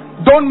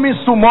 don't miss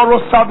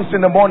tomorrow's service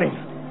in the morning.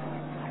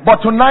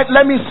 But tonight,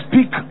 let me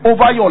speak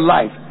over your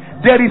life.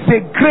 There is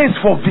a grace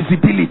for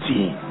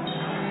visibility.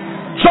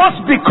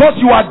 Just because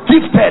you are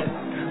gifted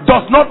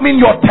does not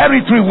mean your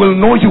territory will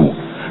know you.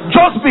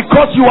 Just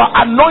because you are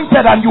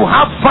anointed and you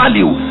have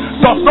value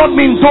does not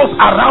mean those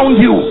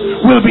around you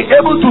will be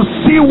able to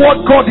see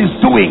what God is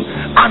doing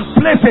and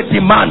place a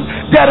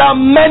demand. There are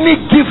many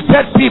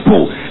gifted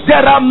people.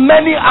 There are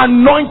many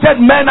anointed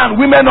men and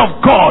women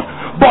of God.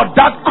 But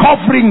that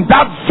covering,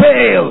 that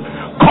veil,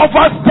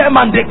 covers them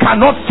and they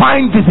cannot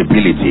find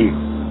visibility.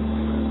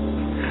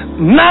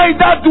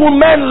 Neither do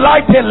men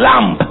light a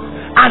lamp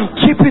and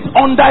keep it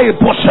under a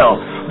bushel,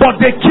 but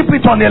they keep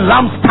it on a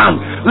lampstand.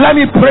 Let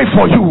me pray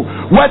for you,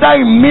 whether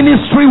in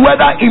ministry,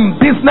 whether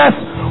in business,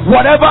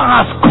 whatever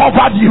has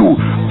covered you,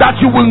 that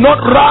you will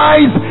not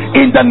rise.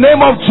 In the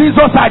name of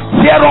Jesus, I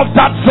tear off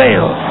that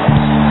veil.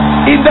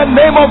 In the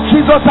name of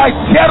Jesus, I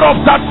tear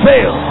off that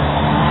veil.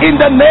 In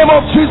the name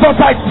of Jesus,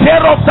 I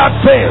tear off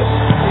that veil.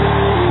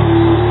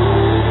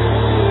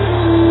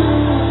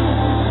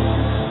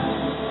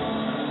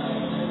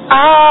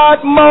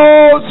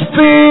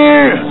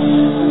 Atmosphere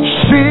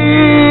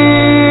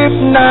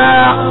shift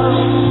now.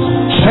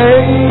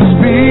 Chains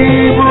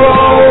be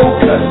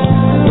broken.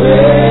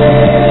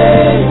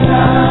 Break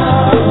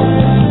now.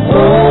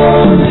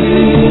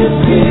 Holy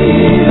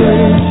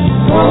Spirit,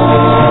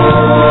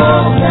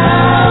 fall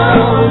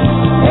down.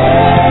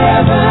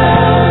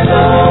 Heaven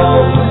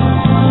open.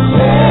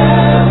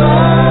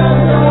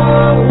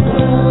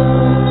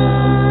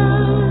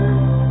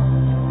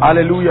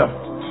 Hallelujah.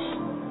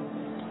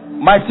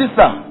 My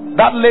sister,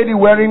 that lady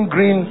wearing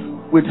green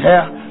with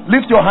hair,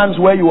 lift your hands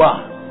where you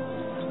are.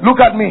 Look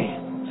at me.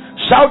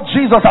 Shout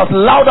Jesus as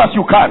loud as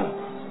you can.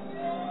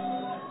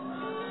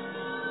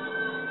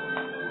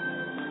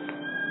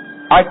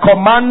 I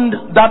command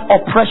that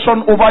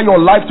oppression over your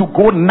life to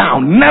go now,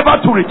 never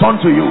to return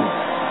to you.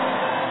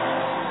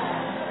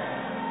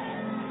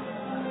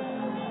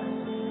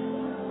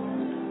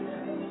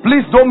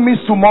 Please don't miss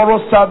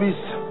tomorrow's service,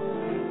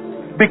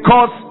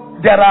 because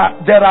there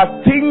are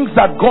things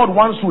that God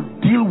wants to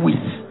deal with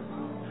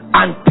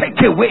and take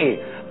away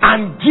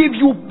and give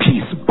you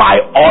peace by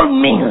all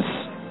means.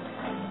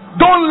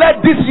 Don't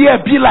let this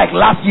year be like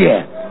last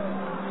year.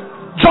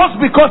 Just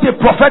because a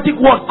prophetic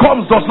word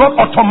comes does not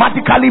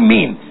automatically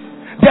mean.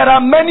 There are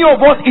many of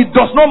us, it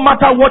does not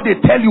matter what they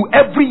tell you,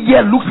 every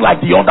year looks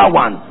like the other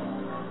one.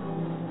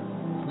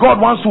 God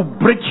wants to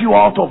break you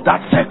out of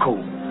that circle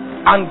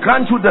and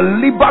grant you the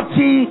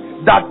liberty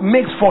that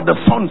makes for the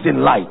sons in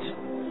light.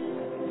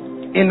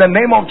 In the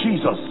name of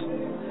Jesus.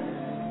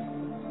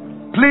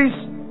 Please,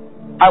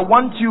 I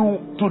want you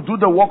to do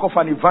the work of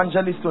an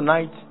evangelist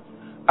tonight.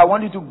 I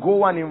want you to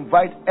go and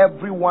invite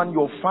everyone,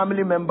 your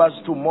family members,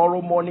 tomorrow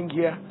morning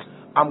here.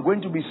 I'm going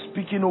to be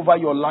speaking over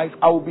your life.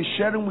 I will be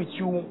sharing with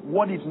you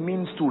what it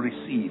means to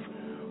receive.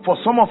 For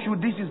some of you,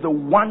 this is the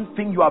one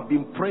thing you have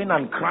been praying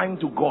and crying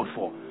to God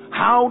for.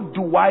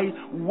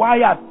 Why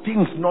are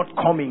things not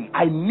coming?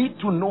 I need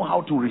to know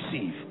how to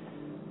receive.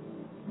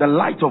 The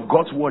light of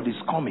God's word is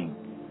coming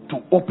to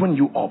open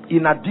you up.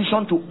 In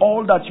addition to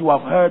all that you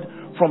have heard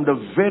from the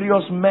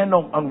various men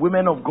and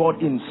women of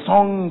God in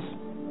songs,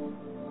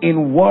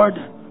 in word,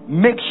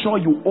 make sure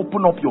you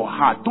open up your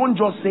heart. Don't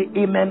just say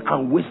amen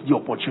and waste the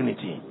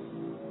opportunity.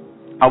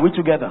 Are we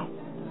together?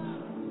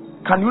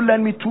 Can you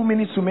lend me 2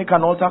 minutes to make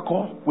an altar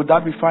call? Would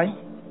that be fine?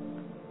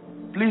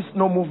 Please,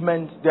 no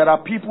movement. There are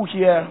people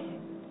here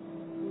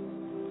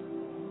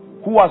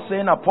who are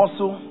saying,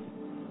 Apostle,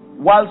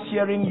 whilst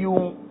hearing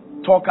you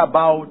talk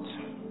about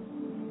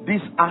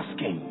this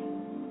asking,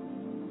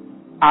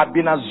 I've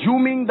been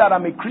assuming that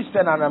I'm a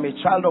Christian and I'm a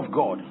child of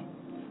God.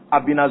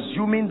 I've been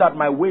assuming that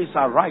my ways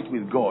are right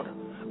with God.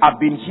 I've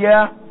been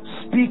here,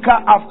 speaker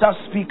after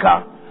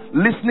speaker,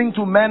 listening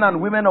to men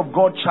and women of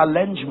God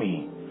challenge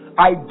me.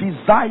 I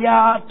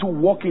desire to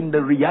walk in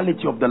the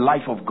reality of the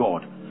life of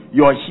God.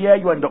 You're here,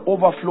 you're in the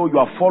overflow, you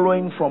are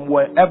following from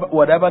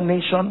whatever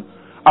nation.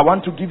 I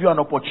want to give you an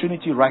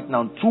opportunity right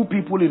now. 2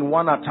 people in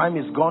one, our time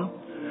is gone.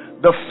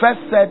 The first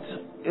set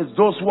is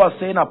those who are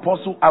saying,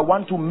 Apostle, I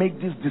want to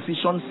make this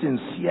decision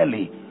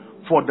sincerely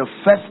for the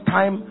first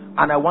time,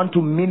 and I want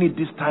to mean it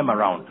this time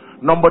around.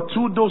 Number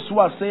 2, those who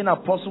are saying,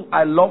 Apostle,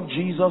 I love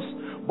Jesus,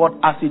 but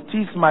as it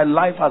is, my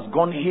life has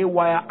gone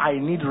haywire. I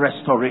need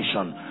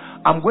restoration.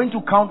 I'm going to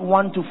count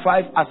 1 to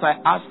 5 as I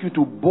ask you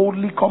to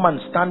boldly come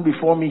and stand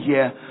before me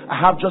here. I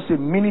have just a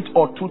minute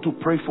or 2 to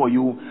pray for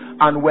you.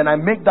 And when I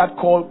make that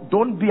call,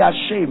 don't be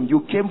ashamed. You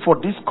came for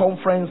this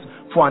conference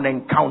for an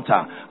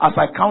encounter. As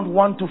I count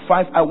 1 to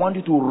 5, I want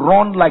you to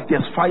run like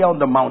there's fire on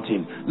the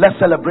mountain. Let's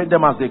celebrate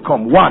them as they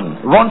come.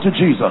 1, run to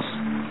Jesus.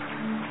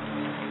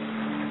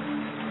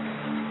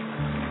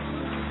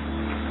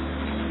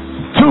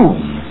 2,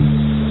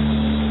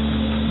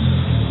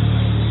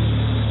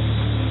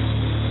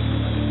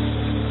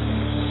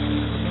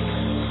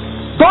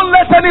 don't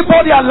let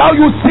anybody allow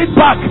you sit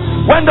back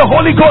when the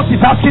Holy Ghost is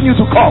asking you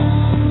to come.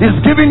 He's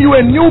giving you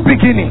a new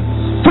beginning.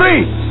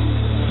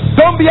 3,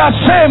 don't be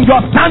ashamed. You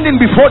are standing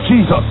before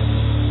Jesus.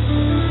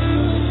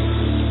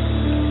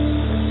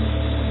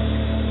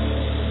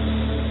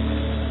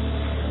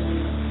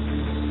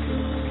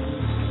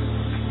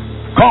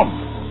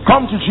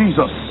 Come to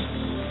Jesus.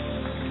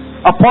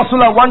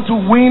 Apostle, I want to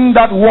win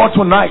that war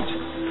tonight.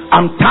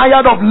 I'm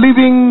tired of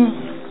living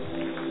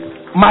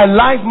my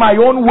life my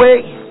own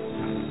way.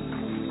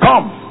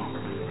 Come.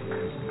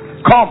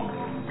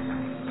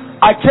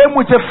 I came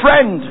with a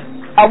friend.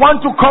 I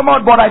want to come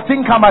out, but I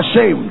think I'm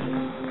ashamed.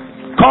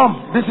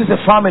 Come. This is a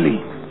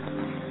family.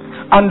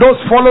 And those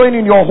following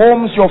in your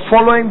homes, you're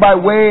following by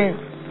way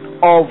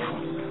of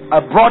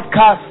a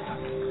broadcast.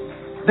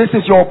 This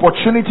is your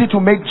opportunity to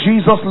make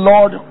Jesus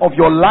Lord of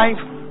your life.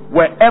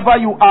 Wherever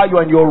you are,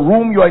 you're in your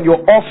room, you're in your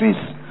office.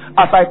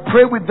 As I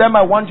pray with them,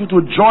 I want you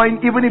to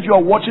join. Even if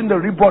you're watching the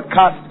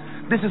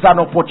rebroadcast, this is an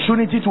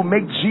opportunity to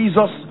make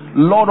Jesus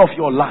Lord of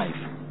your life.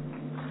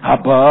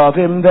 Above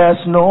him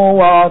there's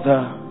no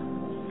other.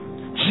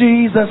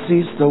 Jesus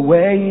is the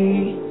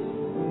way.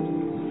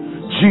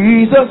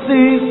 Jesus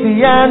is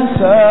the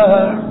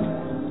answer.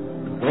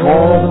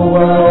 For the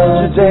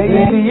world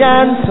today, the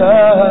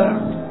answer.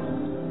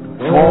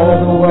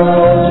 For the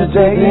world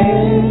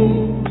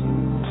today.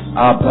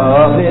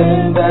 Above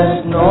him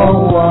there's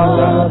no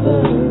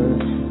other.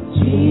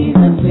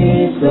 Jesus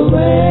is the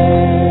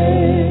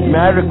way. May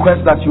I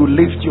request that you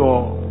lift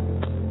your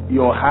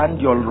hand,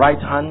 your right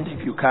hand,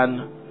 if you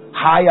can,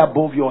 high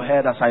above your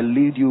head as I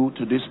lead you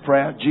to this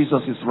prayer.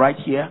 Jesus is right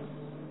here.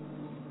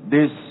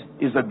 This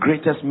is the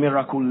greatest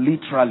miracle,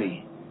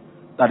 literally,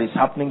 that is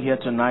happening here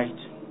tonight.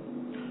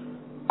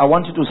 I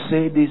want you to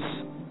say this.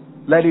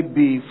 Let it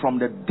be from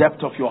the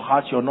depth of your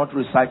heart. You're not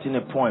reciting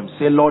a poem.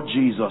 Say, Lord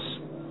Jesus,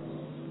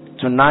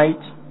 tonight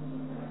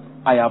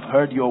I have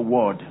heard your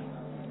word.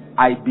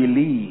 I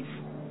believe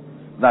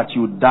that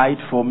you died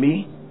for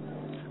me.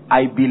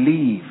 I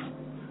believe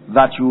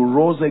that you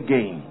rose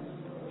again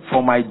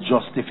for my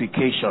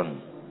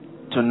justification.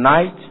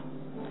 Tonight,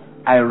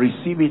 I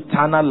receive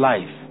eternal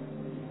life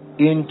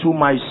into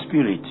my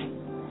spirit,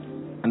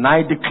 and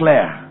I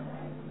declare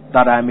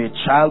that I am a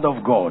child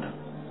of God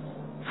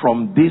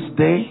from this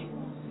day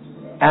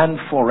and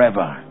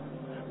forever.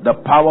 The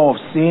power of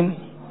sin,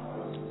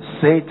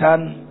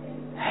 Satan,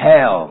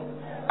 hell,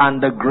 and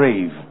the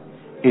grave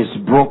is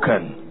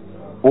broken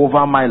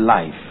over my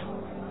life.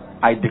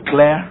 I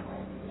declare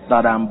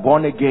that I'm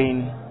born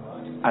again.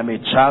 I'm a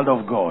child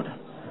of God.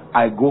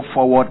 I go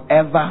forward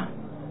ever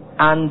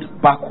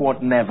and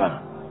backward never.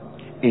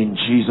 In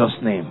Jesus'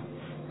 name.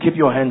 Keep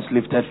your hands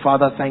lifted.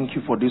 Father, thank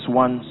you for these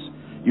ones.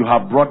 You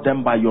have brought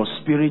them by your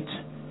spirit.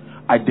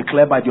 I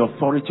declare by the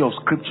authority of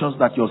scriptures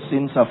that your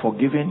sins are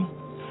forgiven.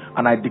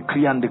 And I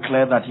decree and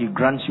declare that he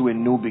grants you a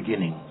new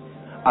beginning.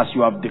 As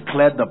you have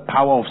declared, the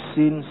power of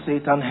sin,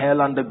 Satan,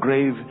 hell, and the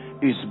grave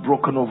is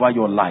broken over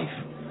your life.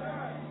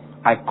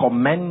 I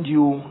commend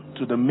you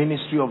to the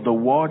ministry of the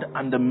word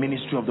and the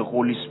ministry of the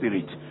Holy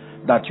Spirit,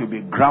 that you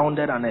be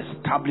grounded and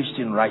established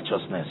in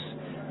righteousness.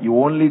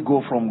 You only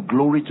go from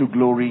glory to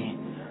glory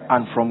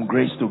and from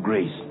grace to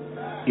grace.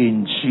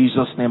 In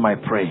Jesus' name I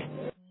pray.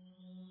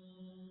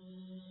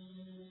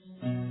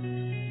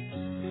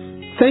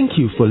 Thank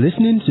you for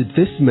listening to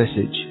this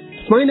message.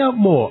 To find out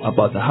more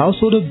about the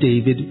Household of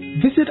David,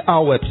 visit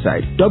our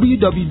website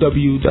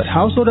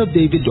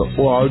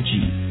www.householdofdavid.org.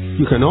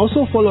 You can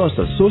also follow us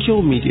on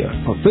social media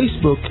on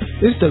Facebook,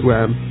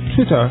 Instagram,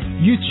 Twitter,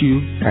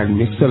 YouTube,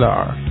 and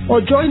MixLR. Or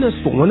join us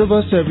for one of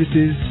our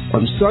services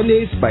on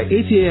Sundays by 8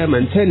 a.m.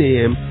 and 10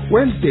 a.m.,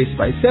 Wednesdays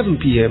by 7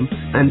 p.m.,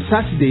 and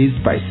Saturdays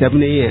by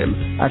 7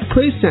 a.m. at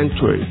Praise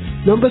Sanctuary,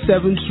 number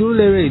 7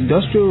 Surulere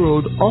Industrial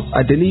Road off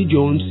Adeni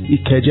Jones,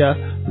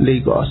 Ikeja,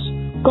 Lagos.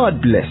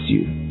 God bless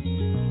you.